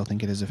I still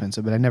think it is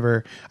offensive, but I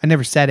never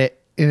said it.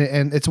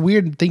 And it's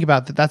weird to think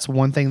about that. That's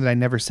one thing that I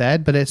never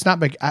said, but it's not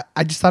like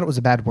I just thought it was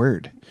a bad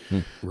word.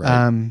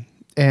 Right.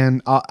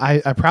 And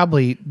I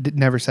probably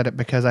never said it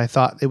because I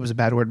thought it was a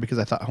bad word because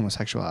I thought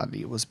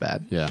homosexuality was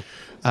bad. Yeah.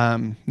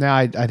 Now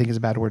I think it's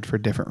a bad word for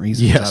different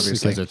reasons. Yes,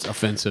 obviously. because it's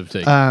offensive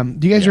to.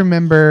 Do you guys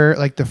remember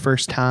like the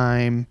first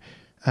time,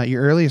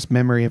 your earliest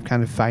memory of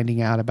kind of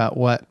finding out about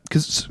what?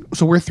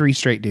 So we're three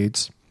straight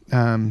dudes.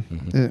 I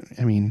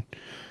mean,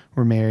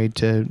 we're married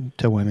to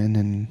women,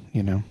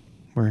 and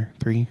we're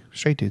three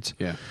straight dudes.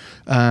 Yeah.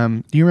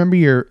 Do you remember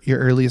your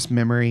earliest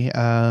memory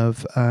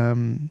of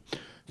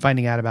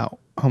finding out about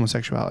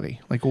homosexuality,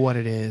 like what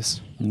it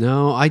is?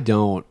 No, I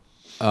don't.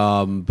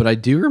 But I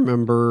do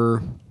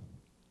remember.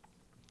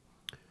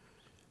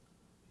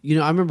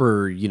 I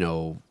remember.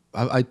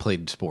 I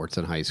played sports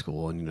in high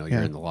school, and you're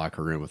Yeah. in the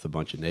locker room with a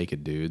bunch of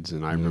naked dudes,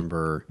 and I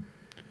remember.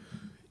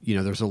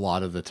 There's a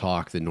lot of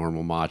the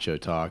normal macho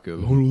talk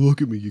of, "Oh,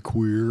 look at me, you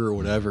queer," or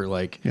whatever.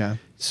 Like, Yeah.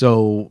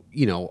 So,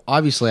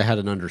 obviously, I had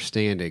an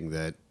understanding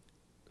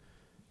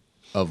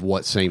of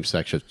what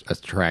same-sex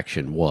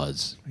attraction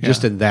was,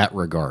 just in that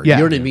regard. Yeah.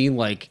 You know what I mean?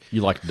 Like,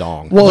 You like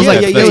dong. Well, it was Yeah,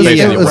 like yeah, it yeah, was, yeah, it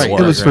yeah, was, right,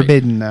 it was right.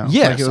 forbidden though.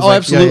 yes, Like, it was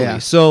absolutely. Yeah.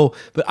 So,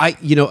 but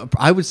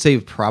I would say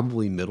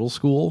probably middle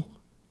school,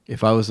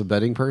 if I was a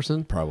betting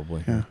person,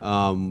 Probably.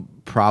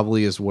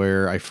 probably is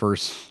where I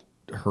first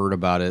heard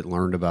about it,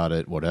 learned about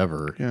it,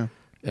 whatever. Yeah.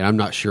 And I'm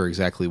not sure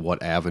exactly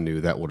what avenue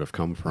that would have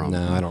come from.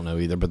 No, I don't know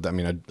either. But I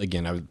mean,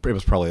 it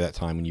was probably that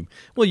time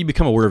when you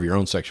become aware of your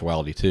own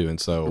sexuality too, and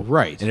so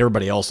Right. and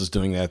everybody else is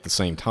doing that at the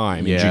same time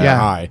in Yeah. junior Yeah.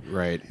 high,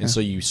 Right. And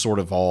so you sort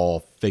of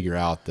all figure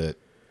out that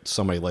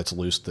somebody lets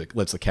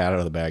the cat out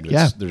of the bag.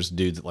 Yeah. There's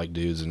dudes that like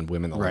dudes and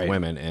women that Right. like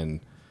women, and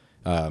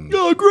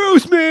Oh,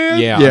 gross,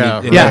 man. yeah, Yeah,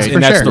 I mean, Yeah, and for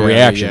that's sure. the Yeah,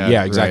 reaction. yeah,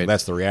 Yeah, exactly. right.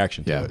 That's the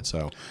reaction to Yeah. it.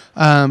 So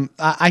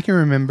I can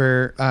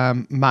remember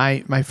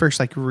my first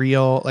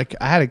real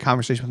I had a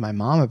conversation with my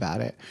mom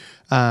about it.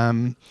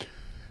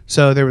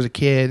 So there was a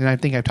kid, and I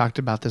think I've talked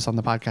about this on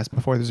the podcast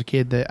before. There's a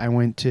kid that I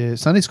went to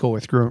Sunday school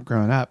with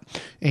growing up,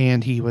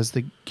 and he was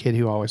the kid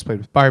who always played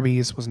with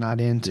Barbies, was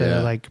not into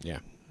Yeah.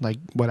 like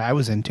what I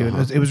was into.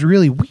 It was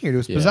really weird. It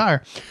was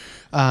bizarre.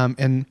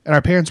 And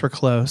our parents were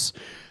close.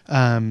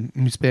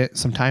 We spent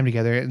some time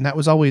together, and that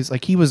was always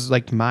he was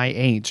my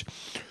age.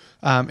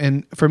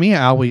 And for me,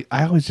 I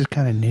always just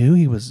kind of knew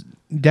he was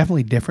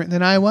definitely different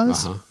than I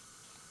was.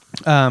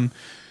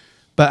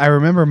 But I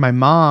remember my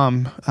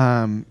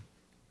mom,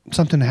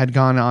 something had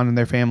gone on in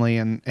their family,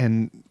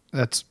 and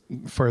that's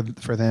for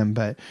them.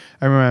 But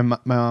I remember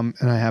my mom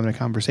and I having a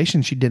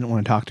conversation. She didn't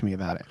want to talk to me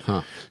about it.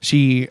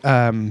 She,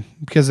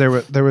 because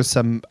there was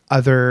some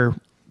other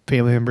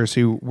family members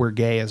who were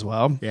gay as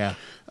well. Yeah.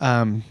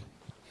 And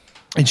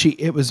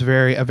it was a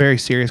very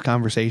serious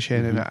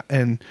conversation,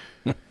 and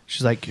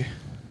she's like,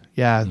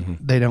 yeah,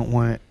 they don't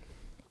want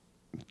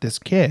this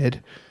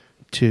kid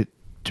to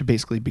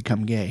basically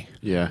become gay.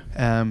 Yeah.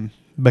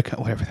 Because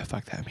whatever the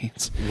fuck that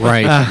means.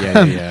 Right.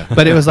 Yeah.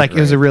 But it was it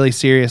was a really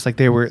serious,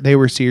 they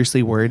were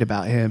seriously worried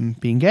about him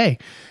being gay.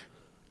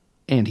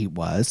 And he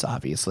was,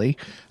 obviously.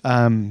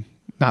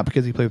 Not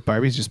because he played with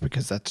Barbies, just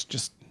because that's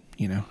just,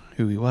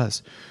 who he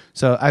was.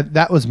 So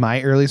that was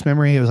my earliest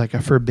memory. It was a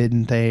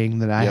forbidden thing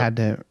that I had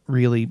to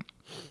really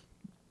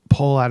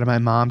pull out of my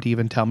mom to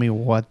even tell me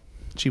what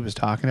she was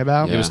talking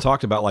about. it was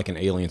talked about like an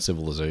alien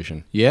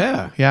civilization.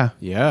 Yeah. Yeah.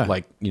 Yeah.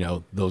 Like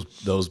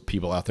those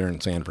people out there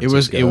in San it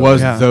Francisco. was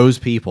Yeah. those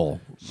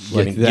people.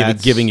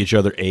 giving each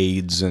other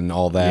AIDS and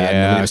all that.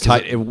 Yeah, And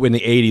when it was in the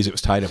 80s, it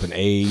was tied up in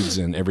AIDS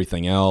and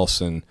everything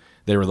else. And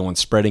they were the ones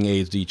spreading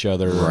AIDS to each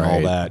other and all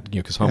Right. that.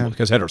 Because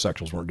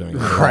heterosexuals weren't doing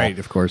it. at all. Right,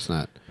 of course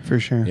not. For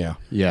sure. Yeah.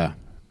 Yeah.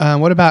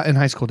 What about in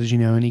high school? Did you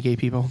know any gay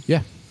people?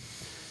 Yeah.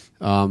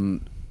 I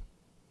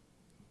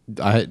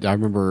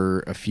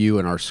remember a few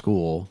in our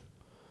school.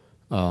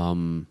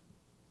 And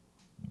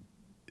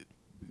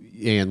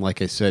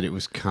like I said, it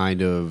was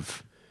kind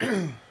of,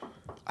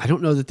 I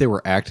don't know that they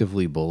were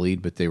actively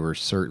bullied, but they were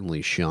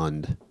certainly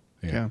shunned.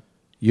 Yeah.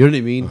 You know what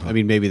I mean? I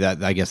mean, maybe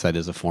I guess that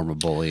is a form of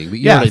bullying. But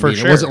you Yeah, know what for I mean?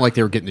 sure. It wasn't like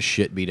they were getting the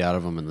shit beat out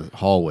of them in the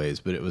hallways,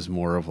 but it was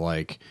more of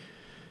like,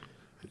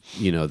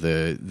 you know,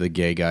 the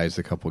gay guys,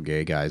 the couple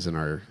gay guys in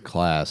our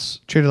class.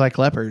 Treated like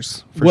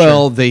lepers. For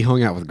Well, sure. they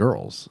hung out with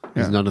girls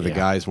because Yeah. none of the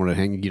guys wanted to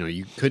hang. You know,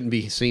 you couldn't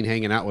be seen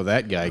hanging out with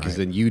that guy because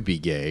then you'd be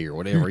gay or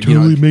whatever.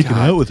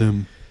 God, with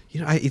him. You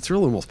know, it's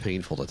really almost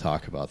painful to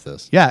talk about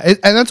this. Yeah, and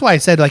that's why I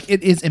said like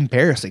it is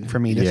embarrassing for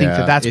me to think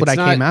that that's what I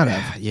it's came not-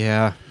 out of.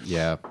 Yeah,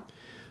 yeah,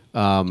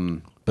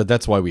 But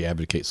that's why we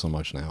advocate so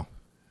much now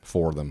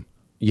for them.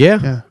 yeah,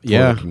 Yeah.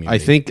 yeah. For the community.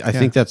 I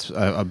think that's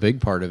a big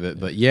part of it.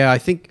 But yeah, I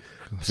think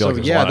I feel like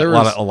there's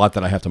yeah, a lot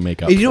that I have to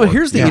make up. And you know what? for.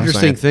 Here's the You know what I'm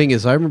interesting saying? thing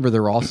is I remember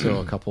there were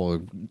also a couple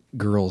of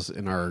girls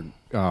in our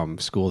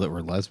school that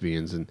were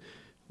lesbians, and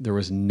there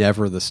was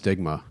never the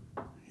stigma.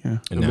 Yeah.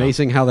 And now-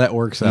 Amazing how that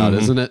works out,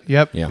 isn't it?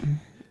 Yep. Yeah.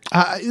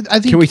 I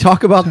think. Can we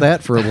talk about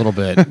that for a little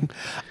bit?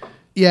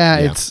 Yeah,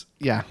 Yeah. it's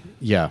yeah.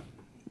 Yeah.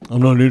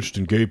 I'm not interested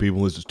in gay people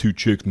unless it's two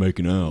chicks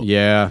making out.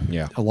 Yeah.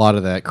 Yeah. A lot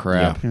of that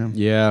crap. Yeah.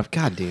 Yeah.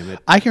 God damn it.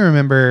 I can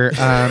remember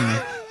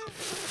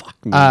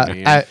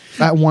Man.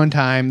 at one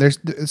time.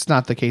 It's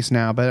not the case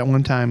now, but at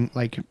one time,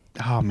 like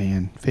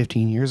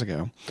 15 years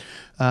ago,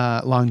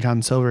 Long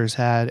John Silver's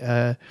had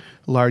a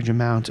large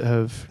amount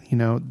of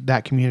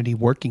that community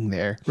working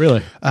there.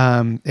 Really?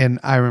 And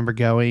I remember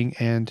going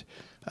and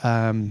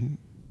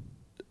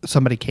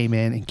somebody came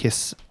in and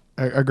kissed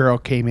a girl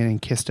came in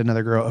and kissed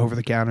another girl over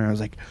the counter. I was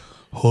like,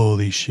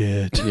 holy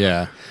shit.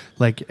 yeah.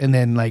 Like, and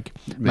then like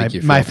Make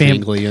you feel my family,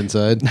 tingly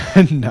inside.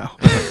 no,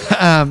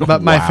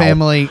 but my Wow.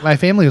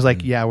 family was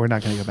like, yeah, we're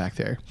not going to go back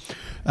there.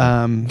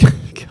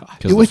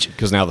 Which-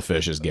 Because now the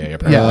fish is gay,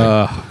 apparently.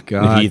 Yeah. Oh, If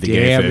God. you eat the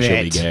gay damn fish, it.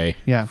 he'll be gay.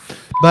 Yeah,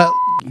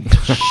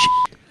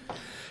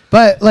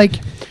 but like,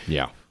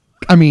 Yeah.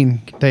 I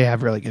mean, they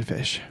have really good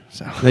fish.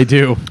 So They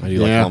do. I do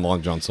like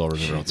Long John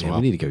Silver's every once in a Yeah,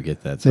 while. we need to go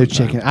get that. their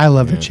sometime. chicken, I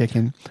love their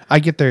chicken. I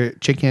get their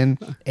chicken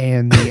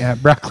and the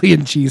broccoli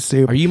and cheese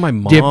soup. Are you my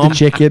mom? Dip the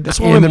chicken That's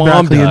what in my the mom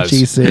broccoli and does.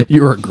 cheese soup.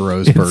 You're a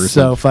gross It's person.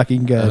 so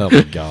fucking good. Oh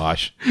my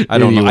gosh. I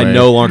don't know. I Anyway.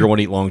 no longer want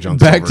to eat Long John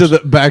back Silver's.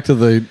 to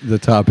the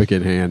topic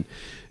at hand.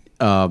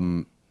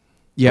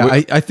 Yeah,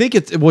 I think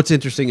it's what's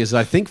interesting is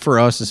I think for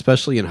us,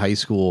 especially in high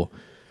school,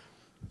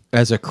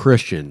 as a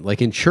Christian,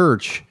 like in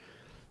church,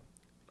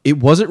 it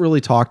wasn't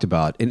really talked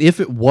about, and if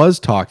it was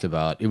talked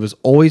about, it was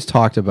always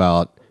talked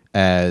about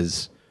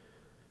as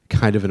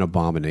kind of an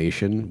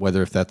abomination.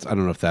 Whether if that's I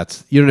don't know if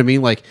that's you know what I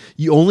mean. Like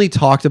you only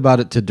talked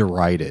about it to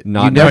deride it.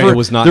 Not- You never, it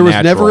was not There was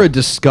natural. never a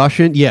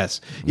discussion.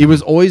 Yes, it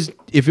was always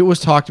if it was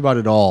talked about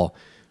at all,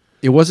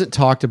 it wasn't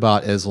talked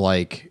about as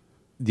like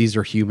these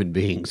are human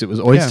beings. It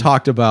was always Yeah.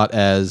 talked about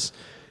as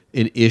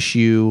an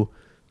issue,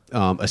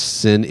 a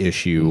sin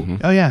issue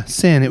Oh yeah,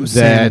 sin. It was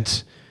sin.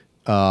 that.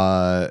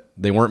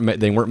 They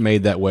weren't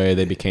made that way.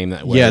 They became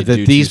that way. Yeah, due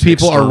that these to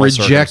people are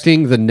external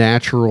rejecting the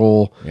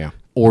natural Yeah.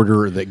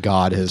 order that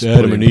God has It's put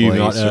Adam in and Eve, place.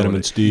 not Adam or-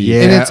 and Steve.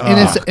 Yeah, and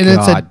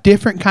it's a God.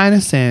 different kind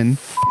of sin.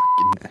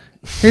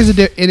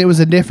 And it was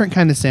a different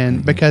kind of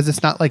sin because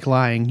it's not like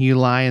lying. You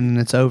lie and then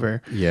it's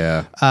over.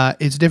 Yeah,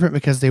 It's different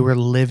because they were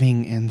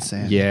living in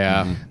sin.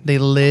 yeah. They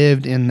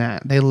lived in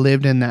that. They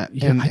lived in that.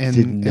 In, I in,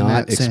 did in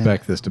not that sin.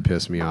 expect this to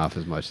piss me off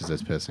as much as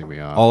it's pissing me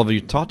off. All of you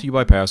taught to you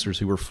by pastors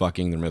who were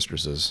fucking their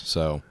mistresses.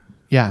 So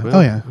Yeah. Well,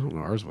 Oh yeah. I don't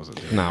know. Ours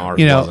wasn't. no, ours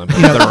You know- wasn't. But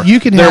you know, there were, you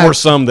can there have- were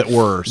some that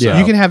were. So.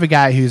 You can have a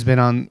guy who's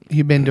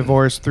been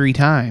divorced 3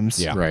 times.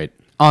 Yeah. Right.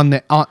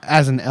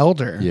 As an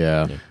elder.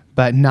 Yeah.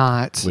 But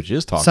not Which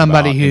is talked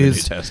somebody about in the New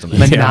who's Testament.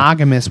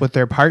 monogamous with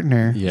their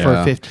partner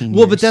for 15 years.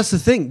 Well, but that's the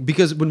thing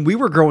because when we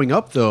were growing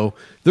up, though,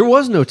 there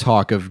was no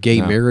talk of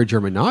gay marriage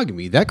or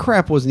monogamy. That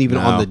crap wasn't even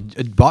on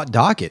the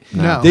docket.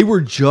 No. They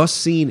were just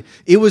seen.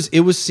 It was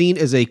seen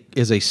as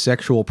a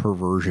sexual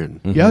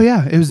perversion. Oh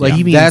yeah, it was Like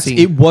deviancy.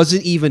 it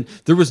wasn't even.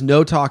 There was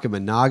no talk of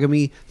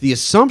monogamy. The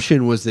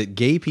assumption was that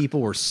gay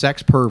people were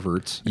sex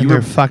perverts. And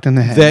they're fucked in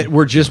the head. that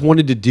were just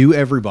wanted to do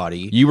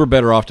everybody. You were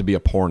better off to be a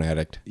porn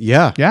addict.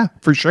 Yeah. Yeah,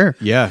 for sure.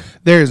 Yeah.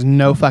 There's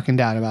no fucking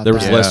doubt about There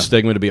that. was less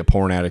stigma to be a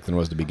porn addict than it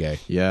was to be gay.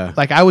 Yeah.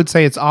 Like I would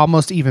say it's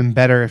almost even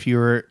better if you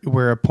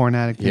were a porn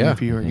addict than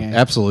if you were gay.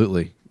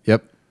 Absolutely.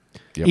 Yep.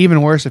 Yep.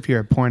 Even worse if you're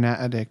a porn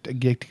addict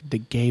addicted to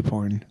gay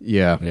porn.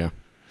 Yeah. Yeah.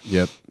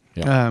 Yep.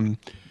 Yeah.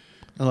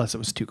 Unless it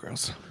was 2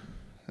 girls.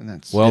 And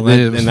that's Well, And then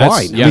it was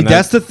fine. I mean,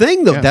 that's the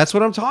thing, though. Yeah. That's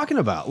what I'm talking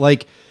about.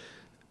 Like,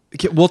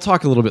 okay, we'll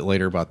talk a little bit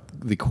later about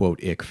the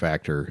quote ick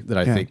factor that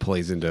I Yeah. think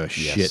plays into a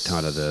shit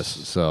ton of this.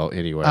 So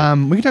anyway,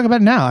 we can talk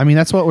about it now. I mean,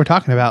 that's what we're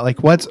talking about. Like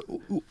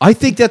I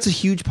think that's a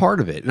huge part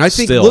of it. And I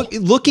think Still.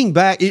 looking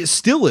back, it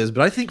still is.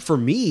 But I think for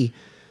me,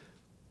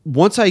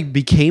 once I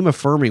became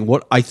affirming,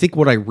 what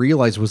I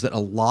realized was that a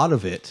lot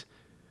of it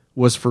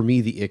was for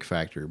me the ick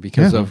factor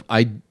because of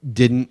I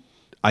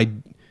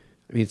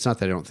mean, it's not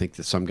that I don't think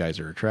that some guys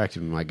are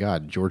attractive. My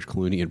God, George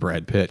Clooney and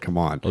Brad Pitt, come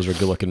on. Those are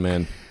good-looking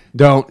men.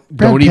 Brad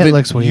Pitt even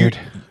looks weird.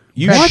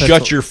 You Brad Pitt's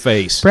shut your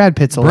face. Brad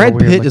Pitt's a Brad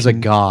little weird Pitt is a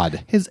looking.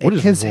 god. His What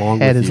is his wrong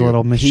head with is you? a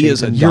little He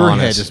is misshapen. Your head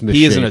Adonis. is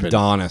He is an misshapen.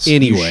 Adonis.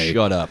 Anyway. You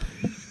shut up.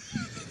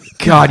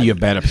 God, you have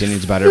bad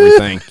opinions about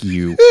everything.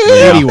 You.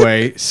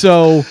 Anyway,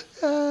 so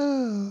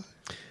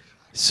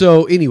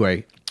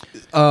anyway,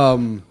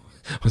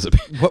 Was it,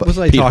 what was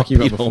I Pete- talking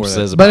about Pete before Holmes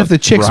that? says But about if the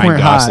chicks Ryan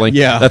weren't hot- Gosling,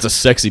 Yeah. that's a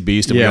sexy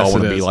beast, and we Yes, all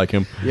want it to be is. like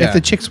him. Yeah. If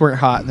the chicks weren't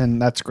hot, then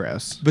that's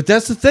gross. But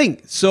that's the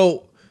thing.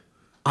 So,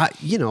 I've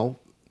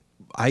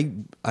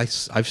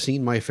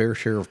seen my fair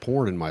share of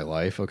porn in my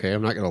life. Okay,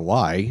 I'm not going to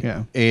lie.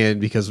 Yeah.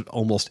 And because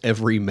almost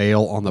every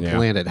male on the Yeah.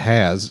 planet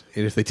has,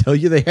 and if they tell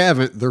you they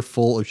haven't, they're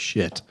full of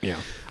shit. Yeah.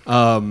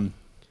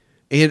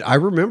 And I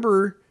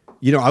remember,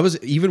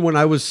 even when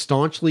I was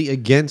staunchly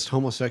against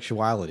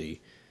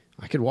homosexuality,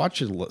 I could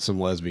watch some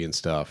lesbian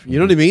stuff. You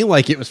know what I mean?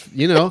 Like it was,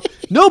 no,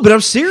 but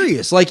I'm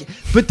serious. Like,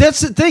 but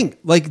that's the thing.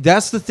 Like,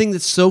 that's the thing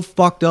that's so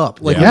fucked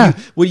up. Like, Yeah.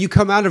 when you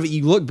come out of it,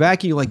 you look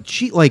back and you're like,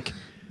 gee, like,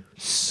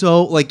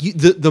 so, like,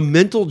 the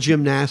mental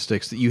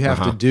gymnastics that you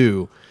have to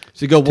do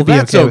to go, well, be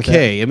that's okay with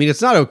okay. I mean,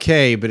 it's not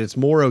okay, but it's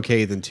more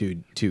okay than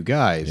two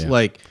guys. Yeah.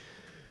 Like,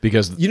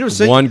 Because you know what I'm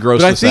saying? one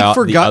grosses but I think out,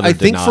 for the guys, other I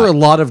did think not. for a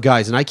lot of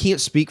guys, and I can't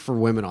speak for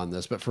women on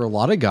this, but for a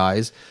lot of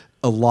guys,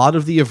 a lot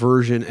of the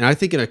aversion, and I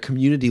think in a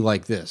community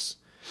like this,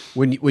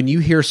 when you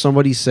hear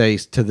somebody say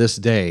to this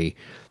day,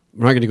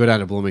 we're not going to go down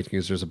to Bloomington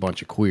because there's a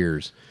bunch of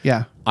queers.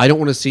 Yeah. I don't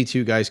want to see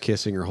two guys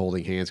kissing or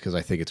holding hands because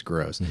I think it's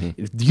gross.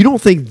 Mm-hmm. If you don't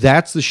think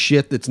that's the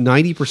shit that's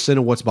 90%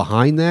 of what's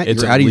behind that,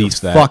 It's you're at out of your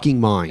least that. fucking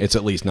mind. It's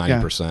at least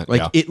 90%. Like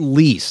yeah. at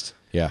least.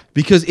 Yeah.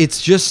 Because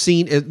it's just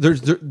seen,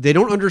 they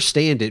don't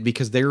understand it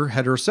because they're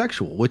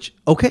heterosexual, which,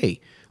 okay,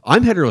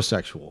 I'm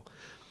heterosexual.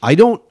 I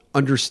don't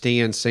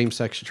understand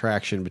same-sex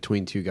attraction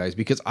between two guys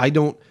because I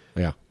don't,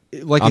 Yeah.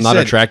 like I'm I not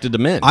said, attracted to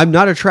men. I'm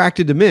not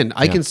attracted to men.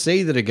 I Yeah. can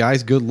say that a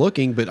guy's good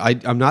looking, but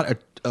I'm not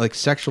like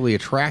sexually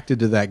attracted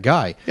to that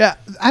guy. Yeah.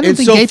 I don't And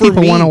think so gay for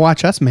people me- want to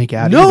watch us make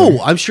out. No, either.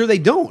 I'm sure they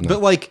don't.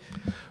 But like,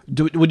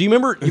 Do you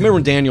remember? You remember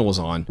when Daniel was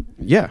on?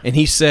 Yeah. And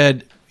he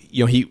said,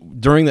 he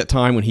during that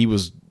time when he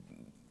was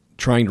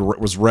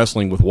was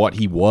wrestling with what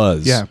he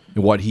was, Yeah.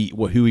 and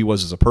who he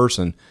was as a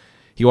person,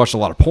 he watched a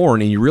lot of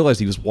porn, and you realized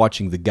he was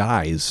watching the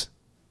guys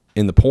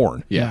in the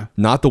porn, Yeah.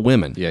 not the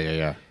women,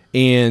 yeah.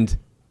 and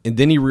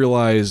then he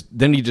realized,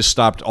 then he just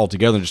stopped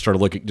altogether and just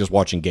started just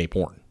watching gay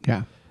porn.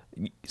 Yeah.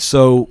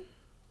 So,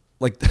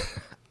 like,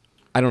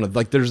 I don't know,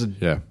 like there's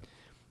Yeah.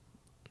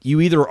 you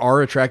either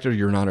are attracted or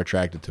you're not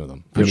attracted to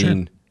them. I sure.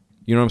 mean,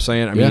 you know what I'm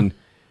saying? I Yeah. mean,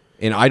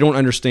 and I don't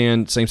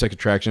understand same-sex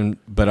attraction,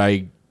 but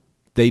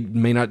they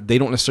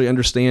don't necessarily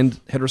understand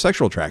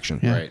heterosexual attraction.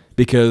 Yeah. Right.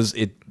 Because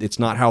it's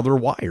not how they're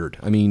wired.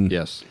 I mean,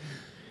 Yes.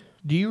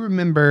 Do you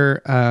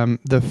remember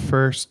the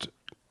first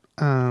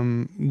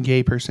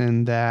gay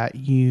person that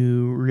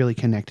you really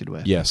connected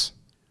with? yes.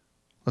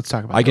 Let's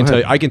talk about I can that. tell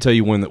you I can tell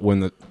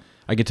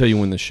you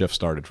when the shift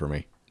started for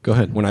me. Go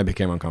ahead. When I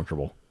became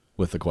uncomfortable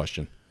with the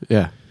question.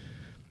 Yeah.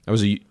 I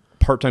was a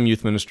part-time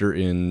youth minister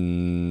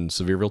in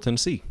Sevierville,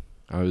 Tennessee.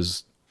 I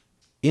was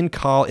in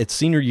college. It's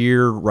senior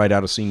year, right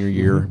out of senior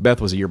year. Beth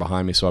was a year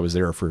behind me, so I was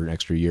there for an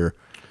extra year.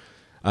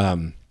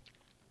 And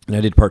I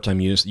did part-time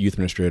youth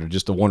administrator,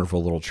 just a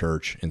wonderful little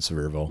church in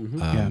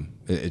Sevierville.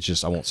 It's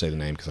just, I won't say the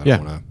name because I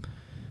don't want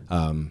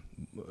to.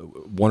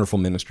 Wonderful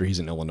minister. He's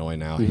in Illinois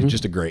now. He's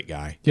just a great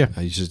guy. Yeah.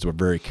 He's just a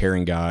very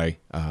caring guy.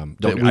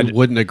 That we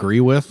wouldn't agree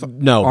with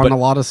no, on but a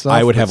lot of stuff.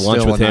 I would but have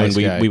lunch still with a him, nice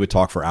and guy. we would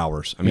talk for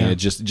hours. I mean, Yeah.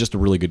 it's just a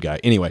really good guy.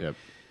 Anyway, Yep.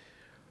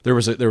 there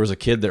was a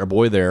kid there, a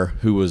boy there,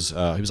 who was he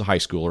was a high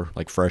schooler,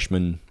 like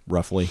freshman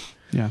roughly,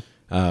 Yeah.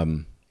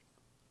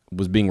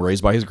 was being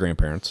raised by his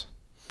grandparents,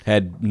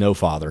 had no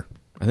father.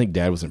 I think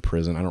dad was in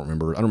prison. I don't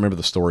remember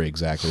the story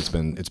exactly. It's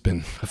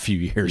been a few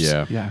years.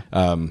 Yeah.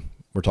 Yeah.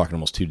 We're talking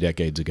almost 2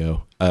 decades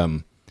ago.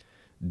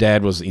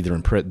 Dad was either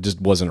in prison, just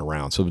wasn't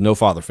around, so no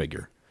father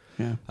figure.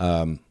 Yeah.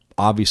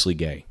 Obviously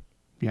gay.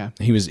 Yeah.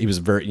 He was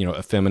very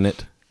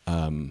effeminate,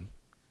 kind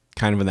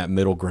of in that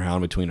middle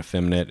ground between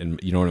effeminate and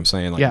you know what I'm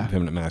saying, like Yeah.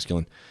 effeminate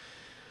masculine.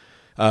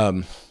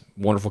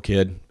 Wonderful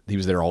kid. He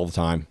was there all the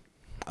time.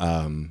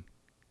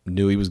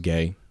 Knew he was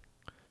gay,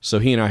 so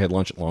he and I had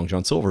lunch at Long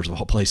John Silver's of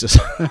all places.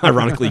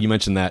 Ironically, you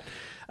mentioned that,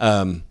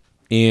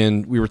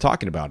 and we were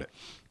talking about it.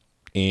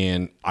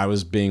 And I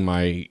was being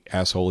my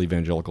asshole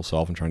evangelical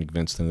self and trying to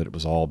convince them that it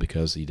was all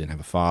because he didn't have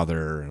a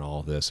father and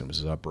all of this, and it was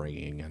his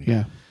upbringing, and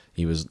Yeah.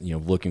 he was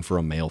looking for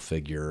a male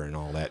figure and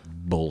all that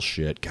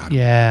bullshit. God,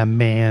 Yeah,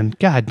 man.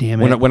 God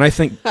damn it. when I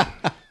think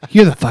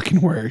You're the fucking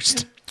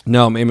worst.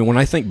 no, I mean when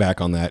I think back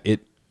on that,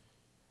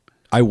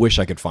 I wish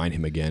I could find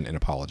him again and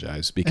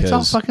apologize because It's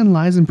all fucking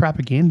lies and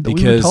propaganda that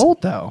we were because-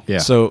 told, though. Yeah.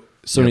 So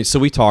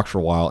we talked for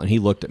a while, and he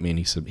looked at me and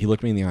he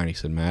looked me in the eye and he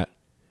said, "Matt,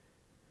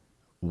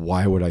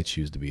 why would I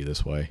choose to be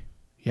this way?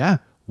 Yeah.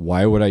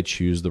 Why would I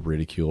choose the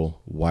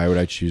ridicule? Why would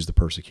I choose the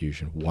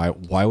persecution? Why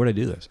would I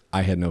do this?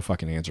 I had no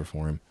fucking answer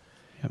for him.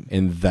 Yep.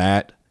 And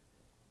that,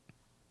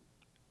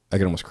 I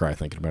could almost cry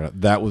thinking about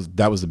it. That was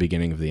the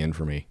beginning of the end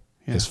for me,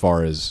 as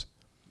far as,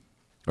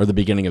 or the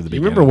beginning of the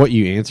You beginning. remember what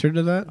you answered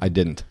to that? I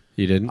didn't.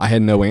 You didn't? I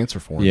had no answer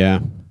for him. Yeah.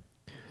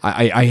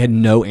 I had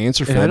no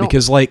answer for And I that don't-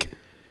 because, like,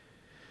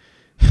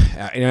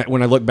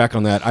 when I look back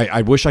on that,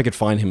 I wish I could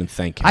find him and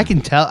thank him. I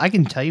can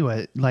tell you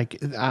what,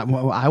 like,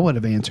 I would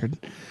have answered,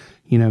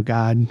 you know,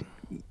 God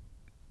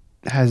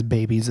has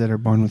babies that are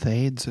born with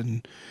AIDS,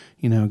 and,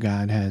 you know,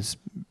 God has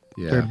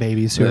their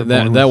babies who are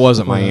born that with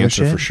wasn't my other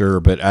answer shit. for sure,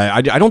 but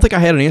I don't think I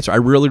had an answer. I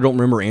really don't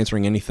remember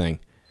answering anything.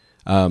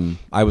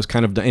 I was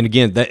kind of, and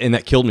again,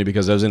 that killed me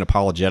because I was in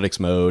apologetics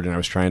mode and I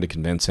was trying to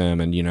convince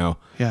him, and, you know,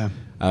 Yeah.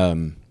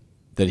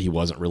 that he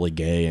wasn't really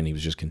gay and he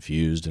was just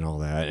confused and all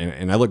that.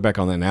 And I look back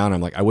on that now and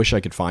I'm like, I wish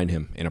I could find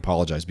him and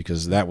apologize,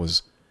 because that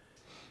was,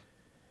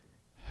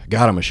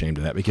 God, I'm ashamed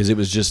of that, because it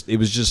was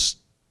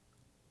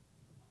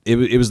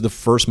the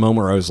first moment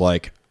where I was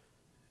like,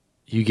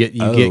 You get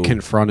Oh.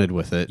 confronted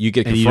with it. you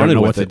get and you confronted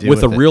don't know with what it to do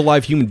with a it. real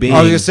life human being,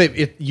 I was gonna say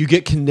if you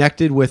get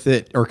connected with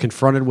it or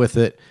confronted with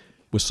it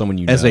with someone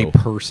you as know, a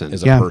person,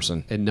 as Yeah. a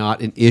person. and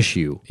not an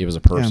issue. It was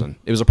a person.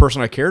 It was a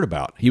person I cared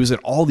about. He was at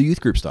all the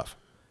youth group stuff.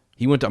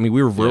 He went to, I mean,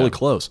 we were really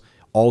close.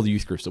 All the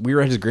youth groups. We were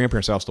at his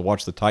grandparents' house to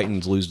watch the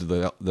Titans lose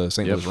to the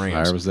St. Yep, Louis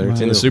Rams. I was there in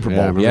too. the Super Yeah, I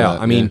Bowl. remember Yeah,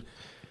 that, I mean,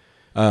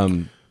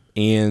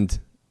 and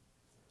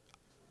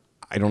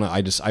I don't know.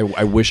 I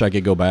wish I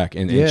could go back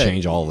and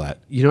change all of that.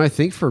 You know, I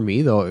think for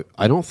me though,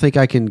 I don't think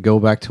I can go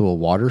back to a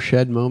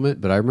watershed moment,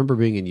 but I remember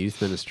being in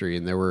youth ministry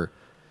and there were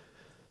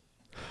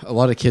a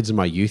lot of kids in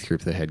my youth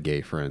group that had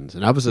gay friends,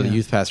 and I was a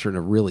youth pastor in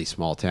a really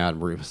small town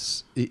where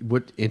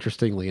what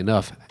interestingly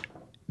enough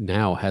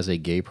now has a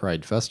gay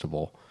pride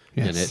festival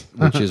in Yes. it,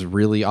 which is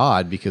really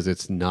odd because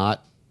it's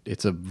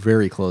a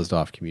very closed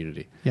off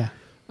community. Yeah.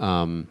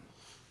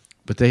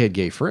 But they had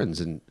gay friends,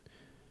 and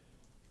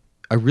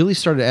I really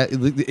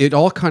it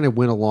all kind of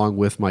went along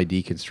with my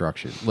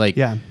deconstruction. Like,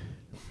 Yeah.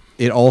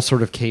 it all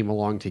sort of came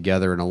along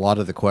together, and a lot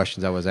of the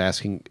questions I was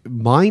asking,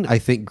 mine, I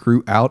think,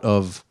 grew out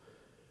of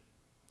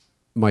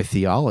my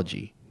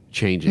theology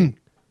changing.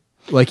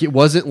 Like, it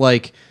wasn't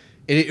like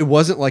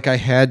I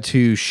had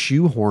to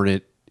shoehorn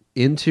it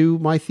into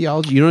my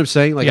theology. You know what I'm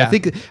saying? Like, Yeah.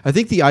 I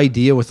think the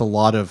idea with a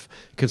lot of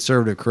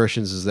conservative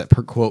Christians is that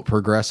quote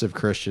progressive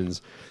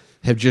Christians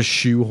have just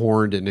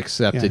shoehorned and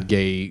accepted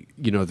gay,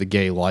 the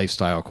gay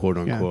lifestyle, quote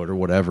unquote, or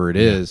whatever it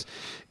is,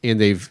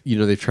 and they've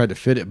tried to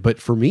fit it.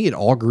 But for me, it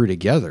all grew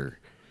together.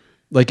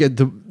 Like,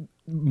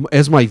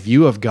 as my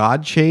view of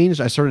God changed,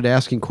 I started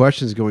asking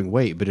questions, going,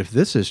 "Wait, but if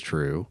this is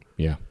true,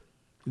 Yeah.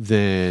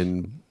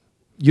 then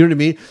you know what I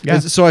mean?" Yeah.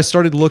 And so I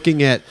started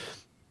looking at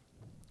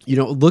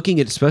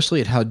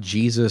especially at how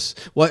Jesus.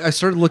 Well, I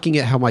started looking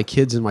at how my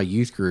kids in my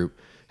youth group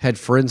had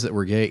friends that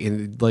were gay,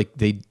 and like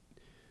they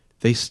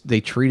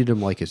treated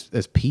them like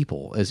as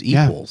people, as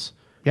Yeah. equals.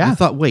 Yeah. And I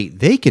thought, wait,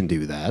 they can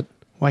do that.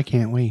 Why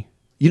can't we?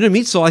 You know what I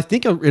mean? So I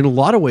think in a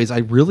lot of ways, I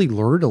really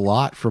learned a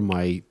lot from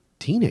my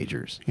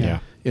teenagers. Yeah.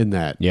 In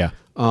that. Yeah.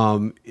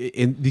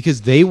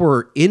 Because they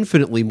were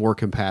infinitely more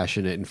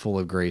compassionate and full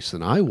of grace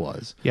than I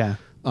was. Yeah.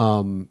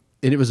 And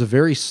it was a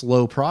very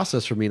slow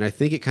process for me. And I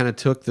think it kind of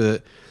took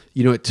the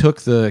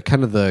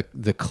kind of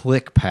the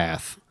click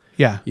path.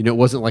 Yeah. It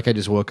wasn't like I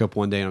just woke up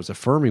one day and I was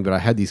affirming, but I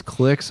had these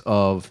clicks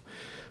of,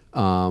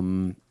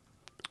 I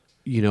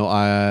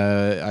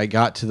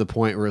got to the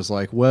point where it's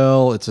like,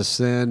 well, it's a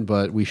sin,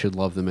 but we should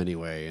love them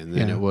anyway. And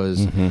then Yeah. it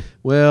was,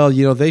 well,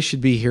 they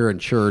should be here in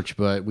church,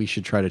 but we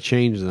should try to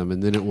change them.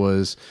 And then it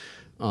was,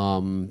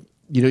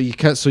 you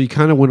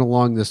kind of went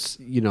along this,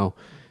 and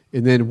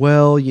then,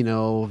 well,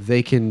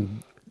 they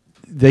can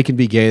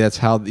be gay. That's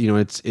how,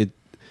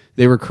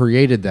 they were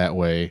created that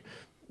way,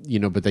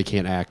 but they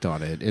can't act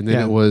on it. And then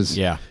Yeah. it was,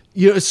 Yeah.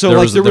 so There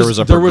like was- there there was was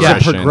a a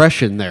progression.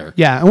 progression there.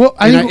 Yeah. Well,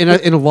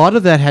 And a lot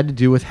of that had to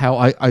do with how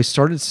I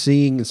started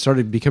seeing and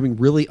started becoming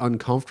really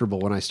uncomfortable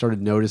when I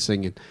started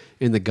noticing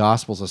in the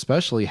Gospels,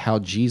 especially how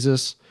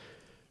Jesus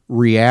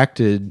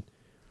reacted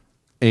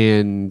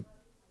and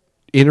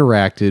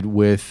interacted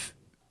with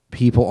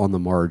people on the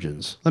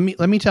margins.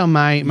 let me tell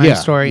my Yeah,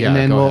 story, yeah, and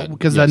then go we'll, ahead.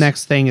 because Yes. the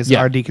next thing is Yeah.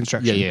 our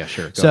deconstruction. Yeah,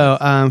 sure. Go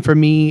So for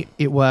me,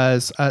 it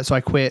was so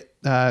I quit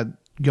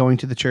going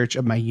to the church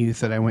of my youth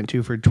that I went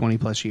to for 20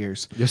 plus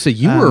years. So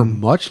you were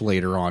much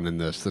later on in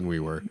this than we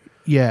were.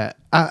 Yeah.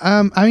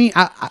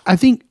 I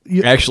think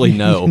you, Actually,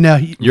 no. No,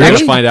 You're gonna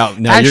find out.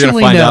 No, you're gonna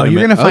actually, find no, out in a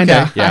You're minute. gonna find Okay.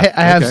 out. Yeah.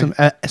 I have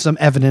some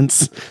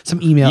evidence,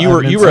 some email. You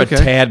were evidence.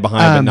 a tad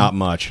behind, but not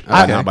much.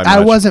 Not by I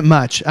much. wasn't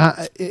much.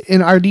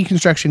 In our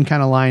deconstruction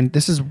kind of line,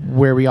 this is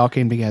where we all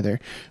came together.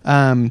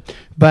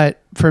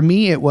 But for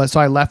me, it was,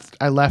 so I left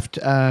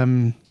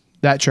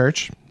that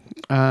church,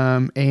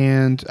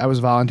 and I was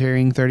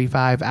volunteering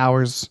 35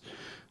 hours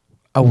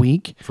a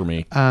week for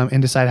me.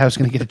 and decided I was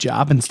going to get a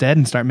job instead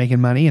and start making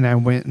money. And I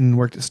went and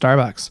worked at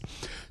Starbucks.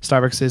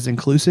 Starbucks is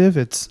inclusive.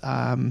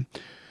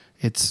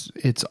 it's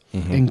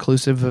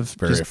inclusive of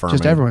Very just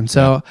affirming. everyone.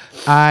 So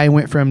I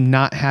went from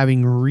not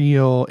having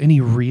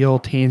any real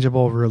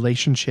tangible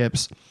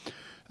relationships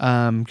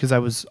because I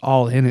was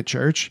all in at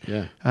church.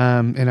 Yeah.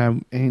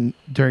 And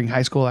during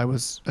high school I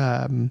was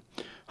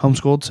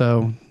homeschooled,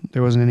 so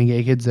there wasn't any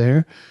gay kids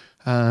there.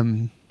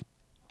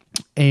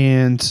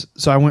 And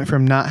so I went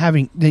from not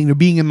having,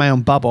 being in my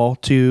own bubble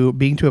to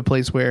being to a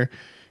place where,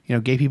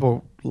 gay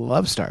people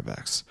love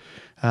Starbucks.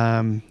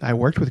 I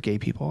worked with gay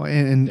people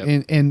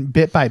and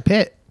bit by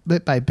bit,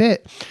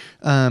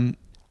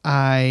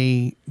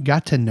 I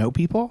got to know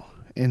people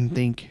and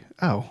think,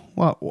 oh,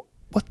 well,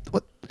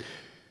 what,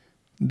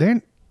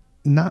 they're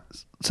not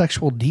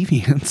sexual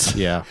deviants.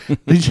 Yeah.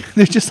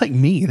 They're just like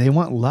me. They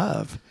want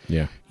love.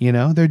 Yeah.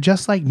 They're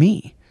just like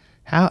me.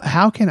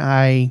 How can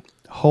I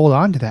hold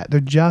on to that? They're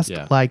just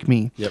Yeah. like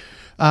me. Yep.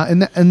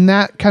 And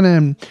that kind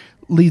of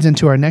leads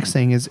into our next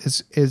thing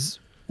is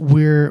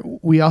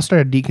we all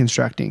started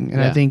deconstructing,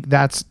 and I Yeah. think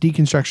that's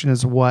deconstruction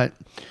is what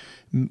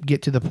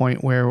get to the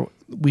point where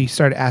we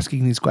started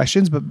asking these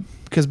questions. But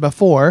because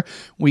before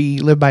we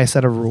lived by a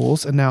set of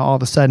rules, and now all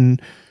of a sudden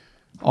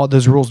all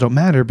those rules don't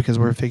matter because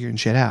we're figuring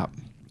shit out.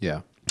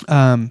 Yeah.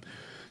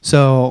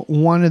 So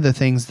one of the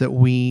things that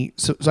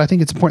so I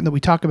think it's important that we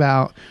talk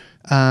about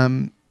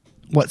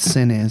what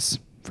sin is,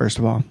 first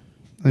of all.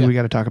 I think we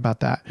got to talk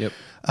about that. Yep.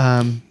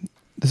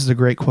 This is a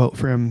great quote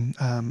from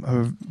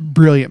a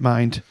brilliant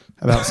mind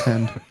about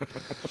sin.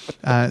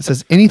 It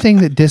says, anything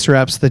that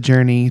disrupts the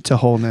journey to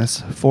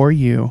wholeness for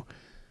you,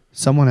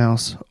 someone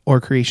else, or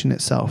creation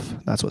itself,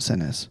 that's what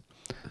sin is.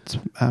 It's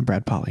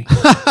Brad Polly.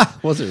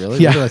 Was it really?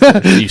 Yeah. What did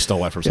I say? You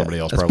stole that from somebody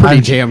else, That's probably.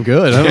 pretty damn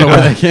good. I don't know where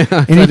that came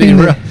from. Anything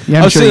that, yeah, I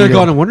I'm was sure sitting there you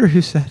going, I did. wonder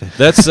who said it.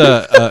 That's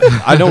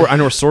I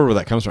know sort of where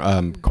that comes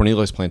from.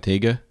 Cornelius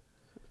Plantinga,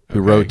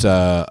 who wrote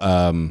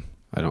I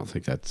don't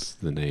think that's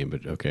the name,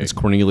 but okay. it's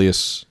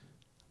Cornelius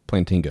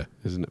Plantinga.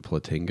 Isn't it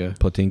Platinga?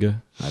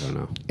 Platinga. I don't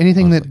know.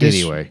 Anything that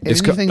Anyway.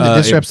 anything that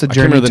disrupts the I can't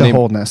journey remember to name,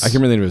 wholeness. I can't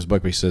remember the name of his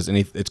book, but he says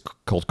it's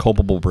called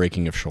Culpable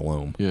Breaking of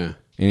Shalom. Yeah.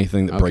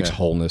 Anything that breaks Okay.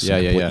 wholeness. Yeah,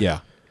 and yeah, complete- yeah.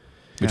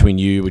 Between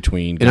you,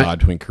 between And God,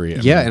 between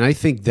creation. Yeah, and I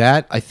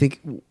think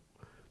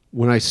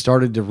when I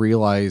started to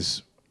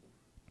realize,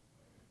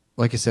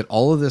 like I said,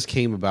 all of this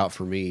came about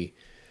for me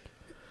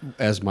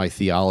as my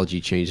theology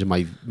changed and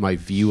my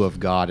view of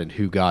God and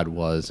who God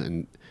was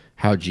and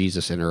how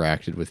Jesus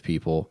interacted with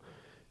people.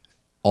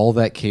 All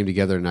that came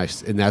together, and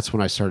that's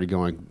when I started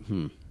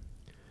going,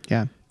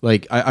 Yeah.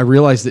 Like I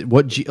realized that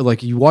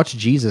like you watch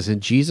Jesus,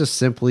 and Jesus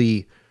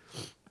simply,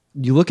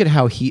 you look at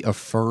how he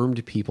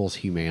affirmed people's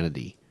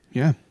humanity.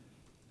 Yeah.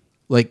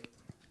 Like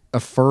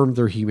affirmed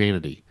their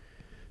humanity,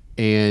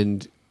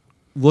 and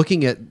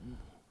looking at,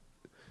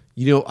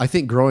 I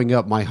think growing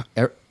up,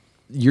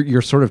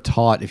 you're sort of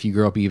taught, if you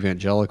grow up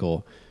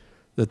evangelical,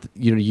 that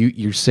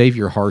you save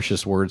your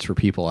harshest words for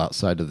people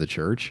outside of the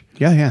church,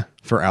 Yeah. Yeah.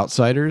 for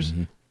outsiders.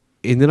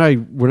 And then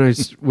when I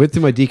went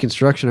through my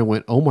deconstruction, I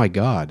went, oh my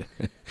God,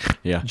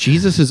 Yeah.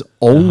 Jesus'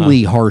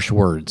 only harsh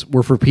words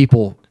were for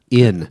people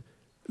in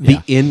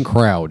the in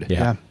crowd,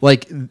 Yeah.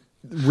 like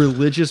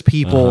religious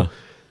people.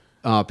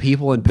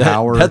 People in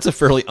power. That's a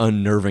fairly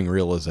unnerving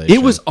realization.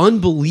 It was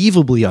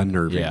unbelievably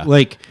unnerving. Yeah.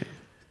 Like,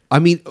 I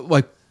mean,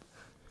 like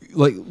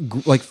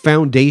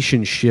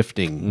foundation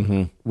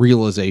shifting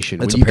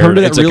realization. It's When a you come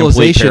to that it's a complete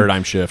realization,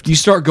 paradigm shift. you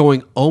start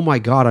going, "Oh my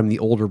God, I'm the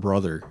older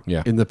brother."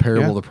 Yeah. In the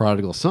parable Yeah. of the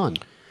prodigal son,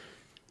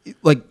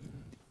 like,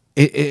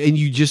 and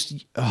you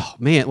just, oh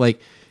man, like,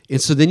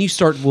 and so then you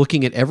start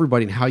looking at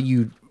everybody and how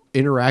you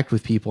interact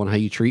with people and how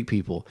you treat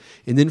people,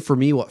 and then for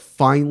me, what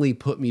finally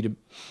pushed me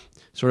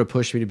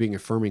to being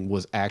affirming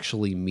was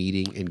actually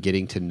meeting and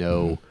getting to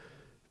know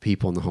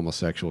people in the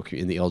homosexual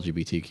in the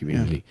LGBT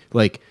community,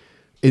 like,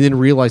 and then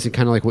realizing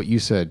kind of like what you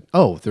said.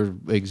 Oh, they're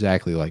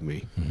exactly like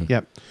me.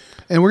 Yep.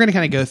 And we're going to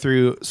kind of go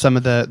through some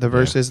of the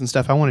verses and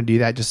stuff. I want to do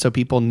that just so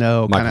people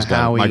know kind of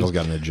how Michael's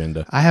got an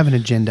agenda. I have an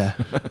agenda.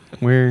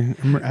 I'm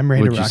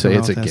ready Would to you rock say and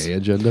it's a roll with gay this.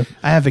 agenda?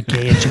 I have a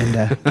gay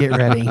agenda. Get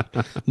ready.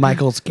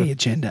 Michael's gay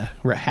agenda.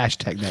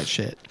 Hashtag that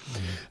shit.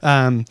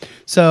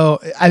 So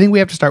I think we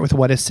have to start with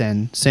what is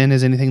sin. Sin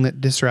is anything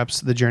that disrupts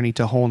the journey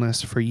to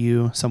wholeness for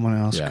you, someone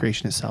else, Yeah.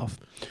 creation itself.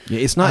 Yeah,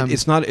 it's not.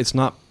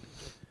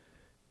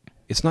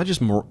 It's not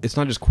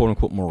just quote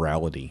unquote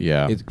morality.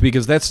 Yeah.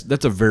 because that's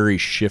a very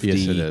shifty.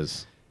 Yes, it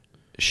is.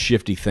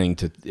 Shifty thing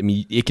to. I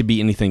mean, it could be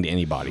anything to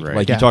anybody. Right.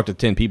 Like Yeah. you talk to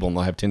 10 people and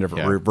they'll have 10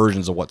 different Yeah.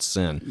 versions of what's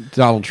sin.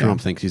 Donald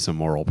Trump thinks he's a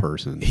moral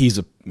person. He's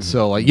a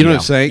So, like, you know what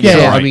I'm saying? Yeah, So,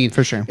 yeah, I right, mean,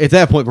 for sure. At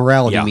that point,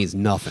 morality Yeah. means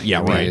nothing.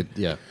 Yeah, I mean, right.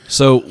 yeah.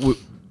 So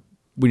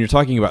when you're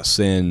talking about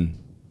sin,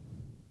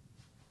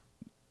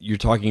 you're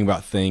talking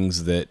about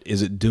things that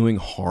is it doing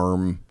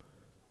harm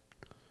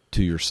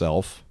to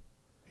yourself?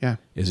 Yeah.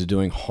 Is it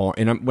doing harm?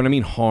 And when I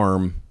mean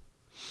harm,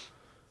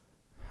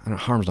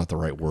 harm's not the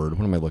right word.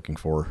 What am I looking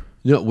for?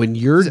 No, when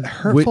you're Is it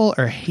hurtful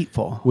or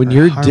hateful? when or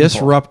you're harmful?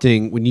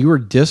 disrupting, when you are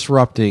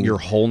disrupting Your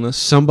wholeness.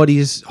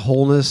 somebody's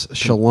wholeness,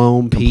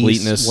 shalom,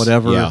 completeness, peace,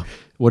 whatever, yeah.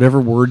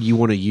 whatever word you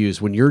want to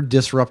use, when you're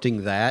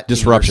disrupting that, in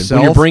Disruption. When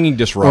yourself you're bringing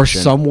disruption. or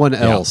someone Yeah.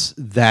 else,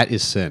 that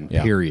is sin.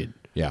 Yeah. Period.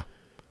 Yeah.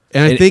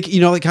 And I And- think,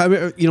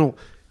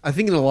 I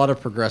think in a lot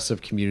of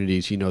progressive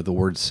communities, the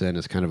word sin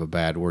is kind of a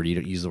bad word. You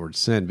don't use the word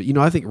sin, but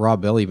I think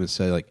Rob Bell even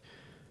said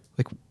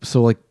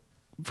like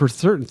for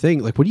certain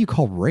things, like what do you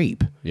call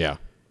rape? Yeah.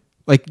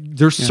 Like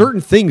there's certain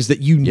things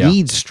that you Yeah.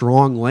 need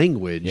strong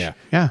language. Yeah.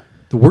 Yeah.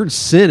 The word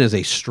sin is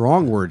a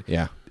strong word.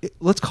 Yeah.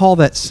 Let's call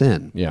that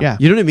sin. Yeah. Yeah.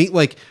 You know what I mean?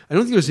 Like, I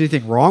don't think there's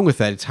anything wrong with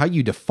that. It's how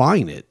you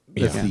define it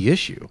that's Yeah. the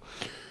issue.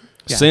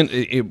 Sin.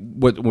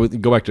 What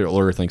go back to the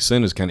earlier thing.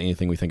 Sin is kind of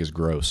anything we think is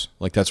gross.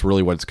 Like that's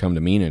really what it's come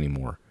to mean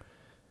anymore.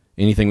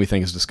 Anything we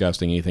think is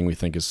disgusting, anything we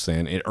think is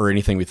sin, or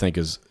anything we think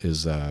is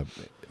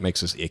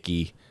makes us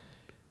icky.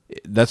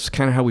 That's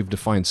kind of how we've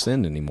defined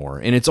sin anymore,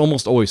 and it's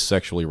almost always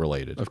sexually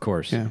related. Of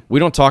course. Yeah. We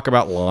don't talk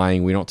about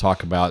lying. We don't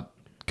talk about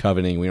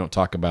coveting. We don't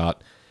talk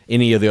about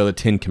any of the other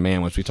 10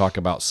 commandments. We talk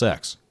about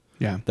sex.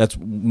 Yeah. That's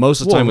most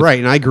of the Well, time. right.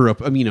 And I grew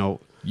up,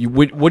 You,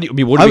 what do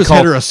you I we was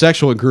call?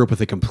 heterosexual and grew up with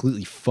a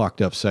completely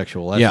fucked up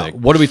sexual Yeah. ethic.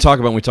 What do we talk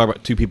about when we talk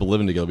about two people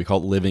living together? We call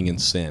it living in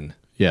sin.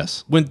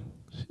 Yes. When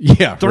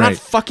Yeah. they're not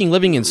fucking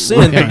living in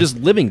sin, they're just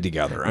living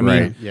together. I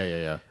mean,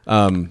 Yeah.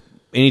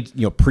 any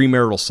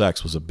premarital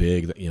sex was a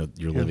big.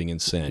 You're living in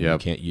sin.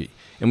 Yep. You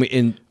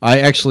can't. I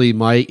actually,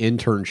 my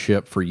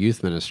internship for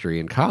youth ministry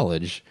in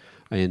college,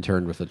 I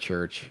interned with a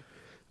church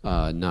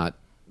not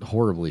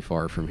horribly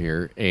far from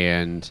here.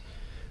 And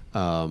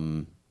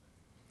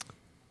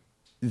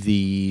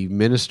the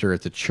minister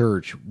at the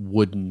church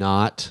would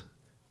not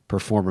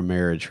perform a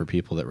marriage for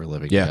people that were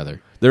living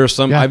together. There are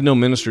some. Yeah. I've known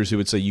ministers who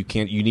would say you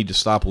can't. You need to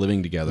stop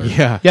living together.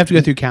 Yeah. You have to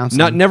go through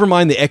counseling. Never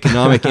mind the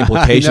economic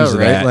implications of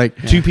right? that.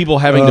 Like- two people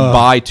having to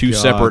buy two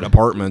God. separate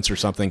apartments or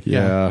something.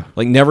 Yeah.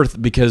 Like never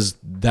because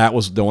that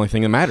was the only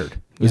thing that mattered.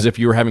 Was if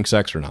you were having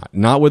sex or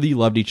not whether you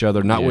loved each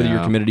other, not whether you're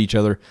Yeah. committed to each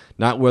other,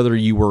 not whether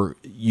you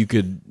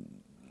could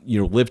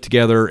live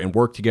together and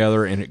work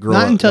together and grow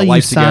Not a until you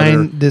life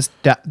together. sign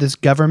this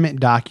government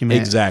document.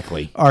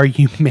 Exactly. Are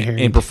you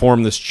married? And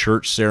perform this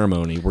church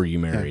ceremony where you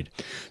married.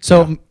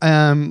 So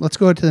let's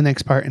go to the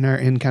next part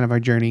in kind of our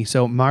journey.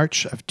 So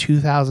March of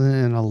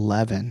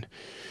 2011.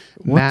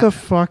 What the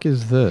fuck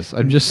is this?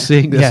 I'm just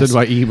seeing this Yes. in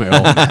my email.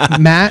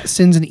 Matt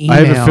sends an email.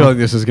 I have a feeling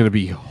this is going to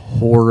be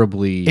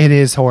horribly. It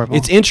is horrible.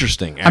 It's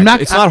interesting. I'm not.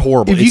 It's not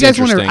horrible. If you it's guys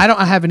want to, interesting. I don't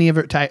have any of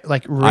it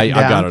written I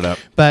down. got it up.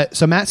 But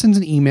so Matt sends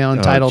an email Oh,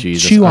 entitled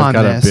Jesus. "Chew I've on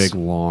got this." a big,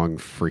 long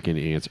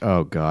freaking answer.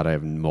 Oh, God. I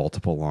have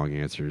multiple long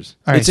answers.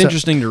 All right, It's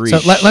interesting to read.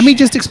 So let me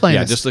just explain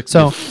Yeah, this. just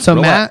so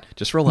relax. Matt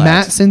Just relax.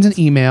 Matt sends an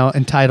email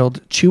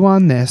entitled "Chew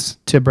on this"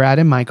 to Brad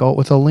and Michael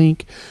with a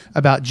link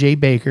about Jay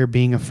Baker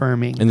being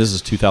affirming. And this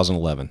is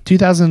 2011.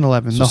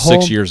 2011. So the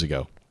whole 6 years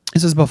ago.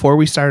 This is before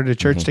we started a Mm-hmm.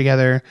 church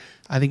together.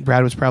 I think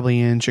Brad was probably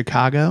in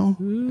Chicago.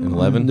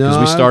 11? Because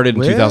we started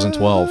in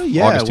 2012.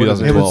 yeah, August it would've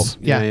been. 2012.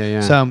 Yeah. Yeah.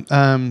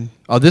 So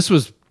Oh, this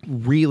was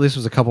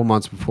a couple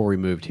months before we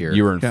moved here.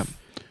 You were in. Yeah.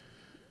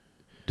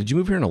 Did you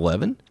move here in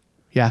 11?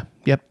 yeah,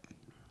 yep.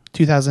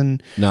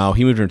 2000 No,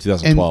 he moved here in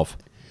 2012.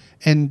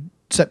 and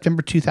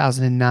September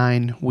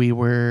 2009 we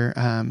were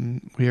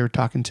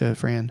talking to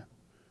Fran.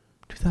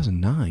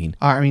 2009?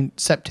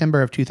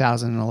 September of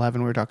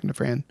 2011 we were talking to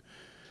Fran.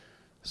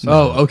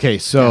 Oh, okay.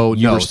 So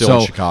You no, were still so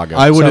in Chicago.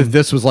 I would So- have.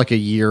 This was like a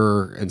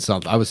year and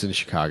something. I was in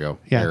Chicago.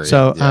 Yeah. area.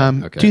 So,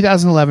 okay.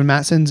 2011,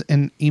 Matt sends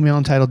an email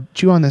entitled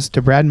 "Chew on this"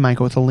 to Brad and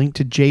Michael with a link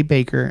to Jay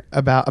Baker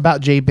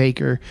about Jay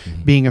Baker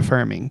being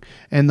affirming,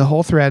 and the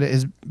whole thread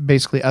is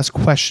basically us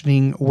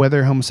questioning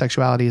whether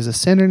homosexuality is a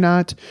sin or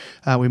not.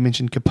 We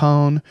mentioned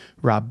Capone,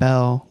 Rob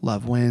Bell,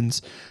 Love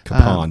Wins.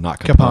 Capone, not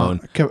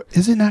Capone.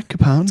 Is it not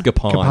Capone? It's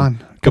Capone.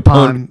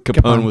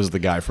 Capone was the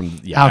guy from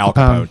Al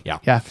Capone. Yeah.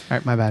 Yeah. All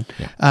right. My bad.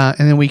 And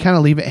then we kind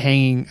of leave it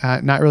hanging,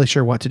 not really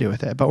sure what to do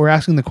with it, but we're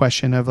asking the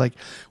question of like,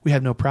 we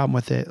have no problem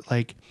with it.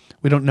 Like,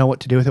 we don't know what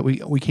to do with it.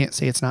 We can't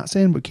say it's not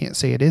sin. We can't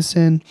say it is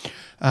sin.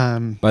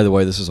 By the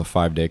way, this is a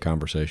 5-day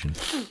conversation.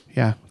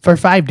 Yeah. For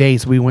 5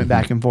 days, we went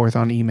back and forth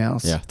on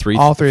emails. Yeah.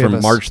 All three from of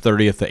us. March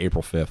 30th to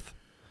April 5th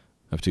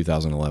of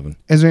 2011.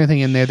 Is there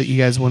anything in there that you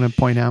guys want to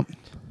point out?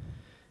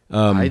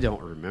 I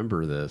don't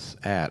remember this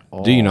at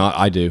all. Do you not?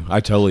 I do.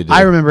 I totally do.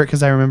 I remember it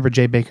because I remember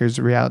Jay Baker's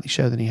reality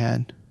show that he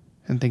had,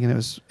 and thinking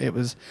it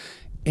was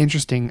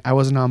interesting. I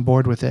wasn't on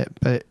board with it,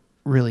 but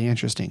really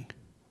interesting.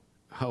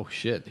 Oh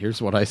shit!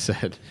 Here's what I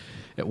said.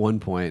 At one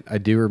point, I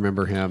do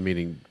remember him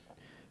meeting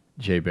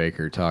Jay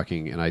Baker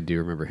talking, and I do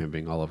remember him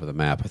being all over the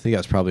map. I think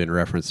that's probably in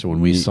reference to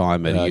when we saw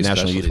him at a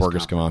National Youth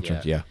Workers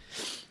Conference. Conference. Yeah.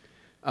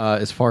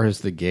 As far as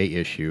the gay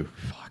issue,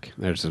 fuck,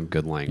 there's some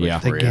good language. Yeah.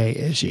 for The you. gay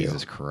issue.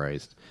 Jesus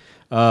Christ.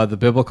 The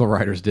biblical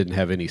writers didn't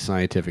have any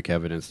scientific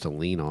evidence to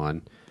lean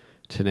on.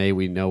 Today,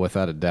 we know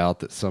without a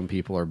doubt that some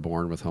people are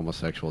born with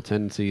homosexual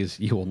tendencies.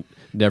 You will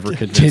never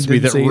convince me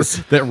that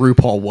Tendencies. that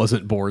RuPaul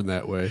wasn't born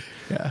that way.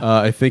 Yeah.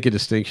 I think a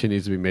distinction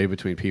needs to be made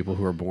between people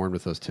who are born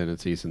with those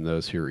tendencies and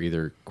those who are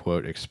either,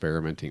 quote,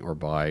 experimenting or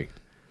bi.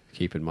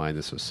 Keep in mind,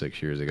 this was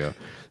 6 years ago.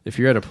 If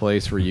you're at a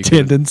place where you can,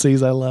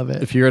 Tendencies. I love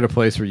it. if you're at a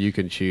place where you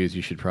can choose,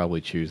 you should probably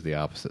choose the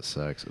opposite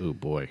sex. Ooh,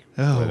 boy.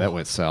 Oh. Boy, that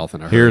went south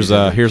in a Here's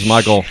hurry.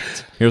 Michael.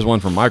 Here's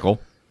one from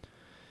Michael.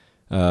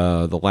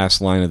 The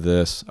last line of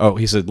this. Oh,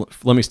 he said,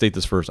 let me state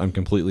this first. I'm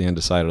completely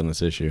undecided on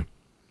this issue.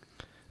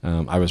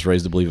 I was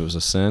raised to believe it was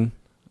a sin.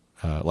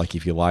 Like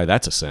if you lie,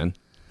 that's a sin.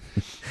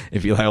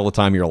 If you lie all the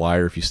time, you're a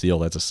liar. If you steal,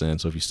 that's a sin.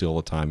 So if you steal all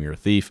the time, you're a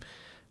thief.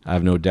 I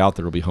have no doubt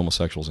there will be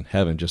homosexuals in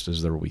heaven, just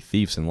as there will be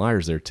thieves and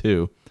liars there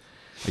too.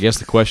 I guess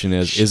the question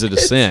is it a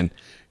sin?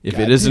 If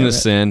it isn't a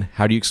sin,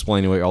 how do you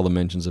explain away all the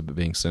mentions of it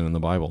being sin in the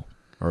Bible?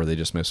 Or are they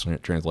just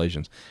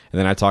mistranslations? And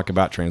then I talk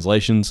about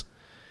translations.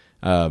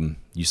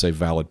 You say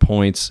valid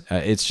points.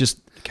 It's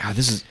just, God,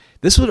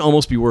 this would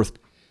almost be worth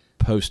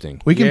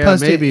posting. We can Yeah,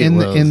 post it maybe in it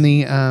the will. in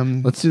the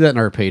Let's do that in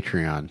our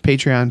Patreon.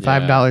 Patreon, Yeah.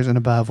 $5 and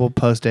above. We'll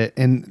post it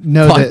and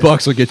know $5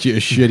 that will get you a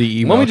shitty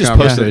email. Why don't we just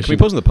post it? conversation. Can we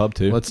post in the pub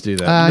too? Let's do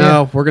that. Yeah.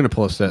 No, we're going to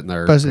post that in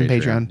our post it in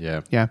Patreon.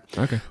 Yeah.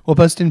 Okay. We'll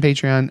post it in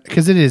Patreon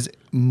because it is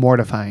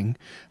mortifying.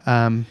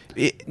 No,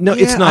 Yeah,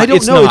 it's not. I don't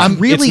it's know. Not. It's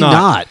really not.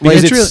 not.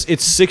 Because Like,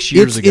 it's 6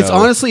 years ago. It's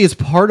honestly, it's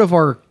part of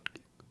our.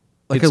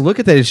 Like It's- I look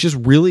at that, it's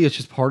just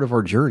part of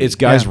our journey. It's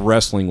guys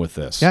wrestling with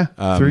this.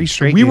 Yeah, 3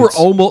 straight. we were dudes.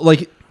 almost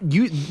like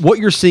you. What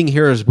you're seeing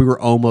here is we were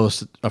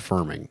almost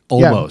affirming,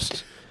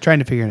 almost. trying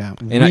to figure it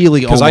out. And really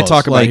because I almost,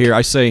 talk about like- here,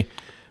 I say,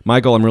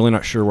 Michael, I'm really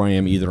not sure where I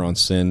am either on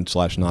sin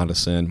 / not a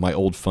sin. My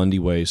old fundy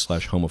ways /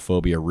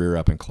 homophobia rear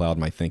up and cloud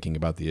my thinking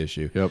about the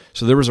issue. Yep.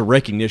 So there was a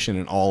recognition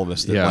in all of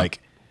us that Yeah.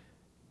 like,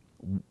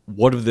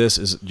 what of this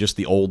is just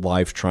the old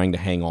life trying to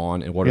hang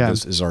on, and what Yeah. of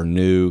this is our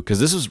new? Because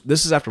this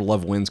is after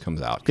Love Wins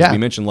comes out. 'Cause Yeah. we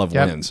mentioned Love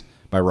Yep. Wins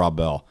by Rob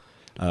Bell.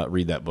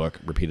 Read that book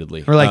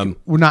repeatedly. We're like,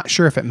 we're not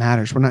sure if it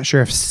matters. We're not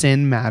sure if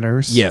sin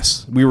matters.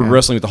 Yes, we were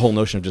wrestling with the whole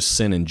notion of just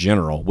sin in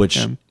general, which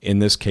in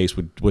this case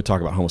would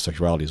talk about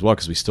homosexuality as well,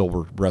 because we still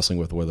were wrestling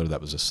with whether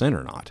that was a sin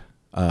or not.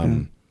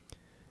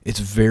 It's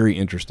very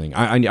interesting.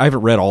 I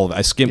haven't read all of it.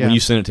 I skimmed when Yeah. you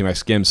sent it to me. I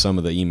skimmed some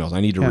of the emails. I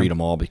need to read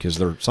them all because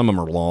some of them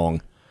are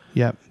long,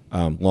 Yep.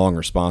 long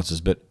responses.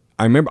 But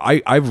I remember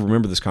I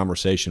remember this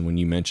conversation when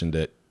you mentioned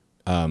it.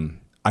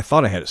 I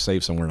thought I had it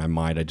saved somewhere, and I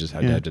might. I just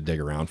had to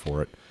dig around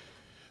for it.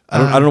 I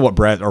don't know what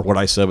Brad or what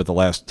I said, but the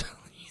last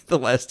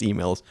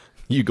emails,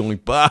 you going,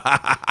 bah.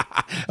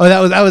 Oh,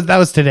 that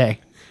was today.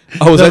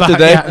 Oh, was that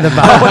today? Yeah, the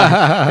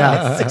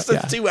bah.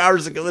 Yeah, 2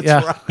 hours ago. That's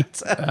Yeah. right.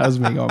 that was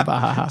me going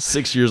bah.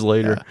 6 years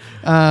later.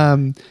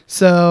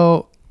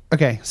 So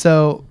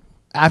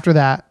after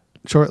that,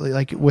 shortly,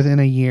 like within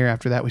a year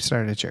after that, we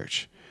started a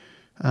church.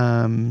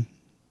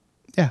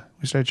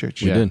 We started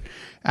church. We did.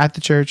 At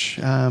the church.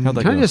 How'd that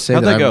Can go? I just say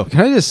How'd that? that go?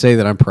 Can I just say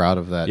that I'm proud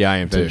of that? Yeah, I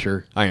am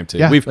venture. too. I am too.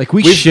 Yeah. Like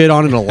we shit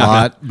on it a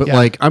lot, but Yeah.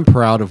 like I'm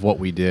proud of what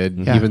we did,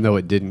 Yeah. even though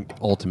it didn't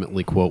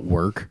ultimately quote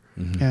work.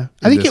 Yeah.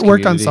 I think this it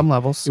worked on community. some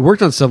levels. It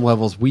worked on some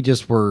levels. We're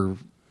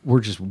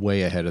just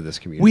way ahead of this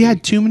community. We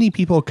had too many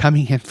people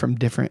coming in from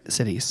different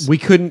cities. we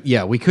couldn't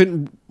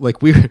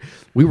like we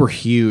were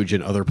huge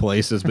in other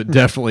places, but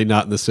definitely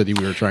not in the city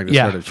we were trying to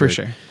start a for church.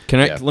 sure. Can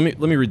I Yeah. let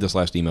me read this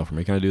last email from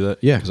me? Can I do that?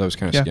 Yeah. Because I was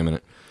kind of Yeah. skimming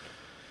it.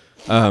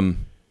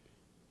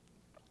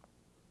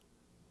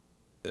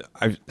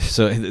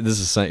 So this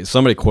is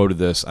somebody quoted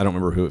this. I don't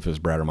remember who, if it was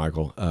Brad or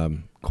Michael.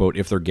 Quote: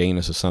 "If their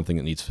gayness is something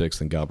that needs fixed,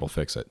 then God will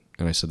fix it."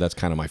 And I said that's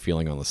kind of my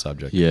feeling on the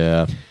subject.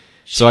 Yeah.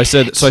 So I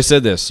said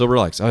this. So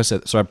relax.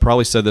 I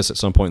probably said this at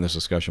some point in this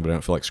discussion, but I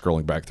don't feel like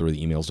scrolling back through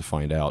the emails to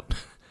find out.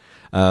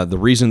 The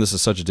reason this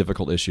is such a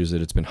difficult issue is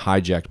that it's been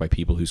hijacked by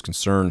people whose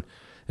concern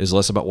is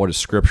less about what is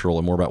scriptural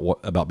and more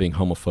about being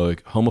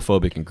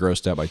homophobic and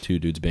grossed out by two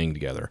dudes being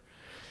together.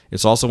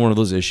 It's also one of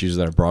those issues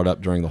that I brought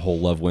up during the whole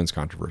Love Wins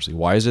controversy.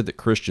 Why is it that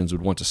Christians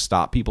would want to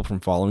stop people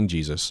from following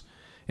Jesus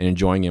and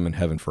enjoying him in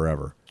heaven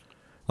forever?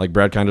 Like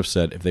Brad kind of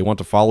said, if they want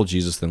to follow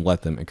Jesus, then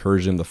let them.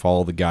 Encourage them to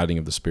follow the guiding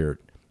of the Spirit.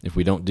 If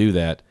we don't do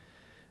that,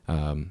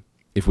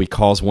 if we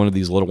cause one of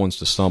these little ones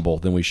to stumble,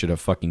 then we should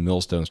have fucking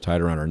millstones tied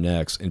around our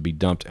necks and be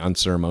dumped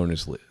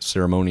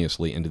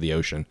unceremoniously into the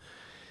ocean.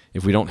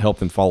 If we don't help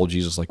them follow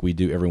Jesus like we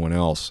do everyone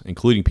else,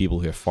 including people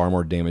who have far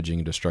more damaging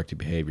and destructive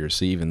behavior.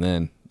 See, even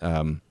then,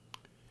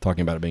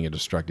 talking about it being a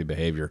destructive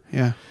behavior,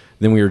 Yeah.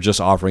 then we are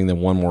just offering them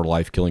one more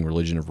life-killing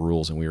religion of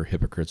rules, and we are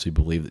hypocrites who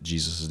believe that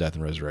Jesus' death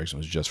and resurrection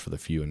was just for the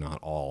few and not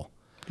all.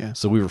 Yeah.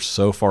 So we were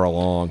so far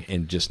along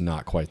and just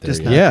not quite there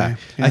Just yet. not- Yeah. Okay.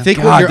 Yeah. I think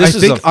God, what you're, this I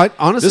is think I,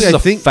 honestly this is I a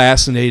think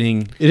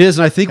fascinating. it is,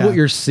 and I think Yeah. what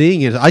you're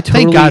seeing is I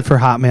totally Thank God for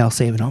Hotmail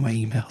saving all my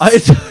emails.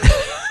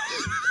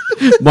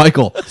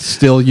 Michael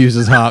still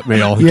uses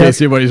Hotmail. In Yeah. case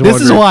anybody's This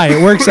wondering. is why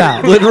it works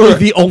out. Literally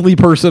the only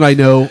person I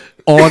know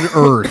on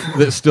earth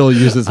that still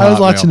uses Hotmail. I was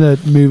watching a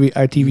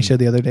TV show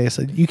the other day. I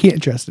said, you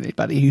can't trust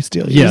anybody who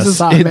still uses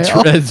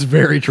Hotmail. It's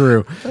very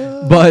true.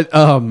 But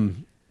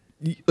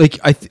like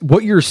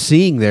what you're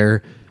seeing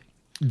there,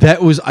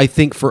 that was, I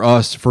think,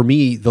 for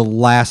me, the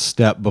last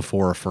step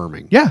before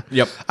affirming. Yeah.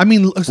 Yep. I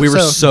mean, We were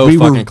so we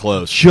fucking were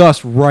close.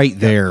 just right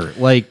there.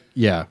 Like,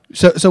 yeah,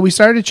 So we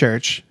started a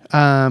church,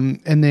 and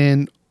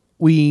then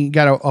we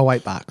got a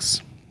white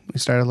box. We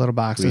started a little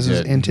box. We This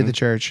is did. into the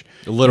church.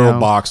 A literal You know,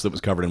 box that was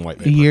covered in white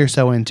A paper. year or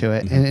so into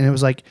it, and it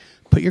was like,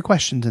 put your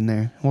questions in there,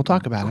 and we'll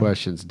talk about them.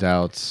 questions,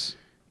 doubts.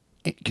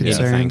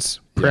 Concerns.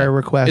 prayer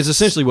requests. It's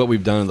essentially what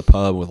we've done in the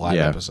pub with live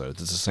Yeah.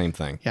 episodes. It's the same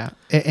thing. Yeah,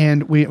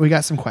 and we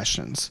got some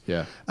questions.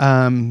 Yeah.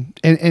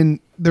 And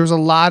there was a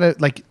lot of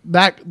like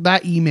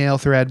that email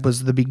thread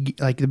was the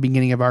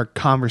beginning of our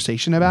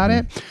conversation about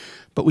it,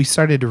 but we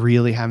started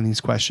really having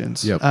these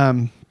questions. Yep.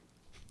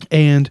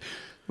 And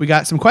we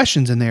got some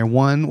questions in there.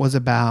 One was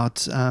about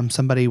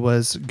somebody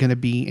was going to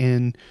be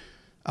in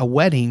a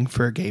wedding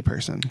for a gay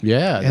person.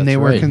 Yeah, and they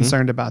that's were right.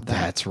 concerned about that.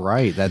 That's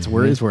right. That's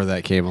where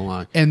that came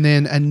along. And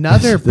then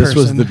another person. This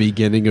was the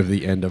beginning of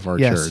the end of our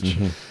Yes. church.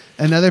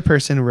 Another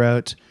person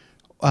wrote.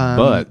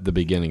 But the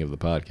beginning of the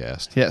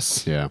podcast.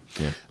 Yes. Yeah.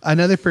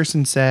 Another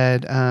person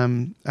said,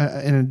 in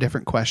a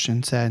different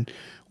question, said,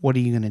 "What are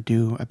you going to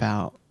do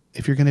about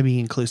if you're going to be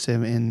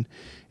inclusive and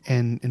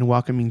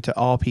welcoming to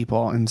all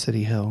people in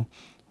City Hill,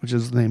 which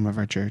is the name of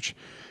our church?"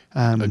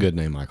 A good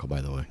name, Michael, by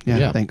the way.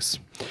 Yeah. Thanks.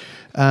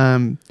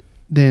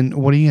 Then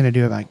what are you going to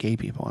do about gay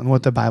people and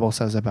what the Bible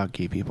says about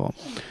gay people?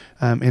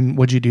 And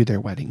would you do their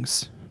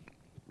weddings?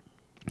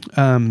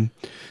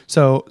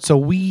 So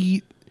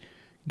we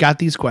got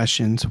these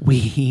questions.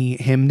 We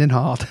hemmed and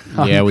hawed.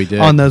 Yeah, we did.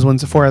 on those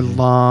ones for a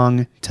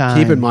long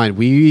time. Keep in mind,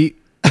 we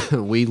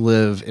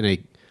live in a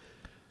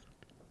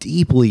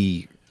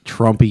deeply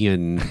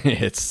Trumpian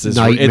It's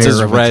nightmare it's as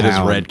of a red as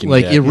town. red can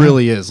like get. it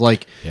really is.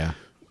 Like Yeah.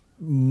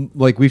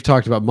 we've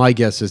talked about. My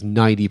guess is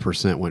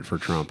 90% went for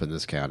Trump in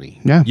this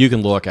county. Yeah. You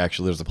can look,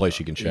 actually. There's a place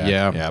you can check.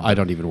 I but-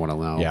 don't even want to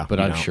know. Yeah, but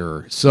you I'm know.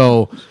 sure.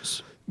 So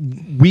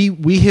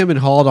we hem and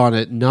hawed on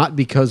it, not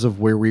because of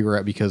where we were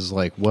at, because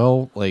like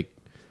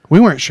We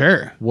weren't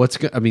sure.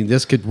 I mean,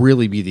 this could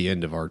really be the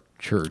end of our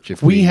church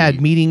if We had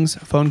meetings,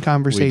 phone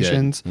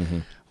conversations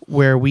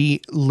where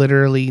we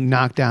literally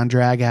knock down,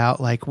 drag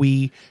out. Like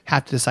we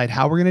have to decide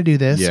how we're going to do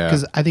this. Yeah.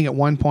 Because I think at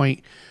one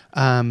point,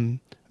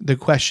 the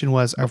question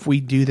was, if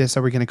we do this,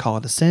 are we going to call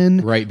it a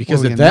sin? right, Or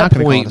because are we at not that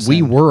gonna call it point a we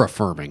sin? were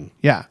affirming.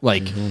 Yeah.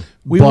 Like,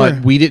 We but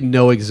were. we didn't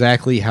know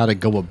exactly how to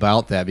go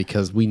about that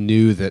because we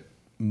knew that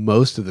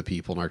most of the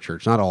people in our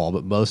church, not all,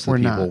 but most of the Were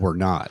people not. were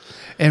not.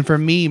 And for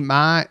me,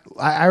 I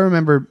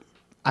remember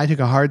I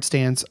took a hard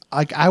stance.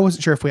 Like I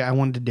wasn't sure if I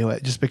wanted to do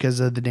it just because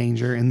of the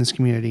danger in this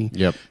community.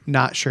 Yep.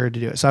 Not sure to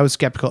do it. So I was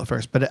skeptical at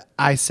first, but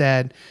I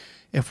said,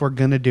 if we're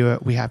going to do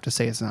it, we have to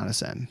say it's not a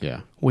sin.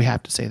 Yeah. We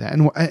have to say that.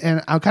 And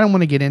I kind of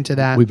want to get into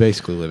that. We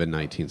basically live in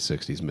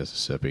 1960s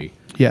Mississippi.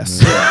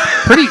 Yes.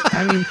 Pretty,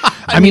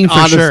 I mean, for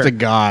honest sure. to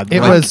God,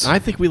 It like, was, I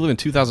think we live in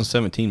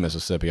 2017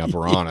 Mississippi, if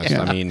we're honest.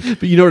 I mean,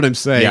 But you know what I'm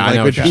saying? Yeah, I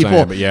know with what you're people,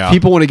 saying, but yeah.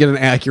 people want to get an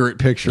accurate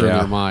picture in Yeah.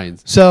 their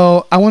minds.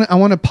 so I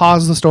want to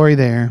pause the story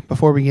there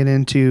before we get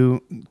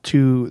into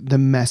the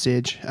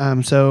message.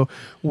 So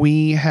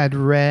we had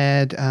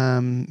read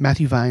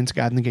Matthew Vine's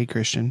God and the Gay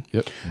Christian.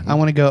 Yep. I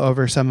want to go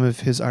over some of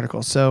his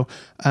articles. So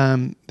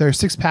there are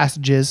 6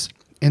 passages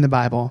in the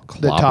Bible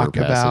that talk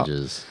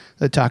passages.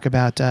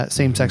 about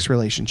same-sex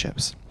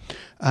relationships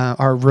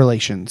or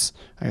relations,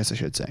 I guess I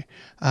should say.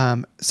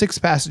 6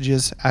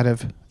 passages out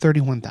of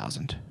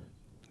 31,000.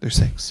 There's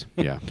 6.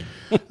 Yeah.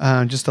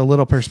 Just a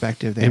little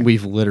perspective there. And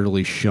we've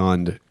literally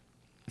shunned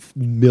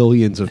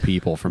millions of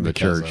people from the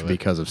Because church of it.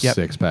 because of Yep.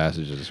 6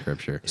 passages of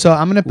scripture. So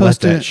I'm going to Let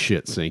post that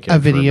shit sink in a for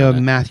video of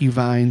minute. Matthew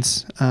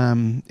Vine's.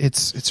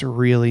 It's a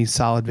really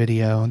solid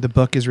video. The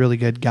book is really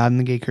good. God and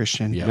the Gay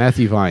Christian. Yeah.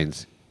 Matthew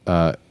Vines,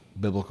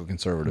 biblical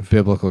conservative.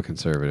 biblical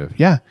conservative.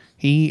 Yeah,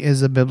 he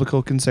is a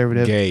biblical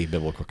conservative. Gay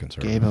biblical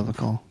conservative. Gay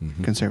biblical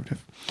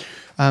conservative.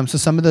 So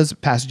some of those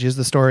passages,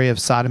 the story of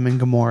Sodom and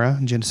Gomorrah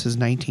in Genesis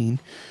 19,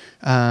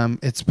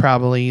 it's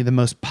probably the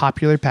most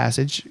popular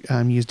passage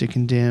used to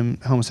condemn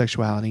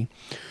homosexuality.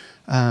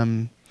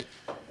 Vine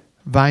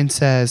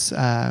says,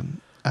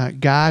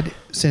 God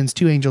sends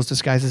 2 angels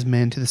disguised as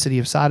men to the city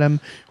of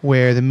Sodom,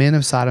 where the men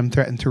of Sodom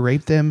threaten to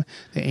rape them.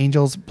 The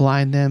angels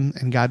blind them,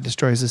 and God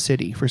destroys the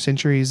city. For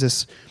centuries,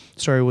 this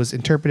story was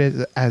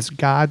interpreted as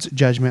God's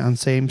judgment on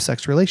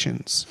same-sex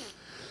relations.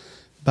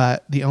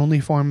 But the only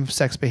form of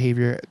sex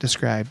behavior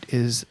described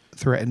is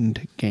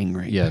threatened gang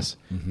rape. Yes.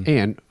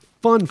 And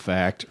fun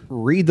fact,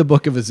 read the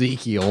book of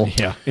Ezekiel.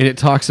 Yeah. And it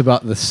talks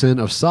about the sin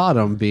of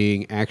Sodom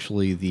being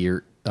actually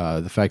the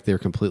fact they're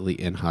completely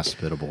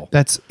inhospitable.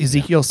 That's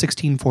Ezekiel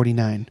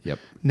 16:49. Yep.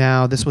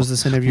 Now, this was the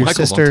sin of your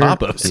Michael's on sister,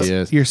 top of us. He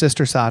is. your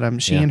sister Sodom.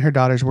 She and her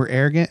daughters were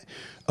arrogant,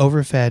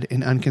 overfed,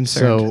 and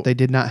unconcerned. So- They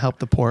did not help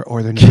the poor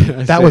or their needy.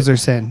 That was their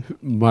sin.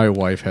 My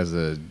wife has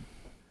a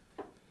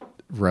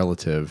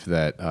relative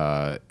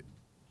that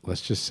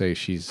let's just say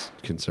she's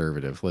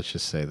conservative. Let's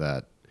just say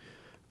that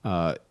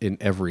in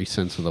every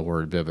sense of the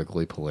word,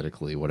 biblically,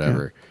 politically,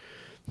 whatever.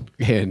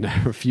 And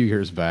a few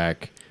years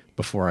back,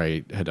 before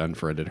I had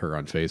unfriended her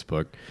on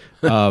Facebook,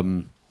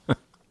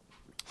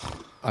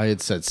 I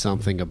had said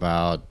something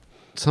about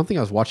something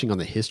I was watching on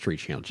the History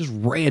Channel, just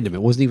random.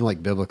 It wasn't even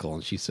like biblical.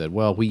 And she said,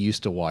 "Well, we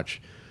used to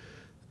watch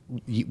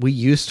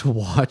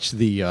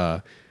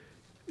the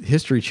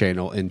History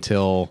Channel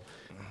until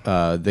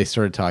they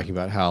started talking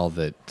about how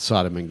that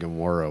Sodom and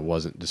Gomorrah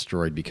wasn't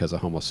destroyed because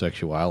of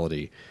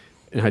homosexuality."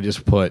 And I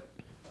just put,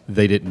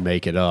 "They didn't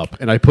make it up."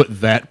 And I put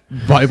that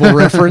Bible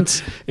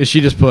reference, and she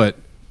just put,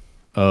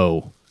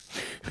 "Oh."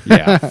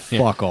 Yeah,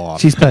 fuck off.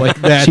 She's put. Like,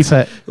 that's, she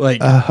put.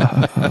 like,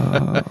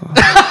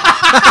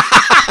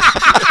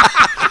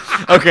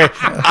 Okay,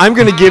 I'm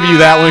going to give you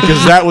that one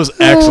because that was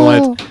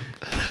excellent.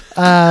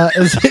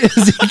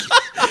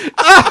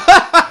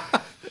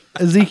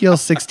 Ezekiel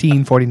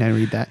 16:49.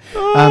 Read that.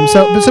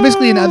 So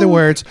basically, in other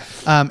words,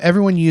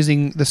 everyone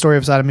using the story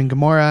of Sodom and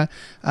Gomorrah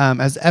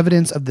as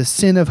evidence of the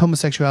sin of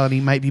homosexuality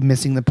might be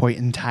missing the point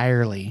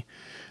entirely.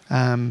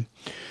 And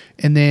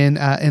then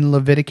in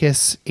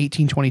Leviticus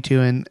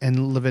 18:22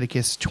 and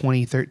Leviticus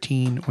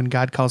 20:13, when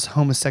God calls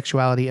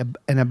homosexuality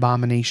an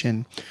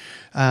abomination.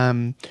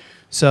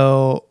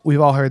 So we've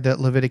all heard that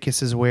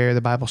Leviticus is where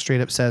the Bible straight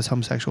up says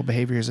homosexual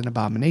behavior is an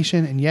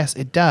abomination. And yes,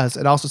 it does.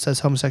 It also says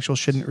homosexuals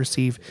shouldn't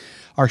receive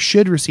or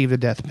should receive the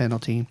death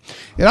penalty.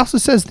 It also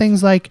says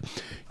things like,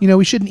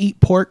 we shouldn't eat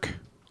pork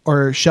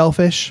or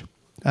shellfish.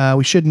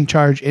 We shouldn't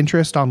charge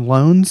interest on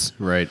loans.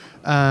 right.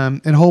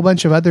 And a whole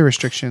bunch of other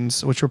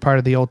restrictions, which were part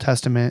of the Old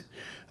Testament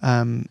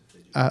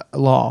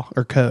law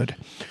or code.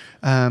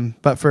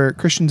 But for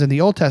Christians in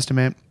the Old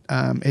Testament,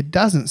 it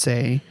doesn't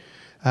say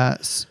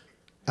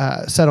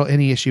settle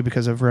any issue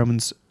because of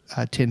Romans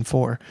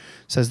 10:4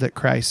 says that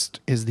Christ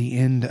is the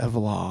end of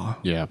law.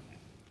 Yeah.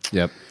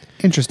 Yep.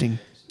 Interesting.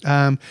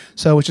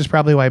 So which is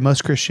probably why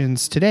most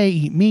Christians today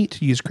eat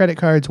meat, use credit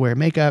cards, wear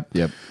makeup,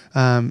 Yep.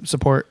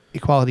 support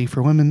equality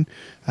for women.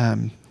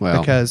 Well,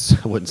 Because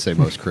I wouldn't say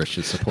most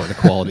Christians support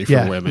equality for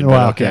Yeah, women.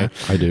 well, But okay.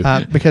 I do.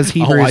 because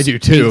Hebrews I do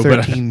too,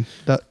 but- 8:13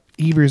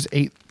 Hebrews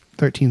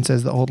 8:13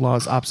 says the old law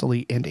is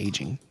obsolete and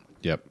aging.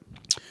 Yep.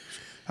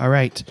 All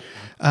right.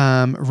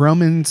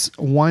 Romans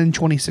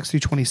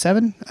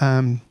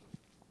 1:26-27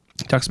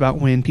 talks about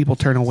when people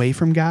turn away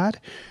from God.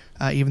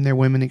 Even their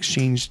women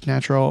exchanged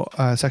natural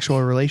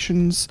sexual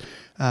relations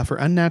for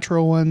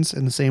unnatural ones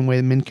in the same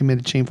way men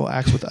committed shameful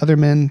acts with other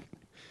men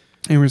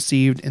and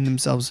received in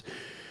themselves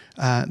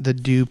the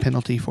due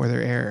penalty for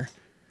their error.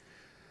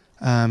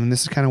 And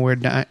this is kind of where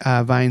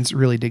Vines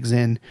really digs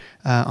in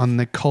on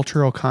the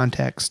cultural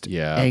context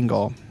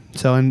angle.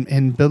 So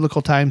in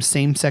biblical times,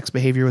 same-sex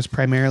behavior was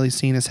primarily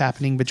seen as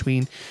happening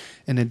between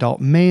an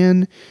adult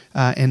man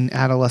and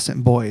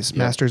adolescent boys,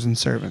 masters and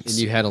servants.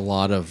 And you had a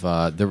lot of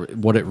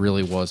what it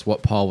really was.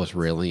 What Paul was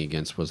railing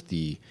against was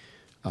the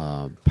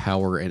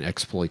power and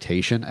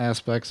exploitation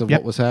aspects of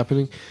what was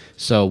happening.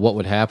 So what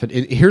would happen?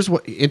 And here's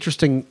what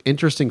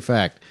interesting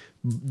fact: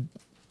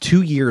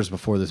 2 years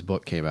before this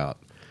book came out,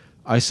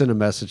 I sent a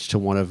message to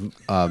one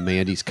of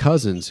Mandy's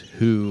cousins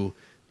who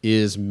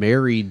is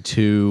married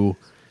to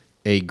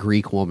a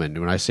Greek woman.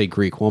 When I say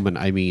Greek woman,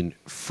 I mean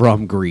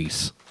from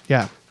Greece.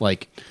 Yeah.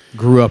 Like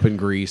grew up in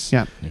Greece.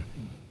 Yeah.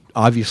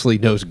 Obviously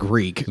knows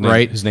Greek,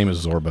 right? His name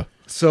is Zorba.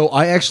 So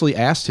I actually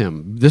asked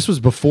him. This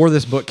was before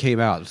this book came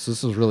out. So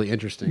this was really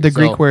interesting. The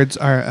Greek words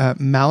are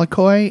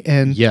malakoi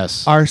and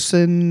Yes.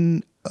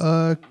 arsen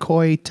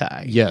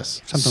koitai.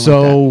 Yes. Something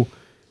so like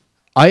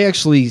I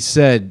actually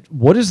said,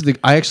 "What is the?"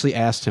 I actually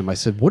asked him. I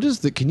said, "What is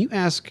the?" Can you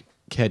ask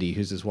Ketty,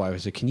 who's his wife? I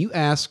said, "Can you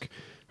ask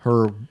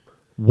her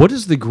what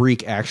does the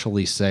Greek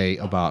actually say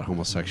about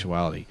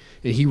homosexuality?"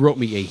 And he wrote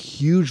me a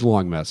huge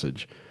long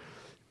message.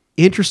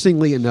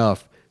 Interestingly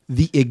enough,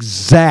 the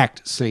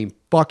exact same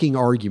fucking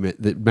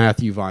argument that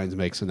Matthew Vines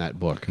makes in that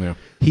book. Yeah.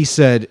 He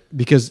said,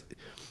 because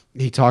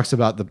he talks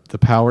about the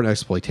power and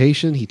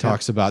exploitation. He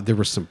talks about there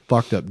was some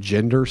fucked up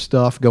gender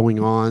stuff going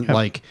on.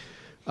 Like,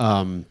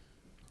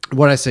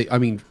 what I say, I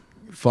mean,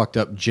 fucked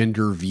up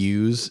gender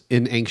views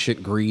in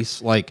ancient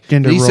Greece. Like,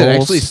 Gender he said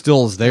roles. actually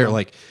still is there.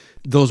 Like,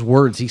 those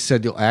words, he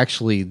said,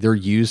 actually, they're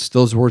used,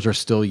 those words are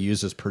still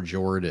used as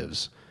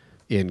pejoratives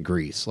in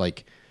Greece.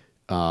 Like,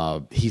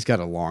 he's got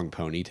a long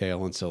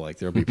ponytail, and so like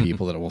there'll be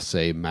people that will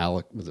say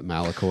was it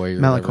Malakoi or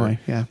Malakoi, whatever,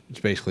 yeah.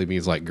 which basically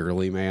means like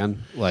girly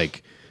man,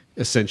 like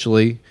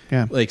essentially,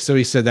 Yeah. Like so,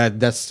 he said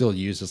that's still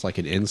used as like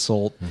an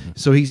insult.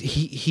 So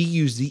he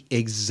used the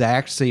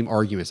exact same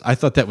arguments. I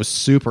thought that was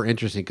super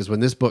interesting because when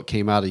this book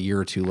came out a year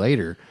or two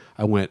later,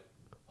 I went,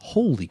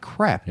 "Holy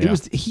crap!" Yeah.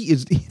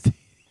 He's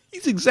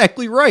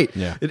exactly right.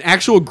 Yeah. An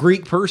actual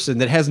Greek person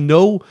that has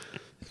no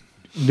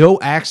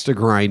axe to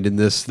grind in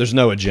this. There's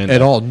no agenda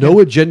At all. No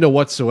agenda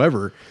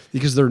whatsoever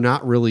because they're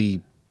not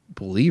really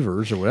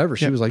believers or whatever.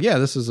 She Yep. was like, yeah,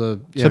 this is a...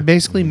 Yeah. So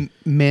basically,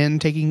 men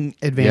taking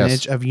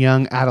advantage Yes. of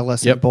young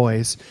adolescent Yep.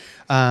 boys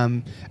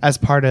as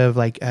part of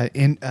like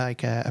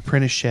a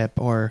apprenticeship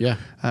or Yeah.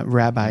 a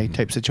rabbi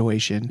type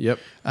situation. Yep.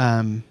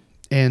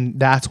 And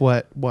that's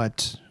what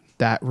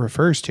that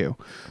refers to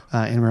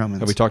in Romans.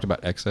 Have we talked about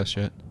excess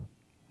yet?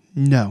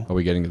 No, Are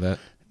we getting to that?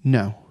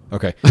 no.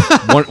 Okay.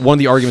 One of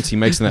the arguments he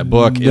makes in that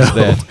book is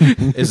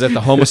that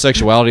the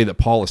homosexuality that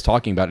Paul is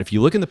talking about, if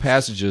you look in the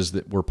passages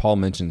where Paul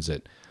mentions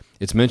it,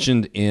 it's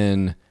mentioned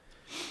in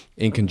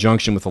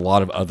conjunction with a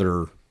lot of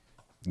other,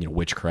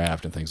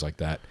 witchcraft and things like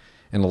that.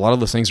 And a lot of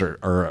those things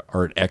are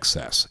at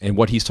excess. And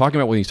what he's talking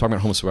about when he's talking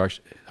about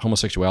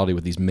homosexuality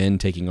with these men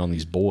taking on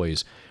these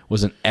boys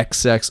was an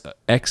excess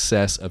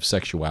of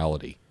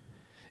sexuality.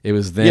 It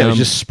was them. Yeah, it was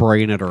just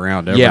spraying it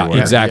around everywhere. Yeah,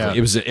 exactly.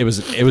 Yeah. It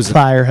was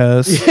Fire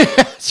hose.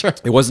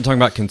 It wasn't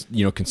talking about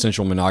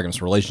consensual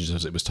monogamous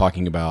relationships. It was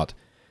talking about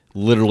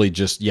literally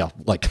just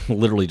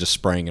literally just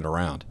spraying it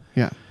around.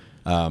 Yeah.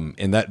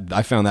 And that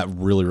I found that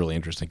really, really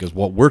interesting because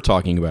what we're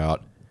talking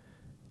about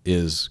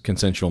is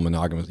consensual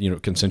monogamous,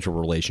 consensual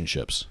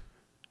relationships.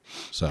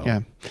 So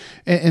Yeah,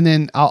 and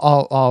then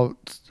I'll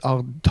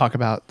talk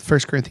about 1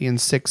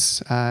 Corinthians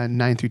 6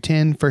 9 through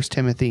 10, 1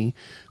 Timothy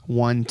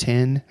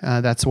 1:10.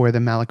 That's where the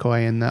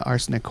malakoi and the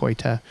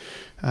arsenicoita.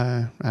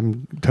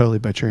 I'm totally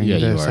butchering Yeah,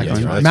 the you are. second That's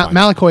one. right. That's fine.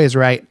 Malakoi is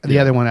right. The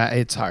Yeah. other one,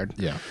 it's hard.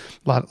 Yeah.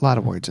 A lot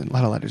of words and a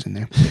lot of letters in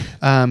there.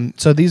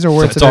 So these are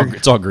words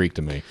it's all Greek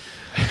to me.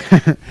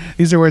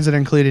 these are words that are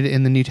included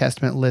in the New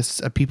Testament lists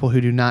of people who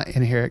do not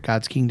inherit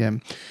God's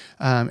kingdom.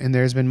 And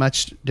there's been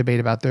much debate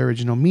about their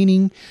original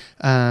meaning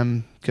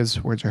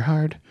because words are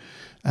hard.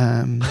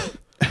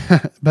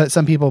 But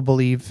some people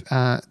believe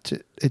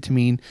it to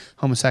mean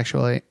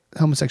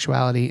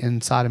homosexuality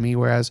and sodomy,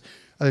 whereas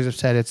others have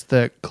said it's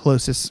the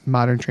closest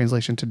modern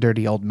translation to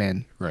dirty old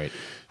men. Right.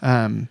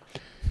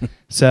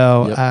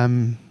 So,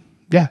 Yep.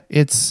 yeah,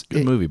 it's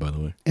Good movie, by the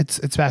way. it's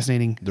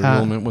fascinating. The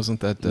Real Men wasn't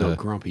that? No,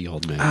 grumpy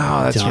old man.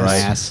 Oh, that's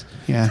right. Dumbass.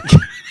 Yeah,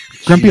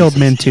 Grumpy Old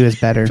Men 2 is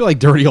better. I feel like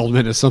dirty old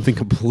men is something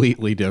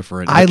completely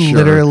different. I but sure,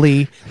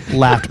 literally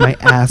laughed my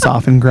ass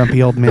off in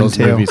Grumpy Old Men those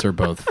 2. movies are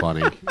both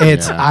funny.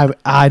 It's Yeah.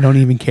 I don't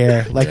even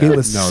care. Like Yeah. it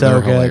was no, so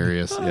they're good.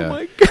 hilarious.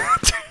 Yeah.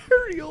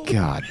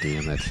 God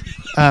damn it.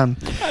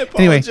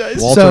 Anyway,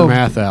 Walter so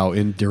Matthau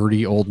in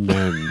Dirty Old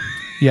Men.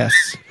 yes,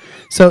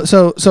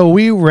 so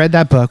we read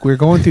that book. We were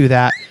going through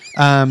that.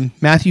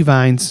 Matthew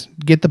Vines,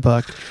 get the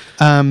book.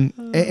 And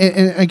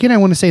again, I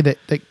want to say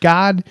that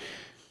God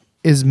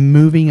is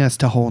moving us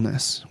to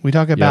wholeness. We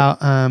talk about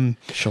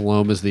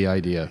Shalom is the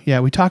idea.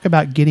 we talk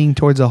about getting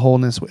towards a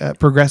wholeness,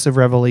 progressive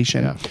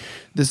revelation. Yeah.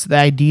 The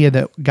idea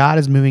that God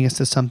is moving us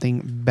to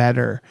something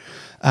better.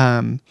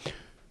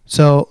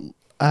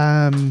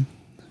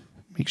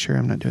 Make sure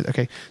I'm not doing it.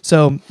 Okay.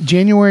 So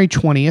January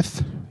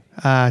 20th,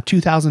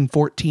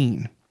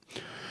 2014,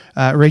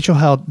 Rachel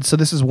held, so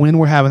this is when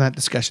we're having that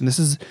discussion. This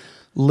is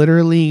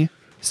literally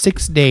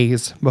 6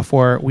 days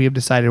before we have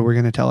decided we're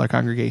going to tell our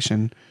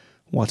congregation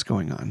what's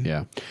going on.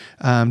 Yeah.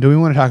 Do we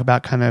want to talk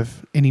about kind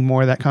of any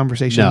more of that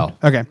conversation? No.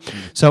 Okay.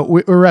 So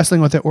we're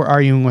wrestling with it. We're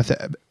arguing with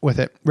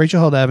it. Rachel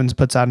Held Evans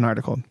puts out an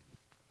article.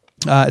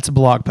 It's a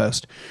blog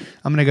post.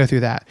 I'm going to go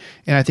through that.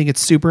 And I think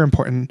it's super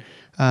important.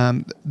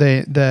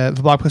 The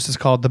blog post is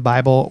called "The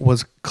Bible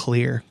Was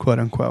Clear," quote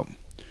unquote.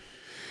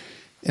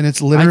 And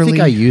it's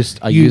literally. I think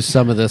I used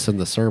some of this in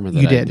the sermon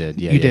that you I did.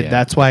 did. You did.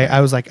 That's why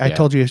I was like, I Yeah.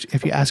 told you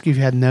if you ask you if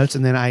you had notes,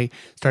 and then I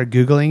started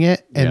Googling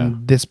it, and Yeah.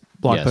 this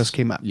blog Yes. post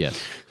came up. Yes.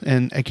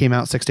 And it came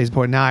out 6 days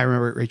before. Now I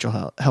remember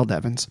Rachel Held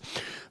Evans.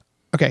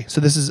 Okay,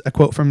 so this is a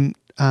quote from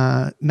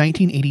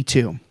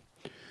 1982.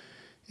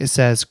 It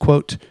says,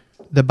 quote,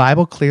 "The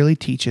Bible clearly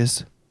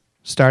teaches,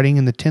 starting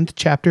in the 10th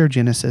chapter of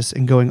Genesis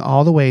and going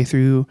all the way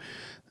through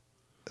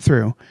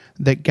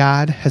that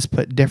God has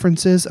put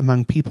differences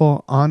among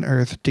people on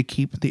earth to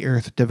keep the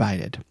earth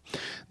divided."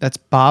 That's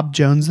Bob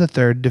Jones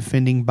III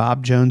defending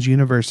Bob Jones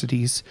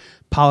University's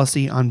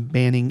policy on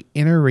banning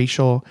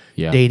interracial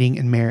Yeah. dating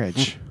and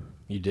marriage.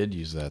 You did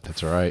use that.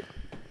 That's all right.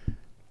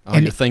 Oh,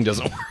 And- your thing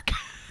doesn't work.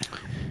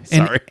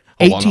 and Sorry.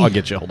 Hold on. 18 I'll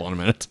get you. Hold on a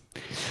minute.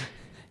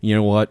 You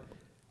know what?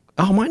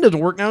 Oh, mine doesn't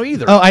work now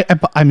either. Oh,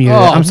 I muted it.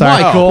 Oh, I'm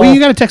sorry. Michael. Well, you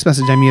got a text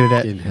message. I muted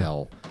it. In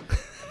hell.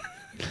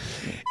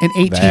 In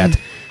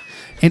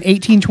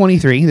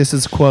 1823, this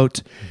is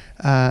quote,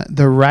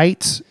 "The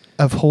right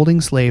of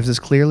holding slaves is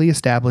clearly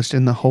established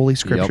in the Holy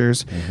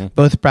Scriptures,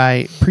 both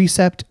by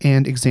precept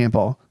and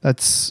example."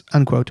 That's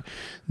unquote.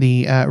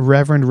 The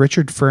Reverend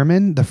Richard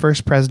Furman, the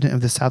first president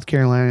of the South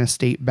Carolina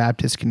State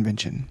Baptist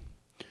Convention,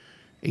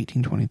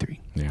 1823.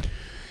 Yeah.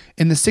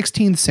 In the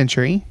 16th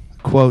century,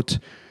 quote,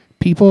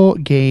 "People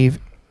gave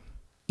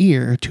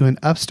ear to an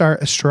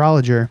upstart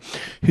astrologer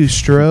who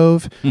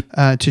strove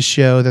to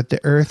show that the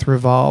earth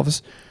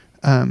revolves,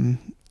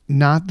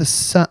 not the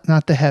sun,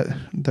 not the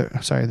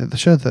that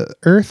show the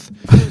earth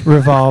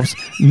revolves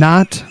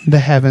not the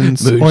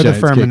heavens or the Moonshine's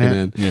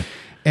firmament, kicking in.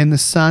 and the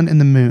sun and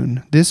the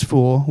moon. This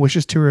fool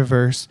wishes to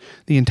reverse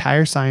the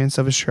entire science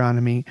of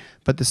astronomy,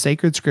 but the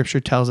sacred scripture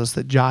tells us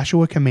that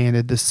Joshua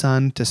commanded the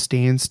sun to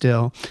stand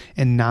still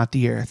and not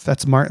the earth."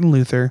 That's Martin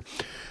Luther.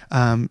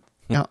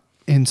 Now,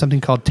 in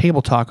something called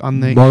Table Talk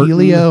on the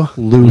Martin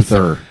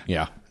Luther.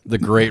 Yeah. The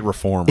great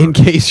reformer. In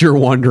case you're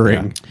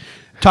wondering,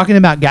 talking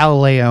about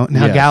Galileo and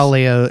how Yes.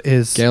 Galileo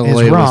is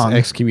Galileo wrong. was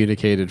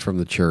excommunicated from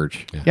the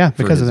church. Yeah, for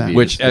because his of that. views.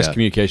 which Yeah.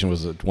 excommunication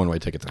was a one-way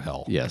ticket to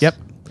hell. Yes. Yep.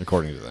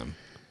 According to them.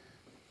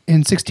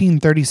 In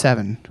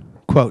 1637,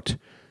 quote,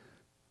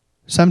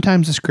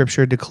 "Sometimes the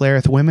scripture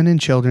declareth women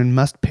and children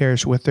must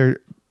perish with their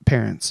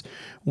parents.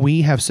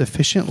 We have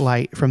sufficient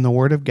light from the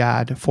word of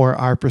God for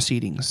our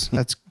proceedings."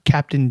 That's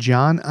Captain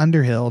John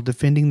Underhill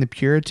defending the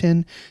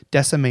Puritan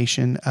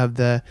decimation of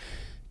the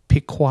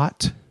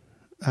Pequot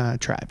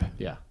tribe.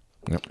 Yeah.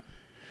 Yep.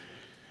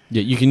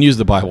 Yeah, you can use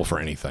the Bible for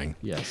anything.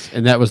 Yes.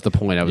 And that was the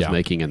point I was Yeah.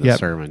 making in the Yep.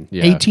 sermon.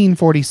 Yeah.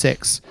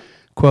 1846,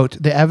 quote,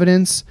 the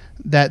evidence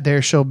that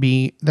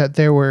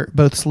there were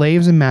both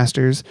slaves and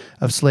masters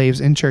of slaves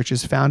in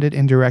churches founded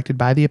and directed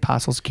by the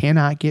apostles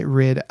cannot get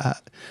rid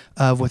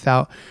of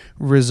without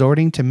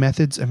resorting to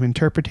methods of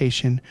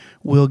interpretation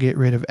will get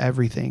rid of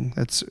everything.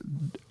 That's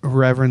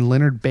Reverend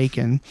Leonard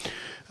Bacon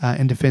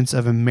in defense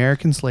of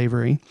American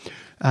slavery.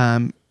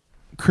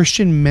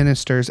 Christian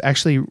ministers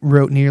actually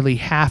wrote nearly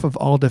half of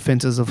all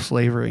defenses of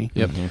slavery.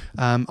 Yep.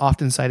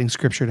 Often citing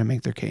scripture to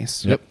make their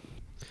case. Yep.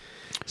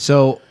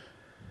 So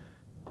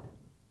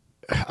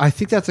I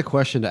think that's a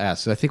question to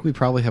ask. I think we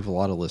probably have a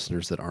lot of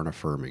listeners that aren't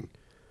affirming.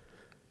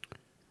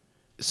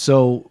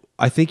 So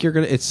I think you're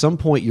going to, at some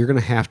point, you're going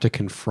to have to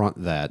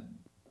confront that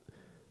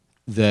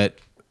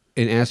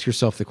and ask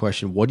yourself the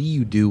question, what do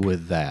you do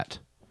with that?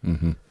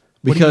 Mm-hmm.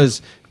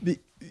 Because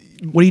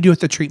What do you do with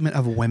the treatment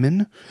of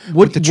women?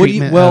 what the do you,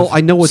 treatment well, of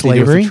I know what they do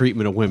with slavery? the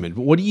treatment of women,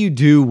 but what do you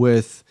do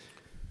with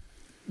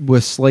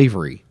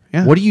slavery?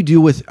 Yeah. What do you do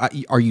with,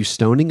 are you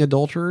stoning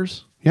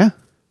adulterers? Yeah.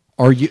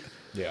 Are you,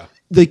 Yeah.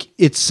 like,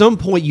 at some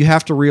point you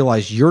have to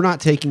realize you're not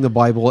taking the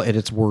Bible at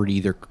its word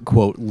either,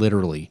 quote,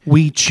 literally.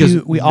 We choose.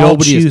 'Cause We all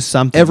nobody choose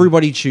something.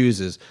 Everybody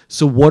chooses.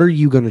 So what are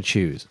you going to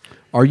choose?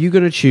 Are you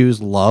going to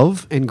choose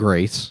love and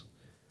grace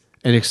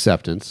and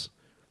acceptance,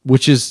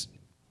 which is,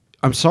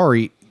 I'm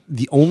sorry,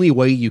 the only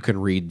way you can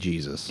read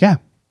Jesus? Yeah.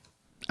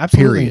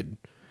 Absolutely. Period.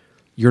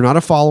 You're not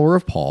a follower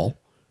of Paul.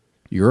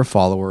 You're a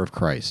follower of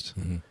Christ.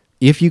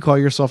 If you call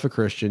yourself a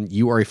Christian,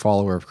 you are a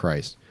follower of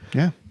Christ.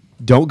 Yeah.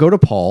 Don't go to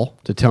Paul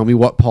to tell me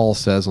what Paul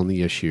says on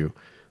the issue.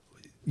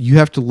 You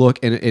have to look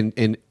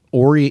and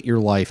orient your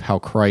life how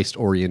Christ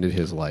oriented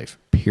his life,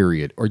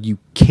 period. Or you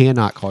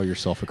cannot call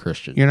yourself a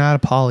Christian. You're not a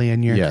poly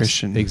and you're Yes, a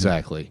Christian.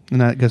 exactly.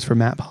 And that goes for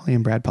Matt Poly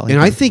and Brad Poly.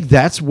 And I think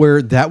that's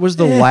where that was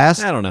the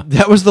last. I don't know.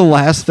 That was the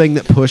last thing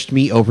that pushed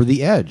me over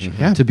the edge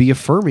Yeah. to be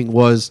affirming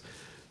was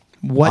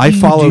What I do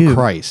you follow do?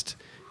 Christ,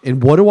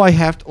 and what do I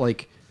have to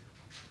like?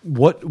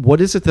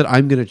 What is it that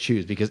I'm going to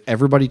choose? Because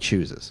everybody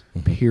chooses.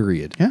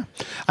 Period. Yeah.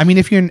 I mean,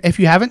 if you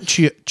haven't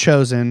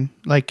chosen,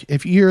 like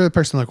if you're the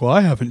person like, well,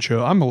 I haven't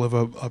chosen, I'm gonna live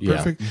a Yeah,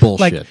 perfect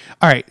bullshit. Like,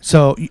 all right,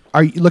 so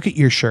look at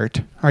your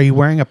shirt. Are you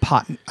wearing a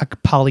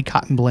poly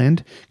cotton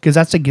blend? Because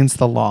that's against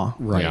the law,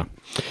 Right. Yeah.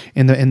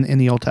 In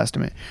the Old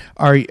Testament.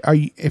 Are you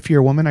if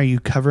you're a woman, are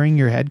you covering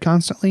your head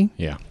constantly?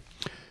 Yeah.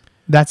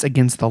 That's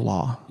against the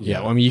law.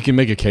 Yeah. Well, I mean, you can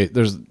make a case.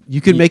 You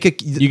can make a.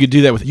 You could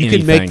do that with You anything.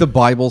 can make the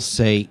Bible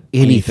say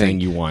anything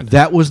you want.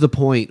 That was the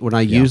point when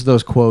I used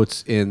those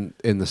quotes in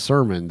the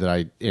sermon that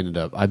I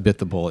bit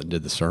the bullet and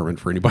did the sermon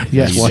for anybody.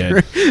 Yes. that's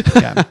You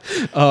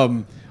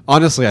wondering. Yeah.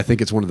 Honestly, I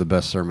think it's one of the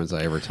best sermons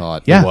I ever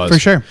taught. Yeah, It was. for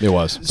sure. It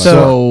was. So,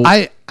 So-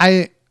 I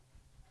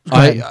go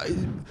ahead.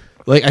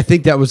 I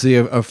think that was the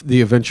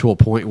eventual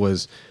point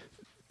was,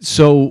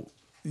 so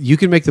you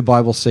can make the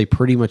Bible say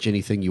pretty much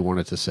anything you want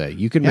it to say.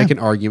 You can make Yeah. an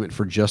argument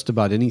for just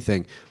about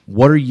anything.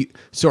 Are you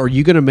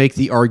going to make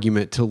the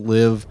argument to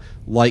live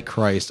like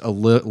Christ, a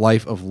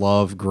life of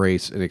love,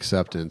 grace, and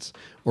acceptance,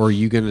 or are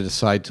you going to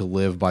decide to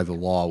live by the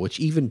law? Which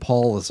even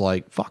Paul is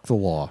like, fuck the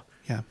law.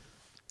 Yeah.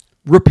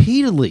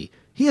 Repeatedly,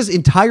 he has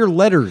entire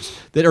letters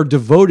that are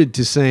devoted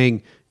to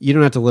saying you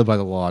don't have to live by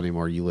the law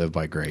anymore. You live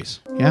by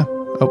grace. Yeah.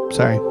 Oh,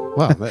 sorry.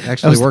 Wow, that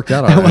actually worked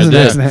out all That right. wasn't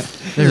Yeah.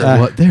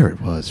 accident. There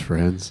it was,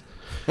 friends.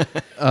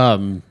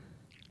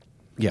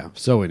 Yeah.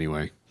 So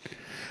anyway,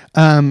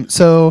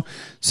 So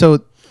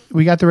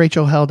we got the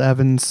Rachel Held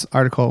Evans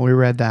article. We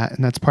read that,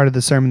 and that's part of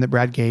the sermon that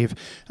Brad gave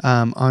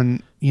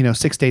on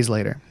 6 days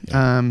later.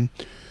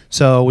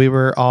 So we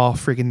were all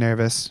freaking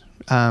nervous.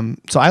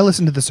 So I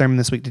listened to the sermon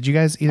this week. Did you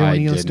guys either one I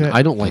of you listen to didn't. it?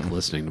 I don't like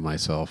listening to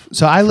myself.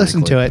 So I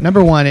listened to frankly. it.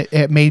 Number one,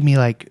 it made me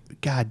like,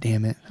 God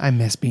damn it, I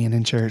miss being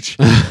in church.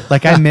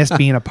 Like I miss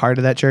being a part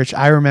of that church.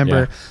 I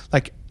remember,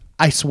 like,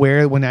 I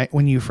swear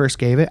when you first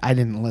gave it, I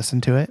didn't listen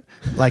to it.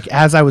 Like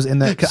as I was in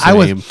the, 'cause I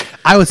was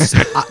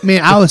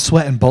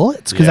sweating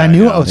bullets because I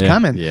knew what was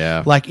coming.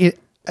 Yeah. Like it,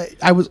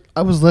 I was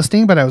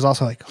listening, but I was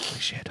also like, holy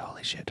shit.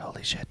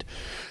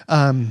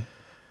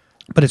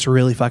 But it's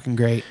really fucking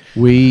great.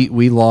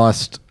 We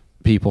lost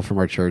people from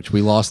our church.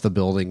 We lost the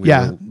building.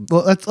 Yeah.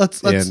 Well,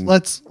 let's yeah.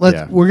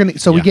 we're gonna.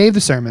 So we gave the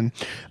sermon.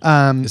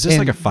 Is this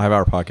like a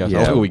 5-hour podcast?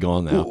 Yeah. How long are we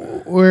going now?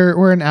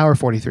 We're an hour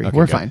 43. Okay,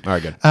 We're good. fine. All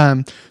right, good.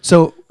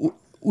 So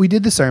we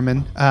did the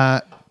sermon.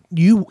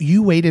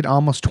 You waited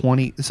almost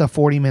 20. It's a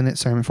 40-minute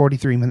sermon,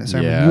 43-minute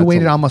sermon. Yeah, You it's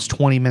waited a- almost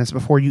 20 minutes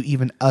before you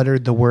even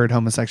uttered the word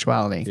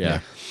homosexuality. Yeah.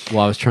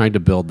 Well, I was trying to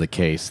build the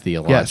case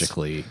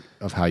theologically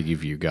of how you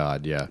view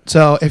God. Yeah.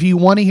 So if you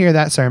want to hear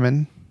that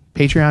sermon,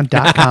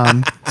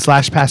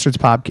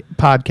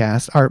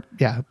 patreon.com/pastorspodcast or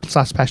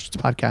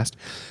 /pastorspodcast.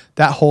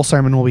 That whole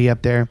sermon will be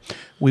up there.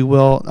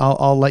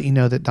 I'll let you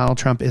know that Donald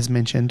Trump is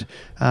mentioned.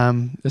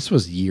 This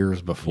was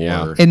years before.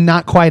 Yeah. And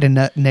not quite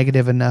a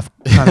negative enough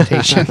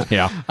connotation.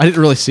 Yeah. I didn't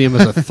really see him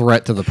as a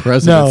threat to the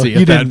presidency you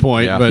at that didn't.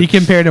 point. Yeah. But You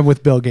compared him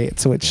with Bill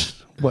Gates, which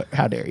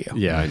how dare you?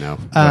 yeah, I know.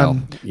 Well,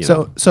 you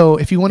know, So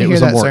if you want to it hear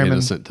was a that more sermon,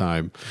 innocent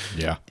time.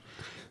 Yeah.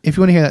 if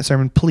you want to hear that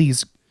sermon,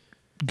 please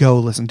go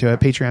listen to it.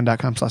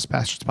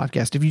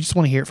 Patreon.com/pastorspodcast. If you just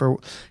want to hear it for,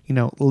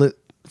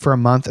 for a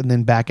month and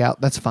then back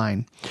out, that's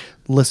fine.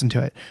 Listen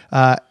to it.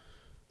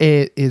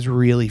 It is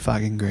really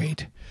fucking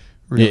great.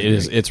 Really It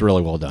is. great. It's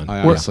really well done.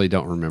 I honestly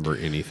don't remember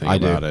anything I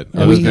do. about it.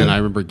 Yeah, Other we- than I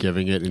remember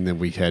giving it, and then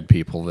we had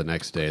people the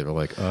next day. They're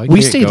like, oh, I We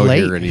can't stayed go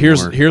late. here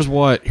anymore. Here's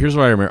what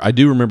I remember. I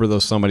do remember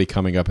somebody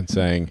coming up and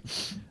saying,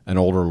 an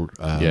older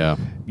Yeah.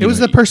 It was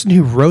the person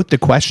who wrote the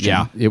question.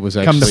 Yeah. It was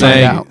Come to actually find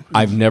saying, out.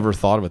 I've never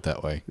thought of it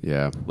that way.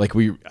 Yeah. Like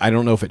I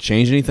don't know if it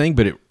changed anything,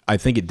 but I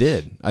think it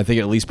did. I think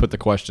it at least put the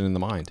question in the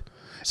mind.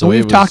 So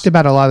we've talked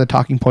about a lot of the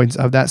talking points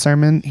of that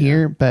sermon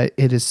here, but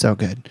it is so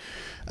good.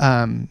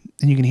 And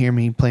you can hear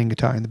me playing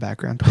guitar in the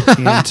background. towards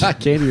the end.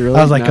 Can you really?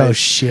 I was like, oh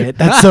shit,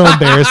 that's so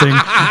embarrassing.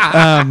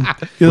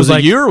 It Was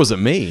like, it you or was it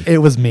me? It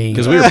was me.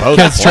 'Cause we were both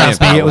Because playing,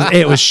 trust me,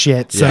 it was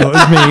shit. So it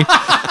was me.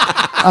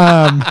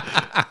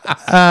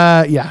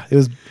 Yeah, it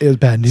was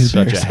bad news.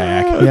 Such a bears.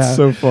 hack. Yeah.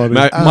 so funny.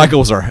 Michael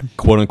was our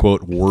quote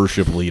unquote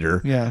worship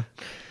leader. Yeah.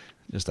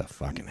 Just a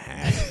fucking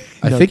hack.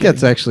 I No think kidding.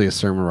 that's actually a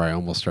sermon where I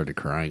almost started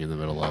crying in the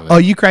middle of it. Oh,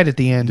 you cried at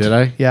the end. Did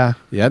I? Yeah.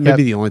 Yeah, that may Yep.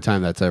 be the only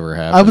time that's ever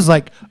happened. I was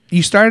like,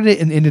 you started it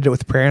and ended it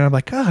with prayer, and I'm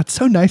like, oh, it's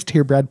so nice to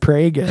hear Brad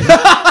pray again.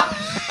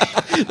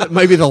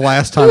 maybe the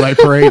last time I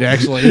prayed.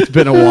 Actually, it's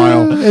been a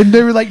while. And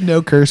there were like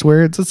no curse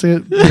words. It's a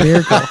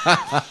miracle.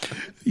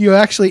 You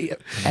actually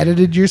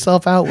edited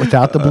yourself out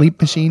without the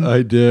bleep machine.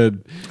 I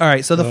did. All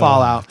right, so the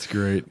fallout. It's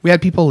great. We had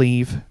people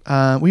leave.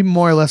 We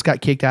more or less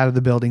got kicked out of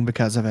the building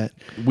because of it.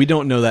 We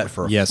don't know that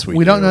for Yes,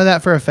 We don't know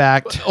that for a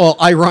fact. Well,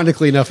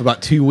 ironically enough,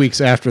 about 2 weeks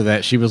after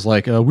that, she was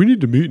like, "We need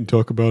to meet and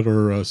talk about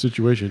our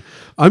situation.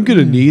 I'm going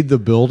to need the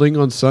building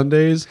on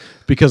Sundays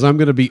because I'm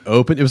going to be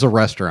open." It was a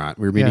restaurant.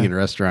 We were meeting Yeah. in a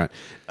restaurant.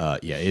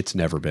 Yeah, it's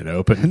never been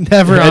open.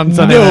 Never At on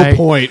Sunday no night.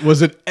 point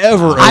was it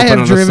ever open I on have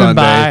a driven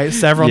Sunday. by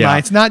several Yeah.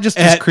 nights, not just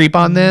to At creep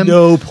on them,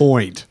 No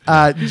point.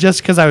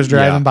 just because I was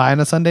driving Yeah. by on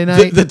a Sunday The,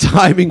 night. the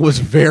timing was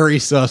very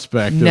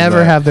suspect. of Never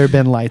that. have there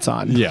been lights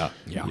on. Yeah.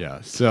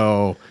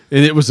 So,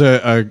 and it was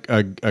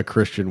a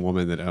Christian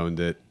woman that owned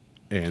it,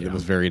 and it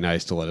was very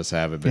nice to let us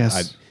have it. But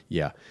Yes.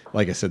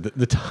 like I said,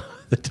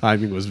 the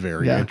timing was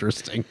very Yeah.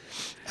 interesting.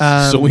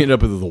 So we end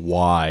up with the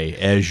why,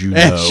 as you know.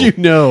 As you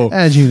know.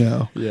 As you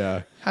know,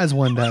 Yeah. as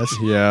one does.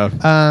 Yeah.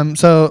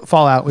 So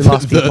Fallout, we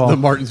lost people. The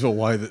Martinsville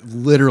Y that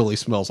literally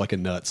smells like a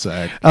nut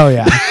sack. Oh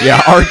yeah.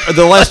 Yeah,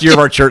 the last year of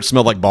our church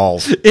smelled like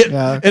balls.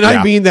 Yeah. And Yeah.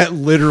 I mean that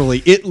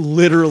literally. It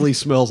literally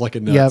smells like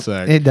a nut Yep,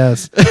 sack. it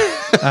does.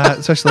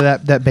 Especially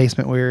that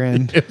basement we were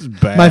in. It was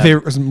bad. My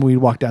favorite was when we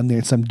walked down there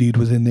and some dude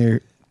was in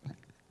there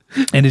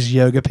in his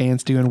yoga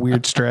pants doing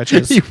weird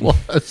stretches. He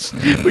was.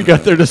 We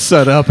got there to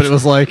set up, and it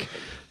was like,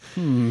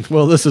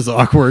 well, this is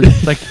awkward.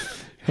 Like,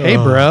 hey,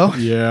 bro,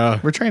 Yeah.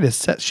 we're trying to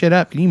set shit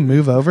up. Can you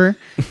move over?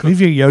 Move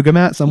your yoga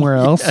mat somewhere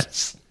else?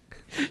 Yes.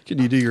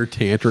 Can you do your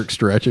tantric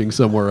stretching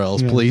somewhere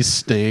else, please,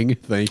 Sting?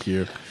 Thank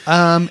you.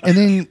 And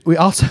then we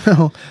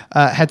also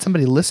had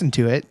somebody listen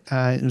to it.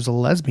 It was a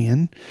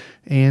lesbian,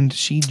 and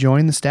she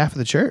joined the staff of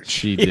the church.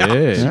 She She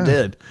did.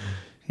 did.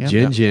 Yeah.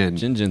 Jin Jin.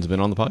 Jin's been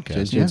on the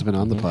podcast. Jin's been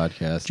on the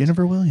podcast.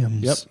 Jennifer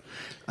Williams. Yep.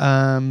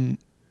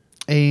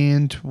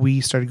 And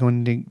we started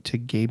going to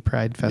gay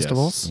pride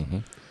festivals.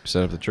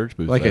 Set up the church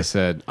booth. Like I there.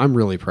 said, I'm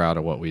really proud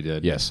of what we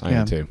did. Yes, I Yeah.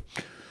 am too.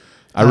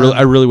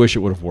 I really wish it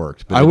would have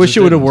worked. But I wish just it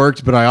would have didn't.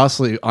 worked, but I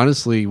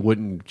honestly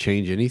wouldn't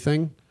change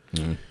anything.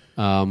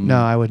 No,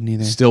 I wouldn't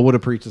either. Still would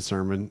have preached the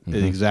sermon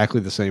in exactly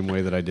the same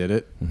way that I did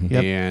it,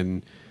 Yep.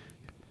 and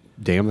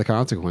damn the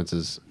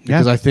consequences. Yeah.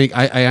 Because I think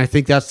I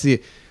think that's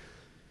the.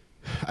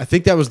 I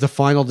think that was the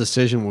final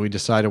decision when we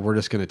decided we're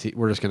just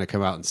gonna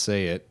come out and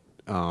say it.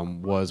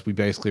 Was we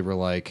basically were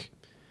like,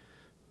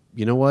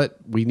 you know what,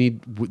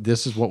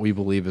 this is what we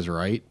believe is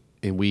right,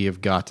 and we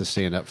have got to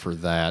stand up for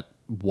that,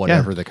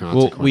 whatever Yeah. the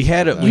consequences. we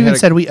had of a- that. You even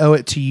said we owe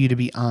it to you to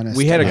be honest.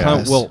 We had a with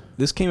us. well.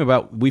 This came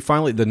about. We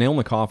finally the nail in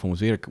the coffin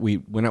was we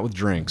went out with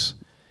drinks.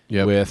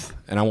 Yep. With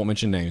and I won't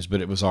mention names, but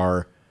it was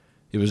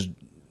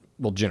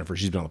Jennifer.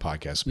 She's been on the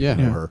podcast. Yeah.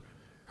 You know Yeah.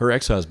 her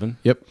ex husband.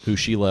 Yep. Who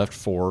she left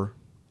for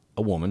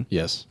a woman.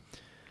 Yes.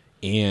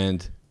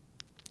 And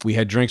we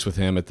had drinks with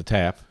him at the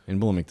Tap in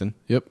Bloomington.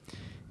 Yep.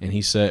 And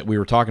he said we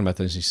were talking about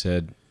this. He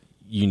said,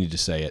 "You need to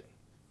say it."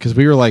 Because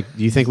we were like,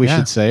 "Do you think we Yeah.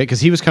 should say it?"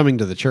 Because he was coming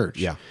to the church.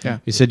 Yeah. Yeah.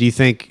 He said, "Do you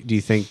think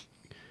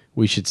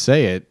we should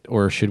say it,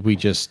 or should we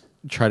just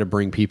try to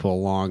bring people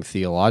along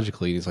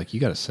theologically?" And he's like, "You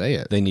got to say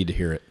it." They need to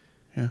hear it.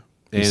 Yeah.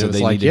 And said it was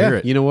they like, need to "Yeah, hear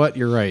it." you know what?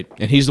 You're right."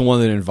 And he's the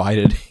one that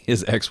invited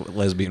his ex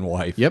lesbian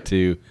wife Yep.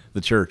 to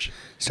the church.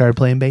 Started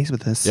playing bass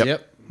with us.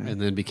 Yep. And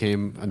then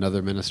became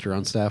another minister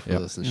on staff with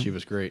Yep. us, and she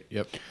was great.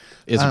 Yep.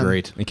 It's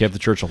great. And kept the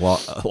church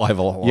alive a lot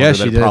longer Yeah, than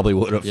she it did. probably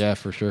would have. Yeah,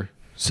 for sure.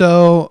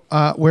 So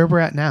where we're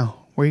at now?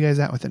 Where are you guys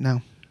at with it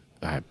now?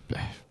 I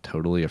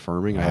totally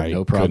affirming. I I have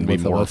no problem couldn't be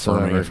with it more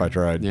affirming whatsoever. if I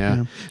tried.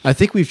 Yeah. I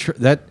think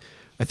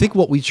I think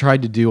what we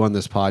tried to do on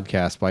this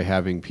podcast by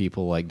having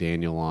people like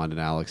Daniel on and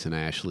Alex and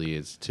Ashley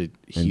is to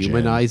And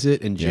humanize Jen.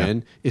 it, and Yeah.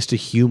 Jen is to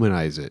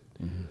humanize it,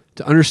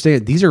 to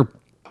understand they're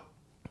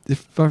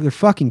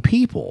fucking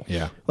people.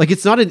 Yeah. Like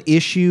it's not an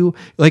issue.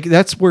 Like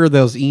that's where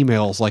those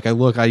emails. Like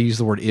I use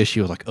the word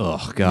issue. I was like,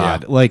 oh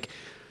god. Yeah. Like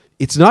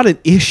it's not an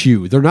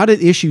issue. They're not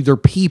an issue. They're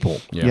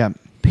people. Yeah.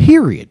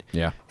 Period.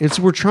 Yeah. And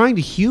so we're trying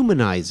to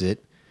humanize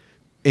it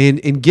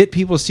and get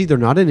people to see they're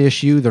not an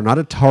issue. They're not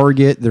a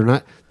target.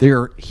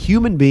 They're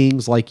human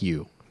beings like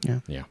you. Yeah.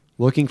 Yeah.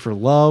 Looking for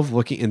love,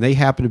 and they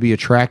happen to be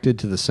attracted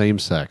to the same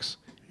sex.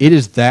 It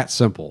is that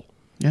simple.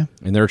 Yeah.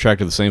 And they're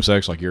attracted to the same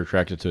sex like you're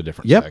attracted to a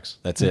different Yep. sex.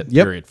 That's it.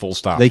 Yep. Period. Full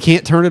stop. They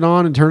can't turn it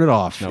on and turn it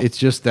off. Nope. It's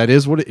just that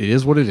is what it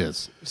is. What it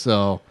is.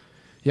 So,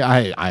 yeah,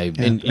 I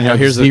and have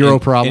here's zero the,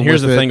 problem. And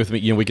here's with the it. thing with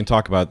me. We can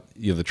talk about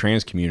the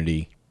trans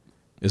community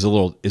is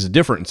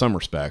different in some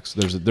respects.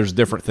 There's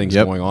different things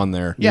Yep. going on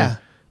there. Yeah.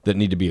 That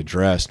need to be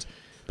addressed.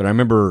 But I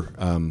remember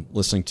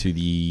listening to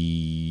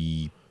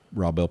the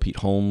Rob Bell, Pete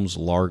Holmes,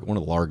 one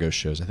of the Largo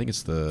shows. I think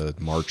it's the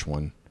March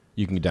one.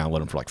 You can download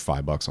them for like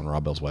 $5 on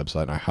Rob Bell's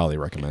website, and I highly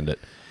recommend it.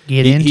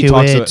 Get He into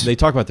talks it. about- they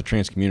talk about the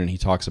trans community. He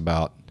talks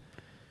about,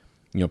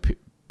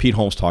 Pete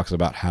Holmes talks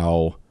about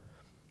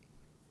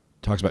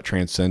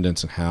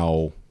transcendence and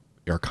how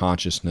our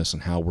consciousness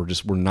and how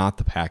we're not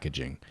the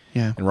packaging.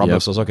 Yeah. And Rob Yep. Bell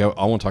says, okay,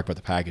 I want to talk about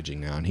the packaging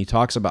now. And he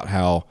talks about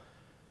how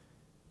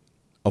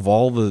of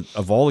all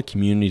the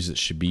communities that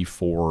should be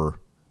for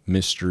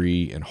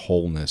mystery and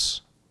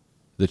wholeness,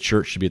 the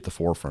church should be at the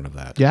forefront of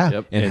that. Yeah.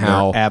 Yep. And And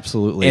how they're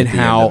absolutely and at the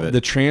end how of it.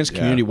 the trans Yeah.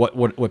 community,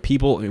 what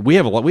people, we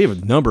have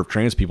a number of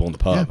trans people in the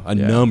pub, Yeah. a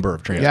number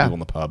of trans Yeah. people in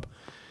the pub,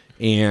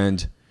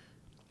 and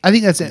I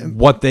think that's it.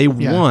 what they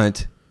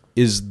want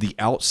is the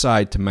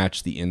outside to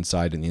match the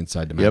inside and the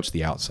inside to match Yep.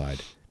 the outside.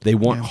 They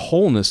want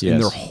wholeness in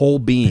Yes. their whole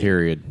being.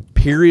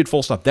 Period.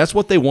 Full stop. That's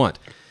what they want.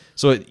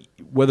 So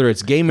whether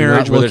it's gay They're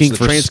marriage, not whether looking it's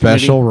the for trans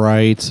special community,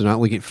 rights. They're not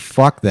looking.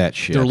 Fuck that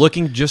shit. they're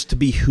looking just to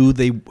be who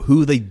they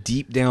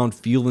deep down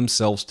feel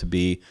themselves to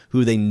be,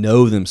 who they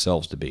know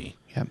themselves to be.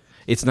 Yep.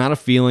 It's not a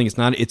feeling.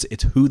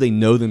 It's who they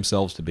know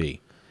themselves to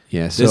be.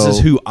 Yeah. This is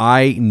who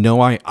I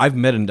know. I've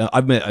met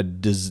a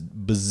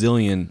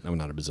bazillion. No,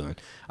 not a bazillion.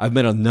 I've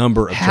met a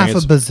number of Half a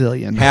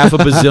bazillion. half a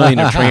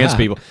bazillion of trans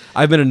people.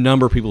 I've met a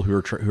number of people who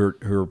are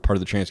part of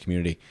the trans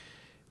community.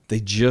 They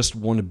just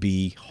want to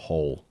be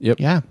whole. Yep.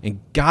 Yeah. And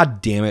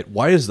God damn it,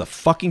 why does the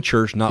fucking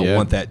church not Yeah.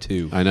 want that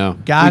too? I know.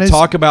 God we is-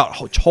 talk about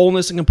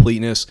wholeness and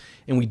completeness,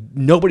 and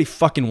nobody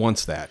fucking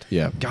wants that.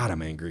 Yeah. God,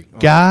 I'm angry. Oh.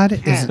 God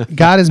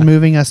is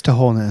moving us to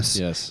wholeness.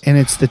 Yes. And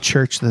it's the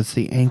church that's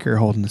the anchor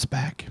holding us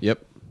back.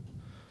 Yep.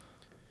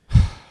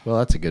 Well,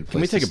 that's a good place.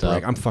 Can we take to a break?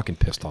 stop. I'm fucking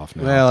pissed off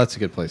now. Well, that's a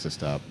good place to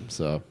stop.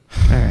 So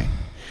All right.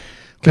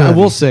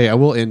 I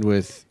will end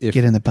with Get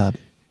in the pub.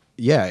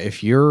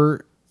 if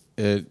you're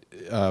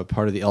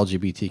part of the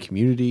LGBT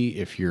community,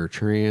 if you're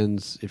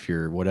trans, if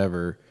you're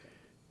whatever,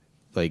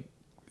 like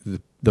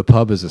the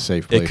pub is a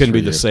safe place. it couldn't for be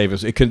you. the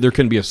safest. There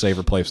couldn't be a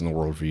safer place in the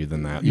world for you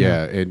than that.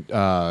 Yeah,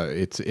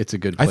 it's a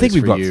good. I Place think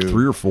we've for got you.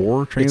 3 or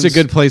 4 trans. It's a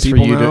good place for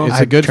people you to. now. It's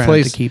I a good try not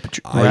place to keep it.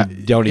 I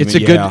don't even. It's a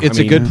good. yeah, It's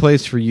I a good mean,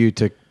 place for you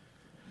to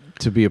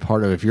be a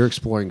part of. If you're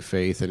exploring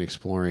faith and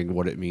exploring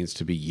what it means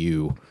to be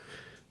you,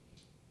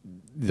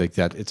 like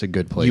that, it's a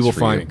good place. You will for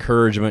find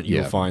encouragement. You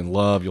Yeah. will find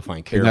love. You'll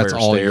find care. And that's Bear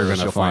all you're stares,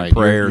 gonna you'll find.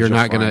 Prayers. You're you'll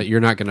not gonna. find- You're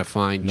not gonna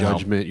find No.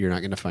 judgment. You're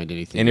not gonna find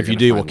anything. And if You're you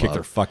gonna do, we'll find kick their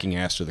love. fucking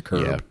ass to the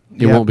curb. Yeah.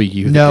 It Yep. won't be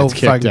you that No gets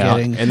kicked out.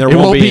 forgetting. And there it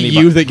won't won't be be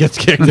anybody- you that gets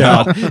kicked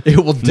out.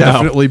 It will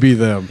definitely be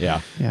them.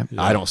 Yeah. Yeah.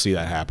 I don't see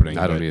that happening.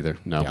 I don't but- either.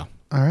 No. Yeah.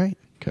 All right.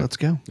 Let's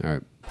go. All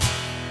right.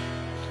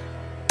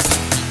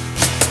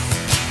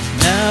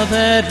 Now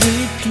that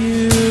we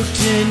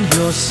puked in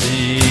your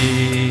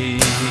sea, you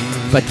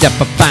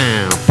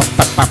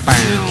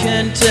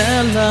can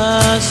tell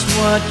us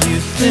what you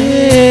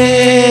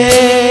think.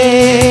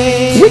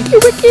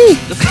 Wiki.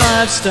 The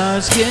 5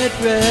 stars get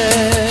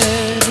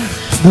red.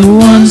 The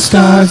 1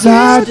 stars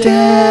are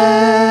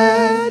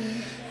dead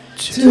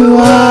to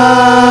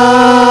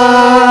us.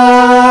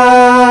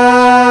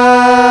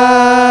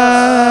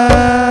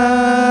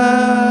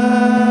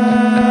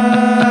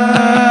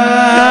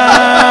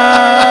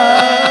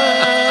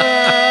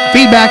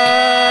 Feedback.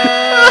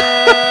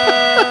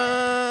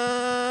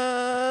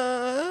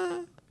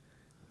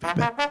 All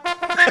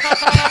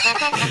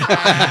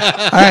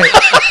right.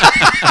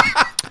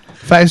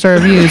 5-star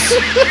reviews.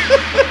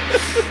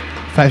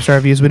 5-star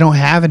reviews. We don't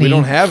have any. We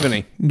don't have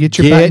any. Get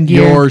your button Get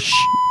gear. your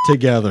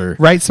together.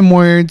 Write some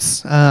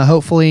words.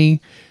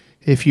 Hopefully,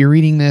 if you're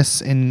reading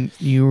this and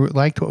you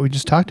liked what we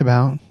just talked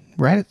about,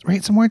 write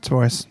some words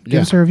for us.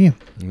 Give us a review.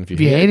 And If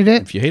you hated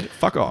it, if you hate it,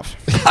 fuck off.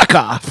 fuck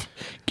off.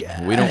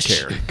 We don't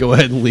care. Go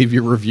ahead and leave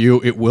your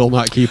review. It will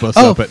not keep us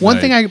Oh, up at one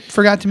night. thing I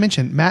forgot to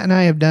mention. Matt and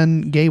I have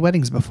done gay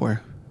weddings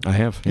before. I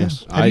have.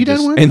 Yes. Have you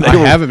done one? And I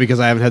haven't because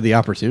I haven't had the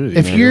opportunity.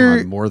 If man. you're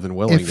I'm more than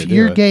willing to if do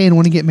you're it. gay and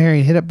want to get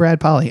married, hit up Brad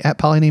Polly at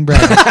Polly named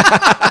Brad.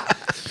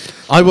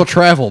 I will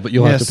travel, but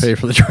you'll have Yes. to pay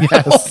for the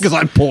travel because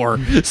I'm poor.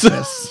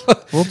 So-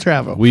 We'll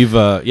travel. We've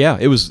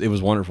it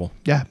was wonderful.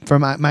 Yeah,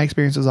 from my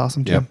experience was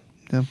awesome too. Yep.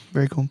 Yeah,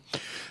 very cool.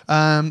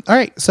 All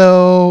right,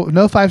 so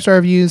no 5-star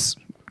reviews.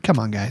 Come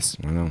on, guys.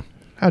 I know.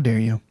 How dare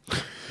you?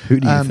 Who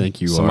do you think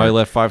you Somebody are?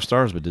 left 5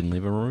 stars but didn't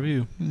leave a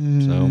review.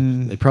 So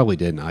They probably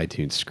did, and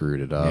iTunes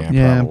screwed it up. Yeah,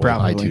 Yeah,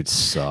 probably. iTunes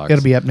sucks. Got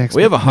to be up next.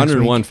 we have next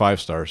 101 week. 5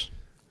 stars.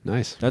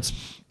 Nice. That's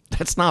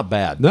That's not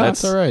bad. No,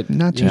 That's that's all right.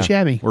 Not too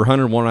shabby. We're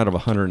 101 out of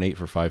 108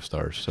 for 5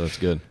 stars, so that's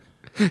good.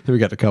 We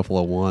got a couple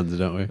of ones,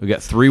 don't we? We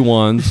got 3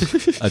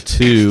 1s, a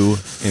 2,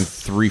 and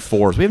 3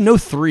 4s. We have no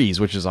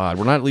 3s, which is odd.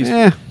 We're not at least.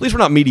 At least we're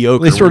not mediocre.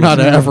 At least we're not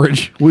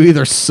average. We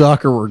either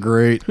suck or we're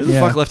great. Who the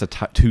fuck left a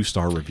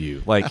 2-star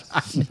review? Like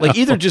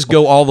either just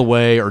go all the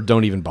way or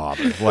don't even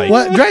bother. Like,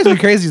 What drives me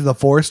crazy is the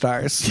 4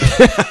 stars.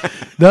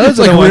 Those It's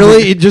are like the ones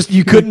really, it just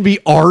you couldn't be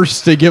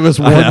arse to give us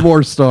one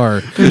more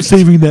star. I'm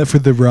saving that for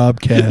the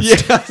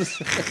Robcast.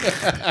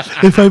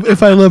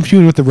 If I lump you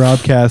in with the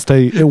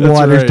Robcast, it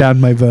waters right. down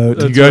my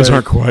vote. you guys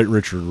aren't quite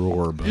Richard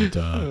Rohr, but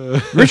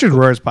Richard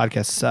Rohr's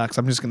podcast sucks.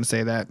 I'm just going to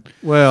say that.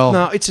 Well,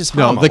 no, it's just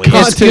no. homily. The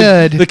content,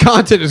 good. the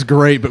content is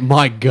great, but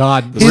my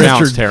God,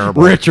 sound's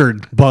terrible.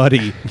 Richard,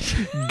 buddy,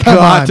 Come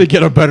got on. to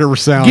get a better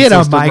sound. Get a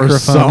system or microphone,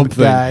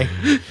 something. guy.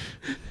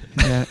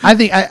 Yeah. I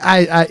think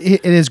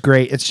it is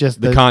great. It's just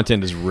the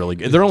content is really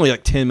good. They're only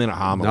like 10-minute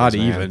homilies. Not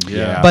man. even,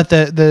 yeah. but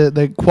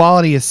the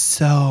quality is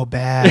so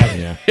bad.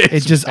 Yeah.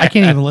 It just I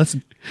can't even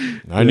listen.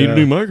 I need a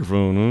new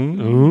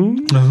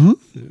microphone. Huh?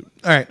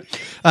 All right.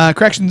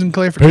 Corrections and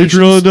clarifications.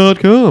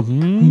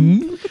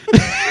 Patreon.com.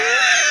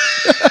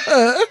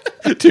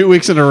 2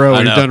 weeks in a row, I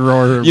we've know. done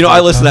Roar. You know, I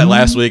listened to that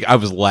last week. I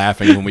was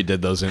laughing when we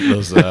did those.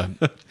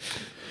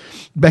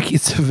 Becky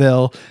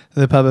Seville,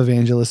 the pub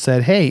evangelist,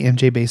 said, "Hey,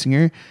 MJ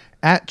Basinger,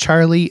 at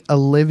Charlie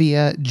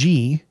Olivia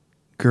G.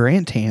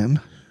 Grantham,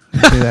 who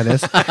that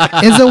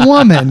is a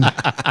woman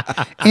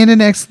and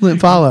an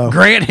excellent follow.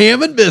 Grant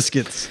Ham and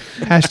biscuits.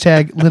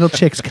 Hashtag little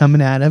chicks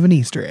coming out of an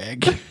Easter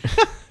egg."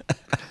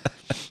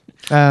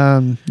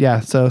 Yeah,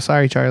 so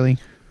sorry, Charlie.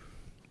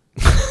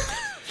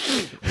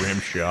 rim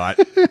shot.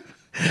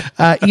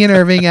 Ian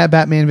Irving at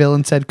Batman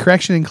Villain said,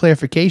 "Correction and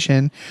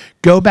clarification.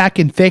 Go back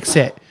and fix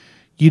it.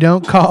 You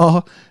don't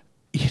call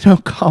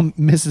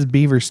Mrs.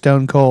 Beaver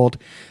stone cold.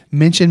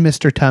 Mention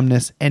Mr.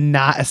 Tumnus and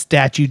not a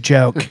statue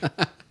joke."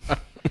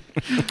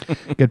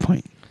 Good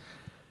point.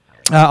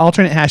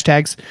 Alternate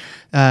hashtags.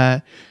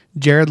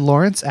 Jared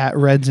Lawrence at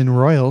Reds and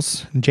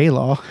Royals,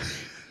 J-Law,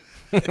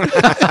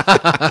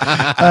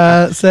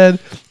 said,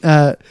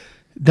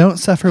 "Don't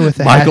suffer with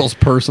the Michael's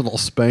personal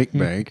spank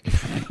bank.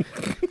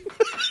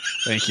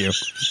 Thank you.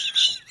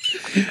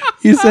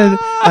 You said,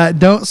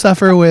 "Don't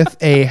suffer with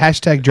a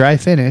hashtag dry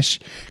finish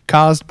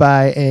caused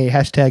by a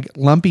hashtag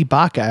lumpy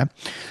baka.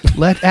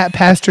 Let at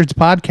Pastards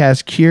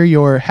Podcast cure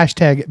your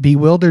hashtag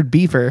bewildered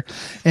beaver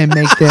and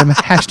make them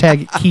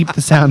hashtag keep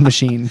the sound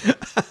machine."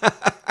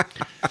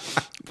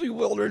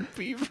 Bewildered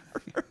beaver.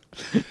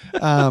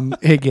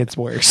 It gets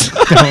worse.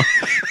 Don't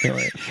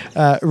worry.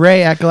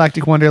 Ray at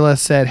Galactic Wonderlust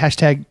said,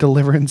 hashtag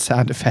deliverance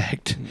sound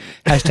effect.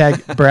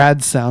 Hashtag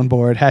Brad's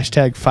soundboard.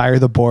 Hashtag fire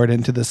the board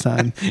into the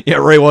sun. Yeah,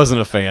 Ray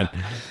wasn't a fan.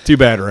 Too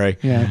bad, Ray.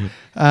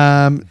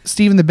 Yeah.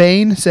 Stephen the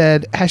Bane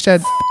said,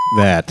 hashtag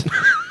That.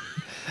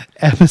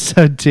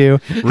 episode 2.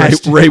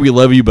 Ray, we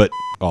love you, but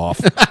off.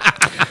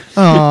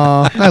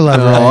 Aw, I love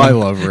Ray. Oh, I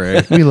love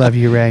Ray. We love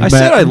you, Ray. I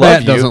said I love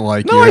Matt you. doesn't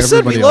like no, you. I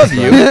said we Everybody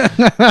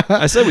love else you.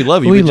 I said we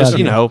love you. We but just, love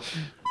you you. know,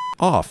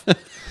 off.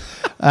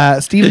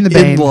 Stephen the In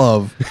Bane.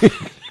 love.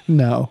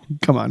 No,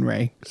 come on,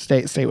 Ray.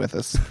 Stay with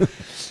us.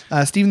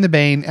 Stephen the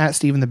Bane at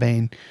Stephen the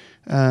Bane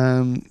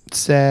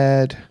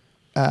said,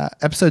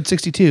 episode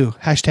 62,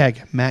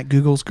 hashtag Matt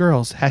Googles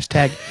Girls,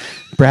 hashtag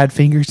Brad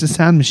Fingers the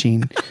Sound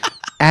Machine,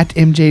 at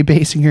MJ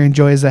Basinger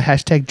enjoys a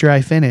hashtag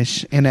dry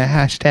finish, and a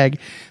hashtag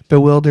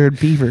bewildered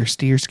beaver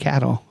steers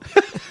cattle.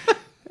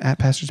 At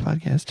Pastor's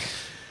Podcast.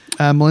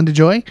 Melinda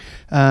Joy,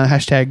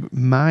 hashtag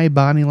my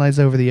Bonnie lies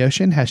over the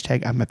ocean,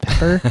 hashtag I'm a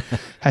pepper,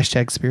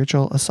 hashtag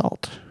spiritual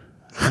assault.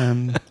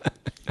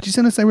 She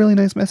sent us a really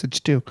nice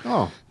message too.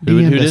 Oh. Who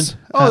DM did? us.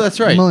 Oh, that's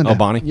right. Melinda. Oh,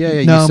 Bonnie? Yeah,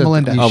 yeah. No, you said,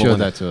 Melinda. You Oh, showed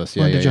Melinda. that to us.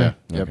 Yeah, Melinda yeah, Joy.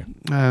 yeah. Okay.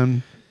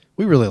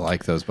 We really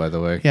like those, by the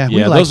way. Yeah, we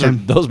Yeah, like those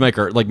them. those make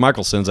our, like,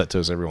 Michael sends that to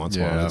us every once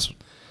in a while. Yeah. It's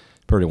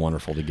pretty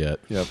wonderful to get.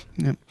 Yep.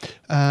 Yep.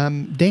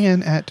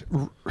 Dan at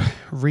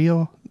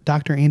Real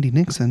Dr. Andy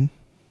Nixon.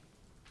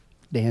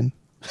 Dan.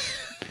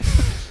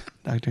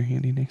 Dr.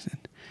 Andy Nixon.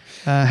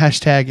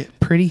 Hashtag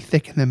pretty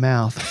thick in the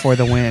mouth for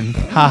the win.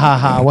 Ha ha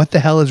ha. What the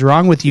hell is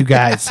wrong with you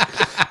guys?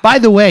 By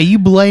the way, you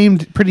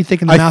blamed pretty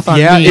thick in the mouth on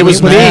yeah, me. it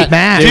was Matt.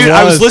 Matt. Dude, It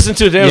I was was. listening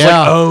to it and I was Yeah.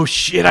 like, oh,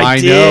 shit, I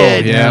know.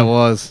 did. Yeah, it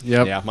was.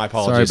 Yep. Yeah, my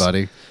apologies. Sorry,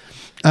 buddy.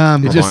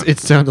 Um, It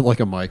sounded like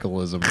a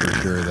Michaelism for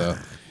sure, though.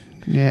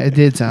 Yeah, it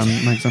did sound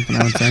like something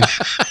I would say.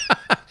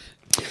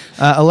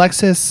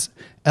 Alexis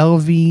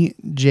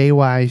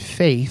LVJY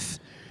Faith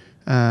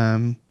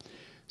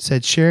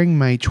said, sharing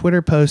my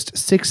Twitter post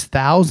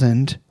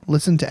 6,000.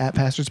 Listen to at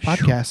Pastor's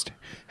Podcast.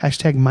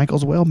 Hashtag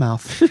Michael's whale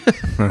mouth.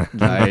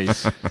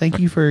 Nice. Thank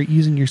you for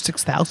using your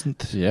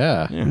 6,000th.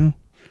 Yeah.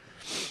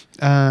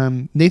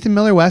 Nathan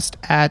Miller West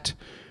at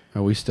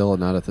Are we still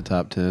not at the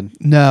top 10?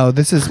 no.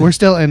 We're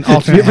still in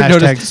alternate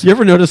hashtags. You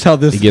ever notice how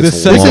this It gets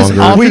this segment?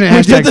 longer. We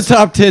Alternate did the hashtags.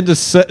 top 10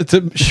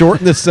 to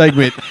shorten this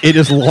segment. It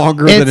is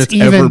longer than it's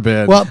ever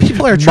been. Well,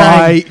 people are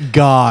My trying.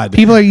 God.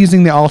 People are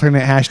using the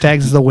alternate hashtags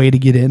as a way to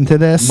get into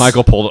this.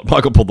 Michael pulled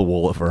the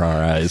wool over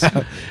our eyes.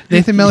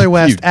 Nathan Miller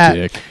West You at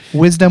dick.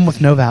 Wisdom with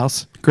no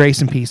vowels,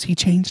 grace and peace. He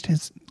changed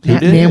his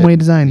Matt did? Namway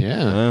Design.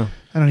 Yeah.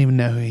 I don't even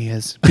know who he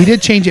is. He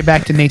did change it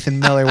back to Nathan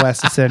Miller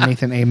West instead of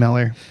Nathan A.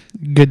 Miller.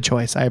 Good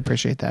choice. I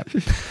appreciate that.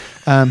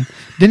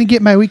 Didn't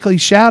get my weekly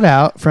shout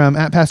out from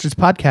At Pastors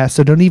Podcast,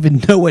 so don't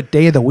even know what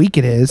day of the week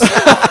it is.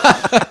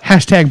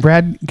 Hashtag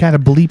Brad got a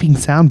bleeping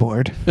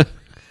soundboard.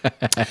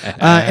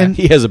 And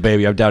He has a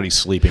baby. I doubt he's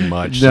sleeping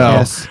much. No.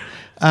 yes.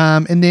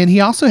 And then he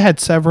also had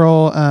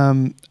several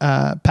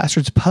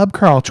Pastors Pub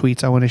Crawl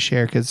tweets I want to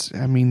share because,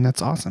 I mean,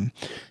 that's awesome.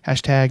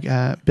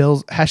 Hashtag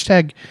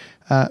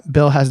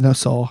Bill has no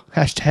soul.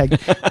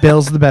 Hashtag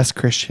Bill's the best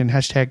Christian.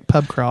 Hashtag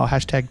pub crawl.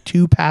 Hashtag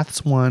 2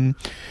 paths 1.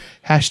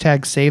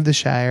 Hashtag save the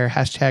Shire.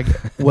 Hashtag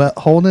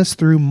wholeness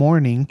through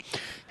mourning.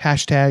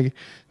 Hashtag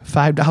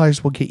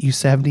 $5 will get you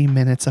 70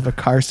 minutes of a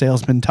car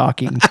salesman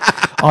talking.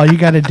 All you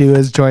got to do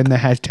is join the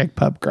hashtag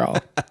pub crawl.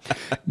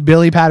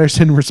 Billy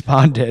Patterson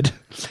responded,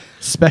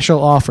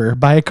 special offer,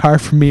 buy a car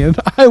from me and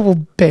I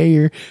will pay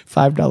your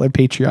 $5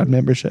 Patreon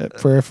membership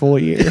for a full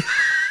year.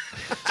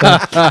 So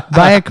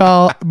buy a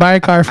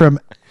car from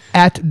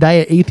at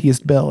Diet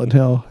Atheist Bill, and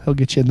he'll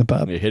get you in the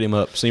pub. You hit him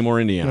up.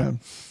 Seymour, Indiana.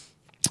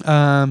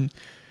 Sean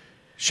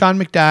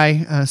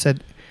McDye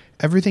said,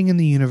 everything in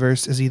the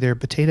universe is either a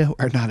potato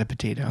or not a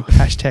potato.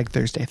 Hashtag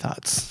Thursday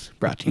Thoughts.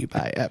 Brought to you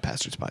by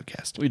Pastors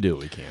Podcast. We do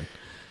what we can.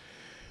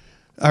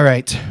 All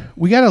right.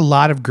 We got a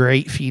lot of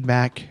great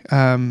feedback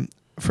from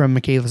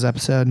Michaela's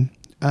episode.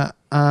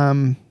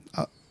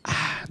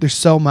 There's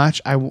so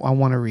much. I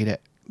want to read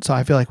it. So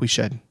I feel like we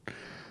should.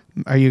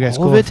 Are you guys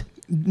All cool? of it?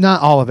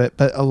 Not all of it,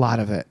 but a lot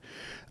of it.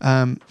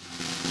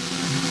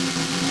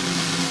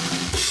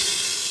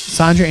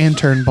 Sandra Ann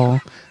Turnbull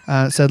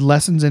said,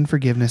 Lessons in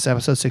Forgiveness,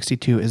 episode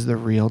 62 is the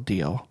real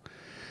deal.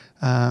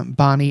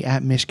 Bonnie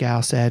at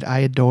Mishgal said, I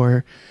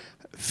adore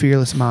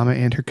Fearless Mama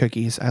and her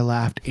cookies. I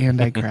laughed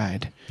and I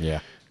cried. Yeah.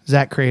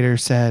 Zach Crater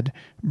said,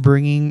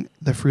 bringing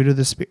the fruit of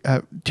the spirit,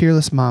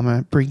 Tearless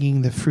Mama,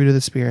 bringing the fruit of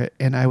the Spirit,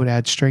 and I would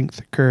add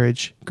strength,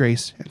 courage,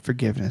 grace, and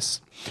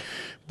forgiveness.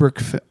 Brooke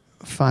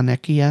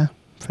Fonseca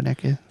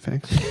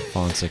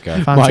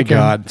My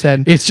God.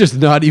 said, It's just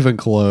not even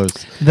close.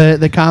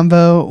 the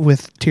convo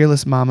with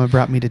Tearless Mama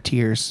brought me to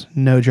tears.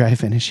 No dry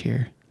finish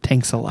here.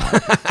 Thanks a lot.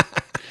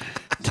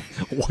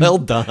 Well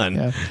done.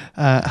 Yeah.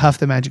 Huff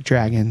the Magic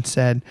Dragon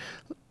said,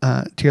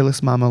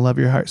 Tearless Mama, love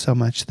your heart so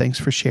much. Thanks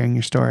for sharing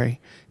your story.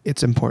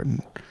 It's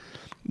important.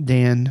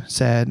 Dan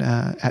said,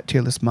 at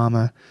Tearless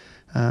Mama,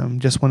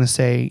 just want to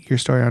say your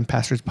story on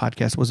Pastor's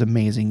Podcast was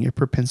amazing. Your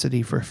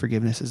propensity for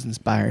forgiveness is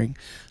inspiring.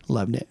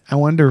 Loved it. I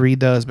wanted to read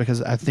those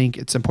because I think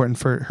it's important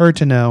for her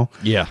to know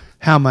Yeah.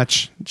 how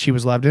much she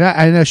was loved. And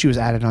I know she was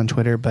added on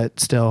Twitter, but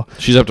still.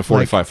 She's up to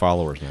 45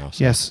 followers now.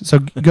 So. Yes. So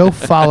go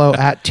follow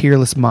at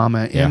Tearless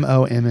Mama, Yeah.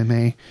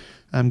 MOMMA.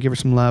 Give her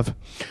some love.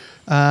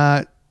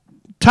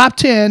 Top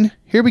 10.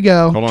 Here we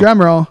go. Hold on.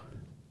 Drum roll.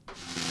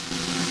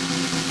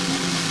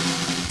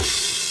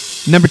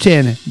 Number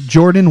 10,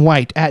 Jordan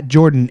White at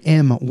Jordan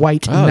M.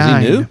 White Oh, is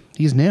 9. he new?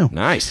 He's new.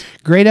 Nice.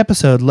 Great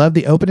episode. Love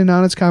the open and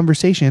honest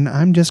conversation.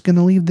 I'm just going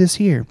to leave this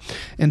here.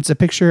 And it's a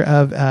picture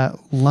of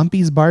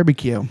Lumpy's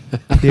Barbecue,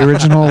 the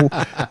original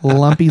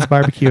Lumpy's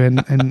Barbecue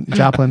in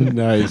Joplin,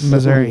 Nice.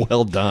 Missouri.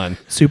 Well done.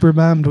 Super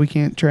bummed we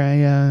can't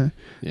try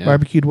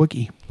barbecued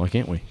Wookiee. Why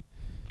can't we?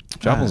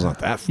 Joplin's not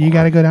that far. You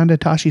got to go down to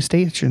Tashi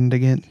Station to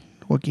get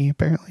Wookiee,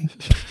 apparently.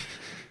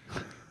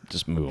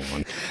 Just move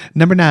on.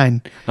 Number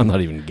 9, I'm not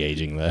even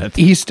gauging that.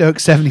 East Oak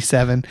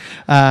 77.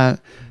 At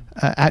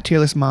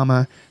Tearless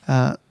Mama,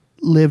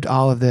 lived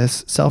all of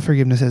this.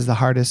 Self-forgiveness is the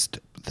hardest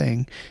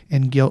thing,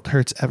 and guilt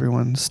hurts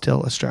everyone.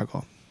 Still a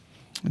struggle.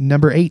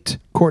 Number 8,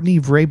 Courtney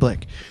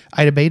Vrablik.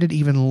 I debated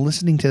even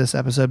listening to this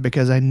episode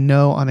because I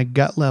know on a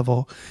gut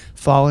level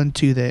fall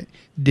into the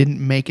didn't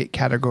make it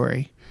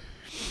category,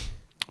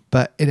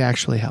 but it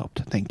actually helped.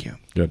 Thank you.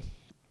 Good.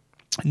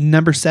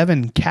 Number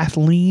 7,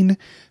 Kathleen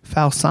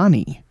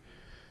Falsani.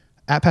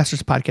 At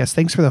Pastors Podcast,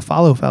 thanks for the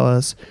follow,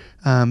 fellas.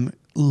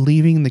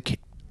 Feeling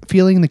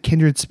the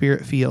kindred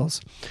spirit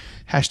feels.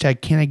 Hashtag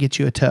can I get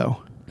you a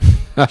toe?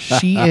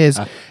 She is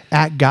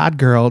at God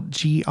Girl,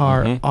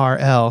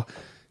 GRRL.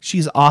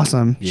 She's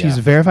awesome. Yeah. She's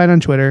verified on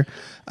Twitter.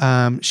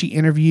 She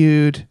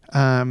interviewed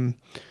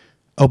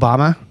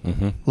Obama.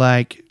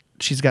 Like,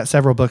 she's got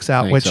several books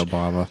out, Thanks, which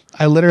Obama.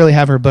 I literally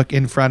have her book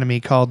in front of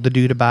me called The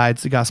Dude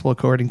Abides, The Gospel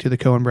According to the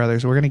Coen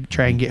Brothers. We're going to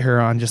try and get her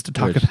on just to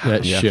talk about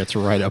That it. shit's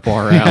right up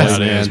our Yeah,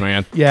 alley, it is,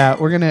 man. man. Yeah,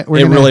 we're It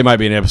gonna really might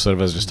be an episode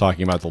of us just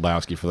talking about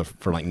Lebowski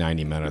for like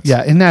 90 minutes.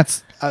 Yeah, and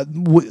that's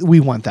we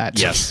want that.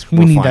 Yes. we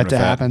we're need fine that with to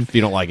happen. If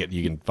you don't like it,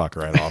 you can fuck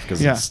right off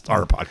because Yeah. it's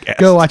our podcast.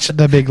 Go watch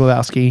The Big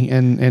Lebowski,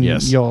 and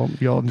Yes. you'll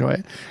enjoy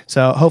it.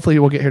 So hopefully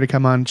we'll get her to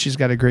come on. She's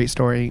got a great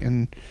story,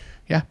 and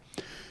yeah.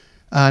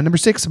 Number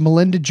 6,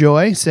 Melinda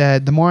Joy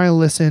said, the more I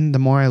listen, the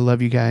more I love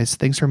you guys.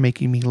 Thanks for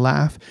making me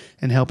laugh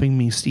and helping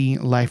me see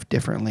life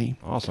differently.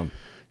 Awesome.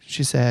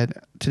 She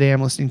said, today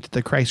I'm listening to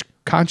the Christ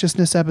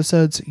Consciousness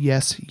episodes.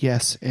 Yes,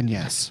 yes, and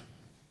yes.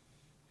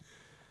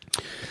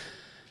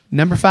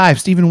 Number 5,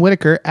 Stephen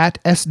Whitaker at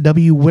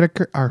SW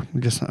Whitaker, or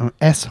just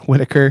S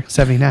Whitaker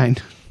 79,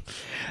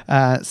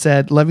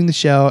 said, loving the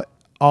show.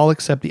 all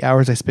except the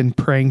hours I spend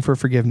praying for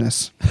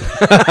forgiveness.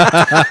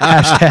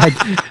 Hashtag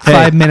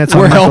 5 minutes on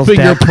We're Michael's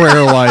helping your deck.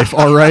 prayer life,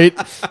 all right?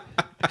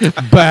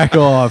 Back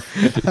off.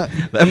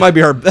 That might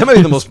be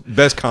the most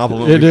best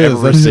compliment It we've is.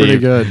 ever That's pretty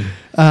received.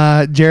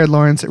 good. Jared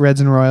Lawrence at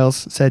Reds and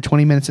Royals said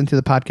 20 minutes into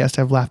the podcast,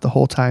 I've laughed the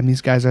whole time.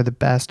 These guys are the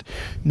best.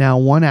 Now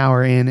 1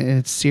 hour in, and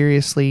it's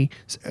serious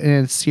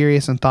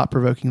and thought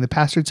provoking. The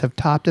Bastards have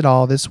topped it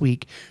all this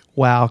week.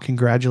 Wow!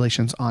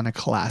 Congratulations on a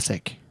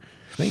classic.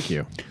 Thank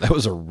you. That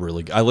was a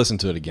really. I listened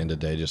to it again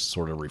today, just to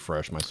sort of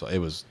refresh myself. It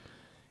was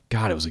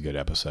a good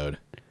episode.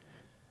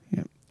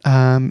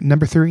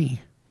 Number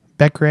 3,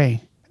 Beck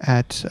Ray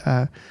at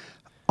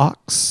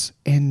Ox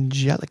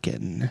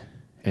Anglican.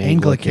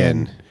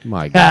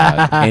 My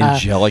God.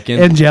 Angelican.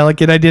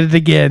 Angelican. I did it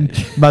again.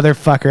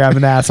 Motherfucker, I'm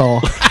an asshole.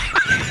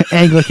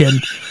 Anglican.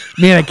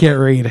 Man, I can't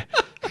read.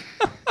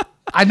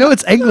 I know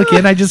it's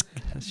Anglican. I just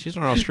She's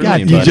an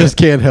Australian. God, You just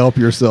can't help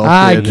yourself.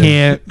 I man.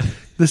 can't.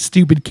 The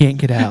stupid can't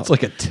get out. It's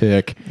like a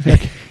tick.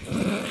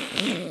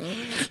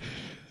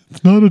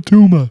 It's not a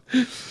tumor.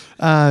 It's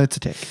a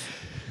tick.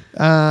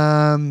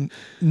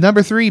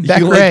 Number 3,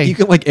 Beck Ray. You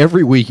can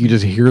every week you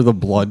just hear the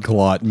blood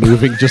clot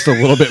moving just a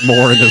little bit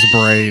more in his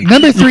brain.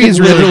 Number 3 is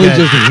really Literally good.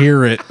 just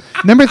hear it.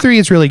 Number 3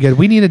 is really good.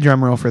 We need a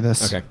drum roll for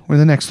this. Okay. We're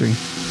the next 3.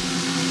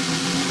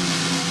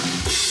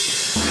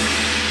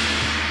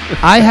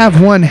 I have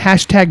one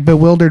hashtag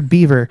bewildered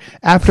beaver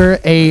after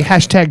a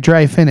hashtag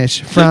dry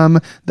finish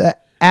from the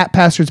at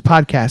Pastors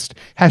podcast.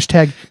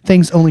 Hashtag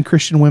things only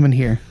Christian women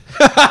hear.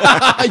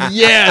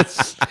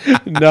 Yes.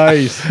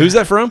 Nice. Who's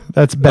that from?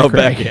 That's Beck Oh,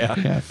 Ray. Beck,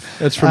 yeah.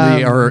 That's from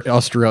our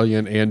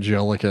Australian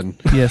Angelican.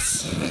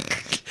 Yes.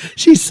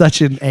 She's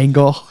such an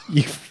angle.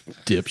 You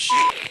dipshit.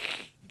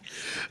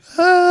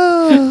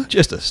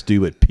 Just a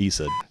stupid piece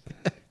of.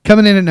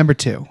 Coming in at number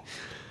 2,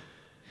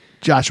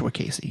 Joshua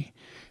Casey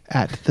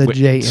at the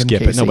JM Skip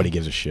Casey. it. Nobody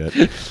gives a shit.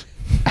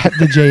 At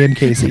the JM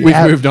Casey. We've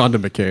at, moved on to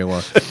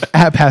Michaela.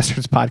 at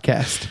Pastors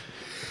podcast.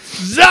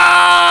 Zon!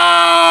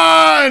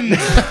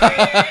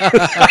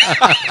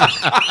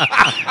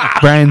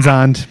 Brian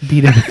Zond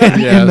beat him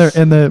Yes.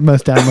 in the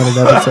most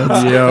downloaded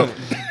episodes. Yep.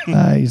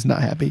 He's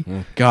not happy.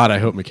 God, I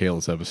hope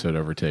Michaela's episode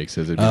overtakes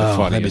it. It'd be the That'd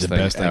be funniest the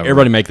best thing. ever.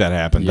 Everybody make that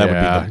happen. That would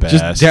be the best.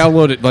 Just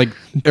download it,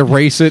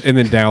 erase it, and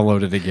then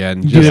download it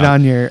again. Do it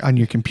on your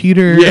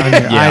computer, on your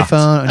Yeah.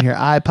 iPhone, on your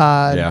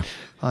iPod, Yeah.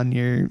 on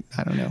your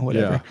I don't know,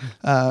 whatever.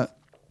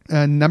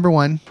 Number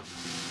 1.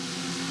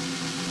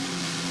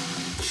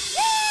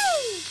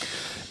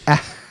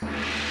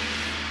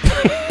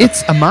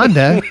 It's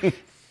Amanda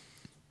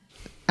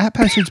at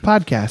Pastors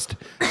Podcast.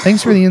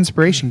 Thanks for the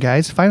inspiration,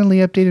 guys. Finally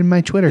updated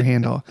my Twitter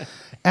handle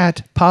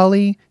at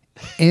Polly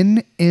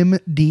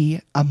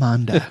NMD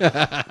Amanda.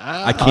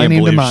 I can't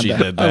named believe Amanda. she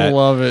did I that.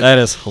 love it. That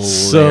is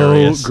So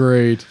hilarious.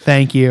 great.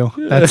 Thank you.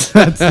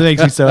 That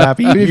makes me so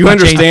happy. You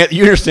understand?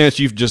 You understand that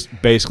you've just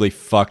basically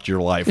fucked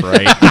your life,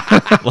 right?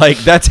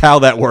 That's how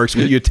that works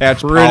when you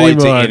attach Polly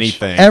to much.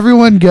 anything.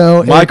 Everyone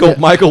go.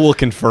 Michael will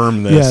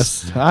confirm this.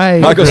 Yes.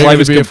 Michael's Great life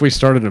would is be com- if we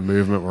started a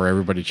movement where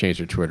everybody changed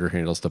their Twitter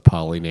handles to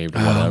Polly named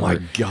whatever. Oh my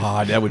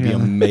god, that would be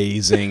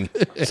amazing.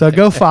 So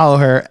go follow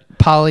her.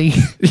 Polly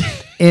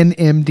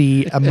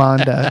NMD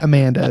Amanda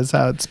is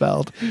how it's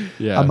spelled.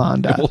 Yeah.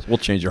 Amanda. We'll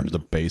change her to the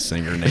bass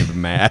singer named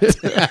Matt.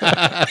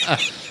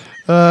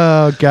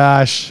 Oh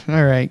gosh.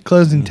 All right.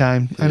 Closing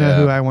time. I know Yeah.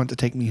 who I want to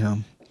take me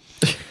home.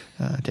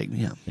 Take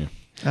me home.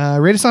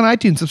 Rate us on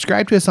iTunes.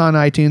 Subscribe to us on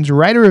iTunes.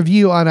 Write a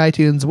review on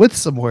iTunes with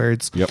some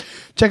words. Yep.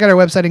 Check out our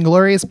website,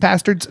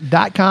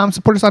 ingloriouspastards.com.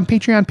 Support us on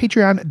Patreon,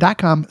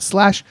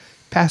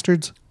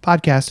 patreon.com/pastards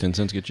podcast. 10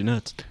 cents get you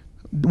nuts.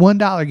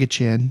 $1 gets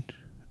you in.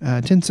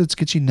 10 cents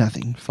gets you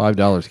nothing.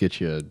 $5 gets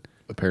you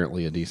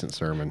apparently a decent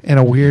sermon. And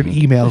a weird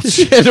email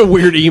It's a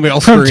weird email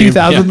from stream.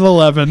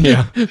 2011.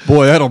 Yeah.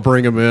 Boy, that'll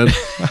bring them in.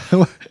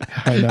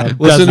 I know.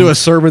 Listen to a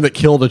sermon that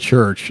killed a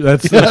church.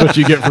 That's what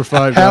you get for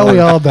 $5. How we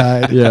all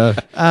died. Yeah.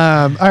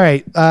 All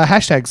right.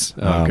 Hashtags.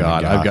 Oh,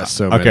 God. I've got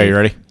so many. Okay, you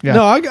ready? Yeah.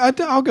 No,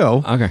 I'll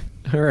go. Okay.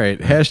 All right.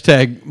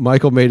 Hashtag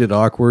Michael made it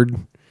awkward.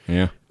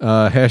 Yeah.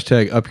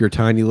 Hashtag up your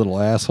tiny little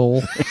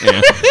asshole.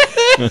 Yeah.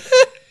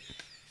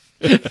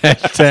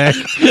 Hashtag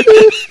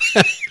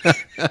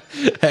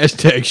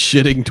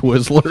shitting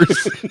Twizzlers.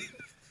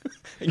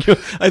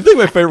 I think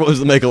my favorite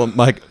was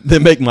they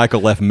make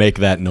Michael Leff make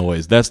that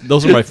noise.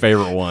 Those are my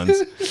favorite ones.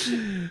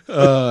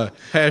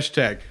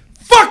 Hashtag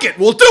fuck it,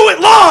 we'll do it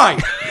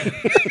live.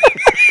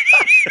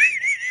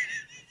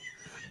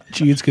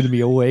 Gene's going to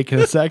be awake in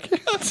a second.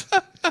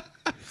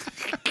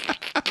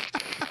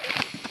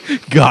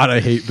 God, I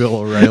hate Bill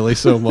O'Reilly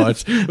so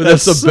much. But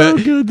that's the so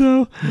best. good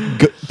though.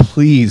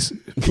 Please,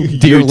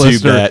 dear YouTube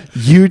listener, that.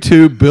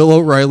 YouTube Bill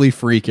O'Reilly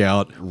freak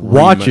out.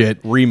 Watch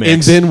it, remix.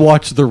 and then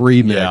watch the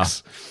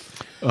remix.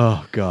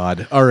 Oh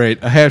God! All right,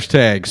 a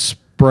hashtag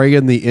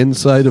spraying the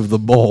inside of the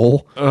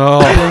bowl.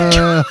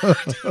 Man.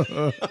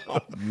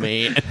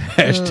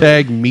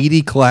 Hashtag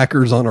meaty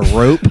clackers on a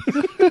rope.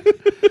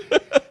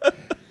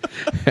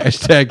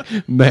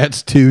 Hashtag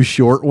Matt's two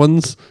short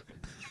ones.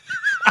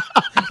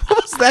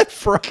 that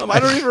from? I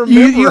don't even You,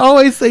 remember. you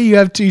always say you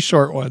have 2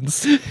 short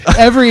ones.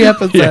 Every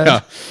episode.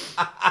 Yeah.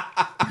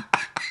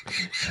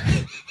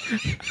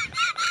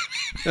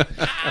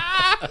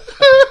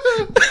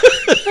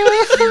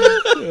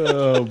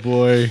 Oh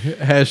boy.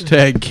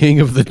 Hashtag King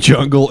of the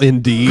Jungle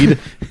indeed.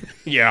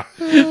 yeah.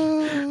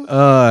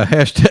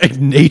 Hashtag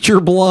Nature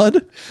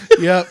Blood.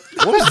 Yep.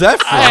 What was that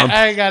from?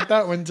 I got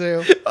that one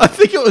too. I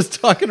think it was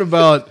talking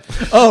about.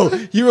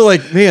 Oh, you were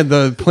like, man,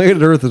 the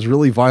planet Earth is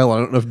really violent.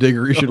 I don't know if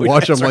Digger you should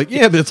watch. I'm like,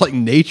 yeah, but it's like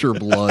Nature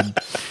Blood.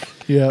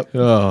 Yep.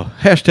 Oh,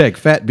 hashtag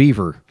Fat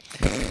Beaver.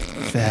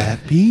 Fat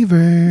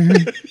beaver.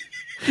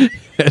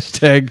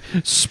 Hashtag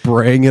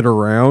spraying it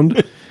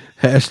around.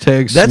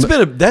 Hashtag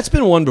That's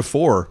been one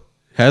before.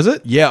 has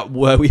it? Yeah,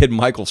 well, we had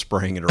Michael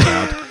spraying it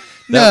around.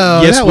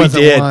 No, yes, that we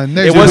wasn't did. one. It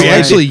There's was no way.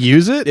 actually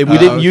use it. We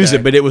didn't use okay.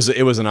 it, but it was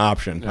an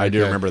option. I do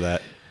Okay. remember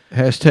that.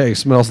 Hashtag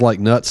smells like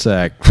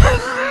nutsack.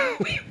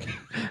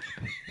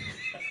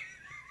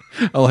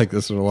 I like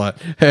this one a lot.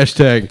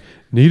 Hashtag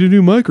need a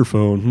new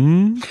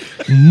microphone.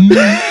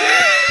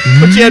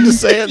 But you had to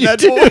say it in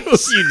that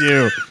voice. You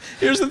do.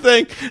 Here's the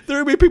thing: there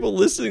are gonna be people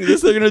listening to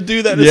this. They're gonna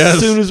do that Yes.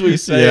 as soon as we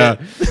say Yeah.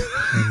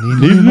 it.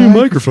 Need a new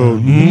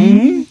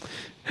microphone.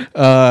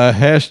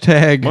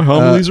 Hashtag My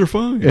homilies are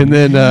fine. and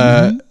then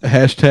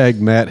hashtag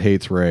Matt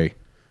hates Ray.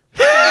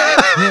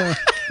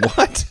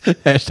 What?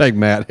 Hashtag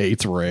Matt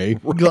hates Ray.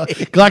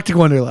 Galactic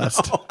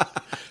Wanderlust.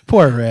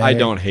 Poor Ray. I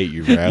don't hate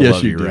you, Ray. I Yes,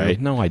 love you you, do. Ray.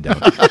 No, I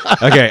don't.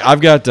 Okay, I've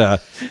got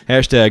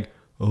hashtag.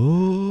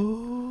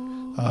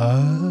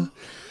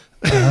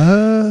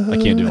 I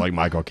can't do it like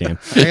Michael can.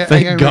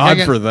 Thank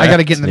God for that. I got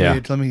to get in the Yeah.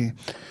 mood. Let me.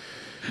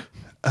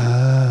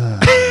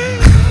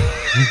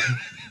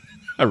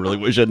 I really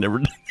wish I'd never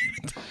done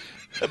it.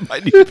 That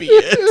might need to be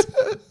it.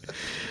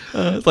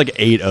 It's like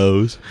 8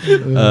 O's.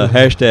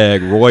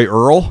 Hashtag Roy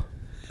Earl.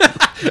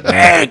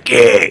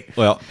 Anky.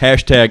 Well,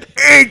 hashtag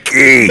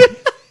Anky.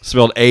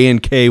 Spelled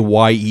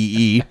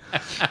ANKYEE.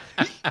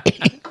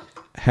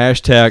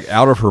 Hashtag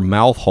out of her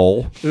mouth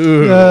hole.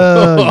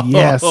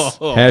 Yes.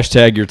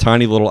 Hashtag your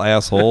tiny little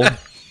asshole.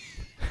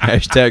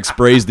 Hashtag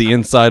sprays the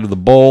inside of the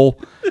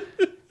bowl.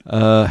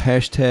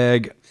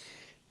 Hashtag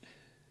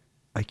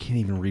I can't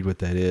even read what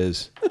that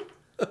is.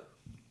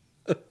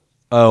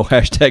 Oh,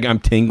 hashtag I'm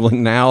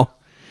tingling now.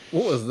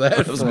 What was that?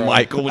 That was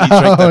Michael when he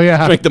drank,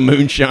 drank the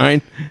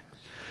moonshine.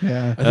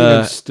 Yeah. I think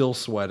I'm still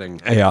sweating.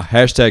 Yeah,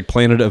 hashtag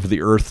Planet of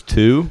the Earth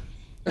 2.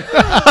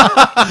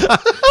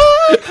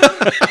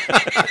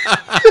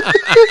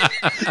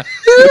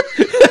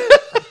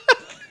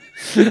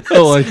 I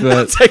like that.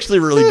 That's actually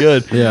really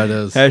good. Yeah, it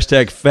is.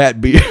 Hashtag Fat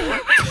Beaver.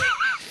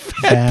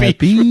 Fat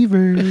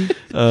beaver.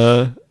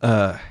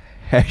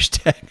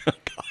 Hashtag oh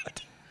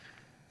God.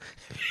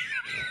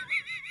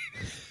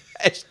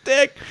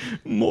 Hashtag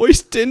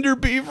moist tender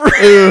beaver.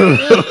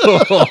 Nope.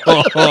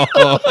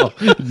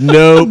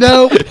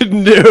 Nope.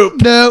 Nope.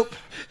 Nope.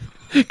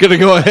 Gonna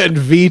go ahead and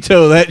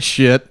veto that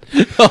shit.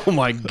 Oh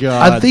my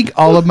God. I think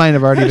all of mine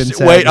have already been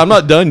said. Wait, I'm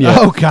not done yet.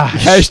 Oh,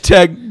 gosh.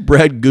 Hashtag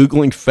Brad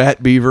Googling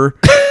fat beaver.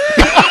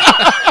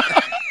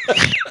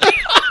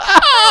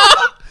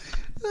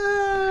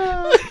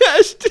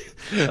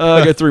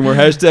 I got 3 more.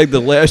 Hashtag the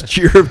last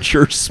year of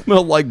church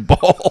smelled like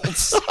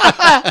balls.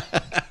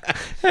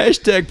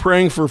 Hashtag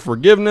praying for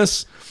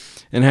forgiveness.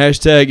 And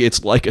hashtag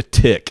it's like a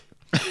tick.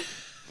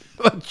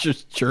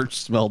 just church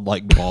smelled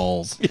like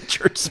balls.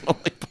 Church smelled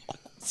like balls.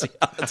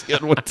 Yeah, that's a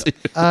good one too.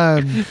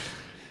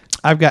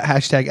 I've got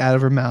hashtag out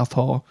of her mouth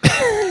hole.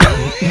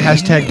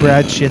 Hashtag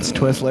Brad shits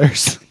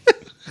Twizzlers.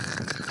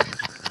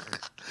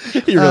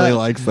 He really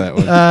likes that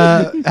one.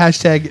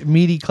 Hashtag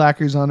meaty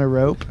clackers on a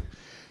rope.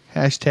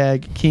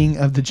 Hashtag king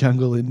of the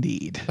jungle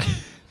indeed.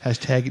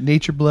 Hashtag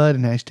nature blood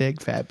and hashtag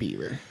fat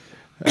beaver.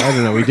 I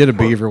don't know. We did a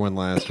beaver one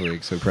last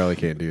week, so probably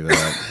can't do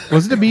that.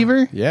 Was it a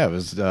beaver? Yeah, it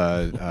was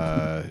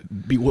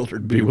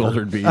Bewildered beaver.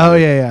 bewildered beaver. Oh,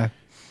 yeah.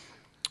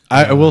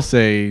 I will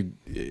say,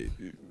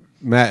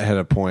 Matt had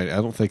a point. I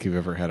don't think you've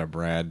ever had a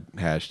Brad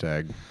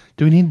hashtag.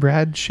 Do we need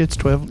Brad shits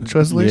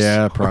Twizzlers?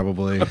 Yeah,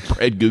 probably.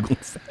 Brad Googling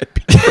fat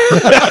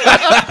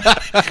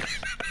beaver.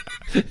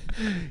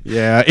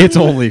 Yeah, it's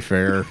only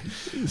fair.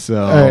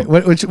 So All right.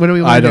 What do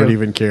we want I to do? don't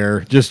even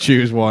care. Just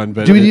choose one.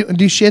 But Do we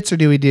do shits or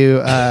do we do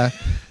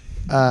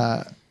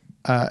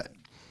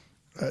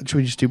should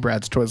we just do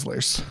Brad's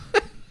Twizzlers?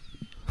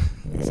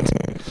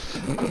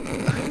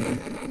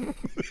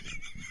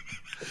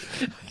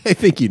 I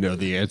think you know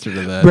the answer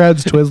to that.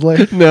 Brad's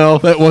Twizzler. No,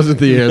 that wasn't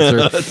the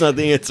answer. That's not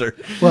the answer.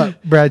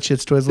 What? Brad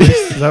shits Twizzlers.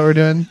 Is that what we're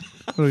doing?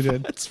 What are we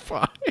doing? That's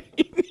fine.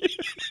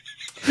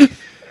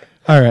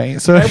 All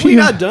right. So Have if we you,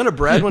 not done a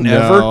Brad one No,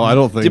 ever? I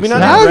don't think Did we so.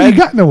 not how have have you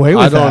Brad? gotten away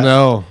with I that? don't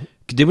know.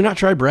 Did we not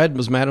try Brad?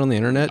 Was Matt on the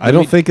internet? I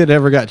don't think it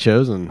ever got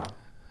chosen.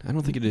 I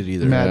don't think it did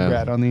either. Mad Yeah.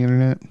 Brad on the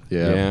internet.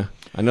 Yeah.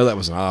 I know that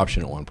was an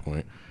option at one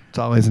point. It's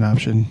always an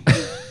option.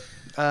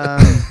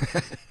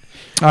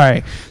 All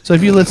right. So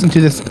if you listen to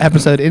this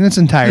episode in its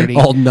entirety,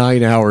 All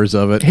 9 hours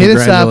of it. hit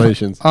us up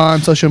Congratulations. on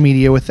social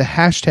media with the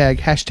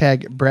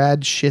hashtag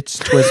Brad shits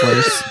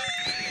Twizzlers.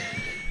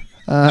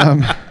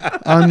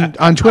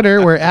 On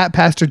Twitter, we're at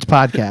Pastards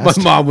Podcast.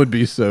 My mom would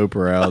be so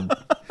proud.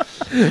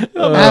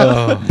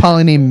 At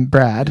Polly named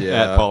Brad.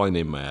 At Polly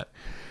named Matt.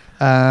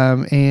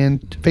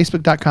 And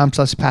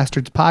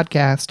Facebook.com/Pastards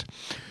Podcast.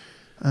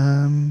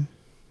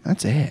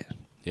 That's it.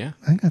 Yeah.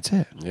 I think that's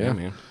it. Yeah,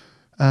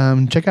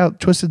 man. Check out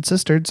Twisted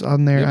Sisters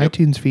on their Yep.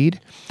 iTunes feed.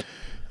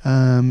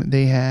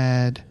 They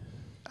had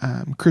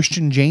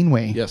Christian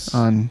Janeway Yes.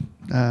 on.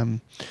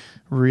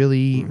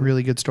 Really,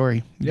 really good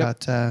story about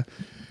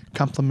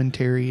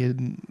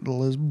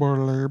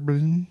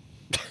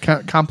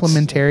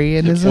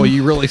complementarianism. Well,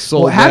 you really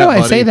sold Well, how that, do I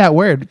buddy. say that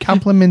word?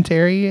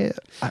 Complementary.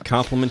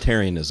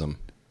 Complementarianism.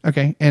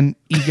 Okay, and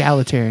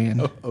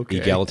egalitarian. Okay.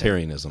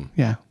 Egalitarianism.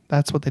 Yeah,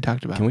 that's what they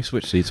talked about. Can we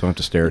switch seats so I don't have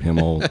to stare at him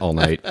all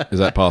night? Is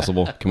that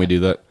possible? Can we do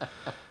that?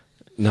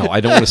 No,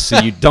 I don't want to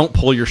see you. Don't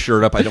pull your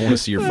shirt up. I don't want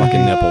to see your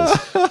fucking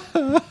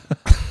nipples.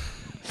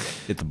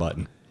 Hit the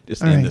button.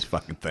 Just end right. this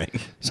fucking thing.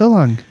 So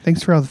long.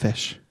 Thanks for all the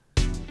fish.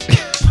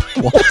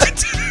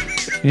 What?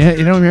 Yeah,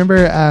 you don't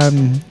remember No.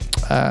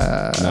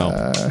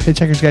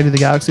 Hitchhiker's Guide to the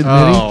Galaxy, the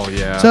Oh, movie?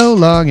 yeah. So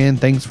long and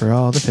thanks for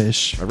all the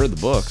fish. I read the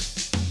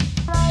books.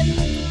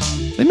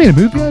 They made a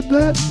movie out of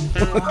that?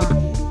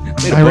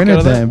 Made a I book rented out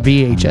of the that?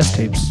 VHS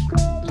tapes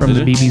from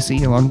Did the you?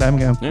 BBC a long time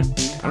ago. Yeah. I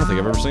don't think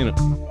I've ever seen it.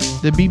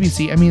 The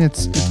BBC, I mean,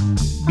 it's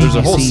BBC. There's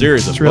a whole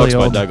series of It's really books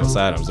by old. Douglas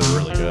Adams. They're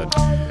really good.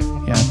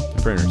 Yeah.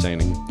 Pretty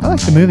entertaining. I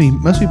like the movie.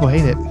 Most people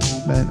hate it,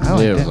 but I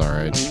like Yeah, it it. was all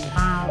right.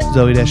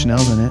 Zooey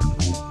Deschanel's in it.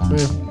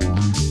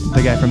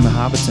 The guy from The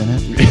Hobbit's in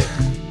it.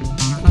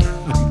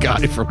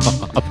 Guy from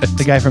Hobbit.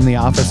 The guy from The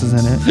Office is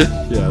in it.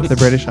 Yeah. The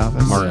British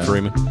Office. Martin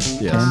Freeman.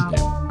 Yes. Yeah.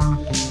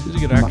 He's a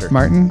good Ma- actor.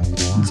 Martin?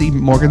 Is he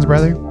Morgan's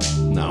brother?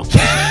 No.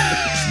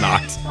 It's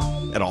not.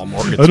 At all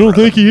Morgan's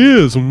brother. he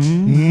is.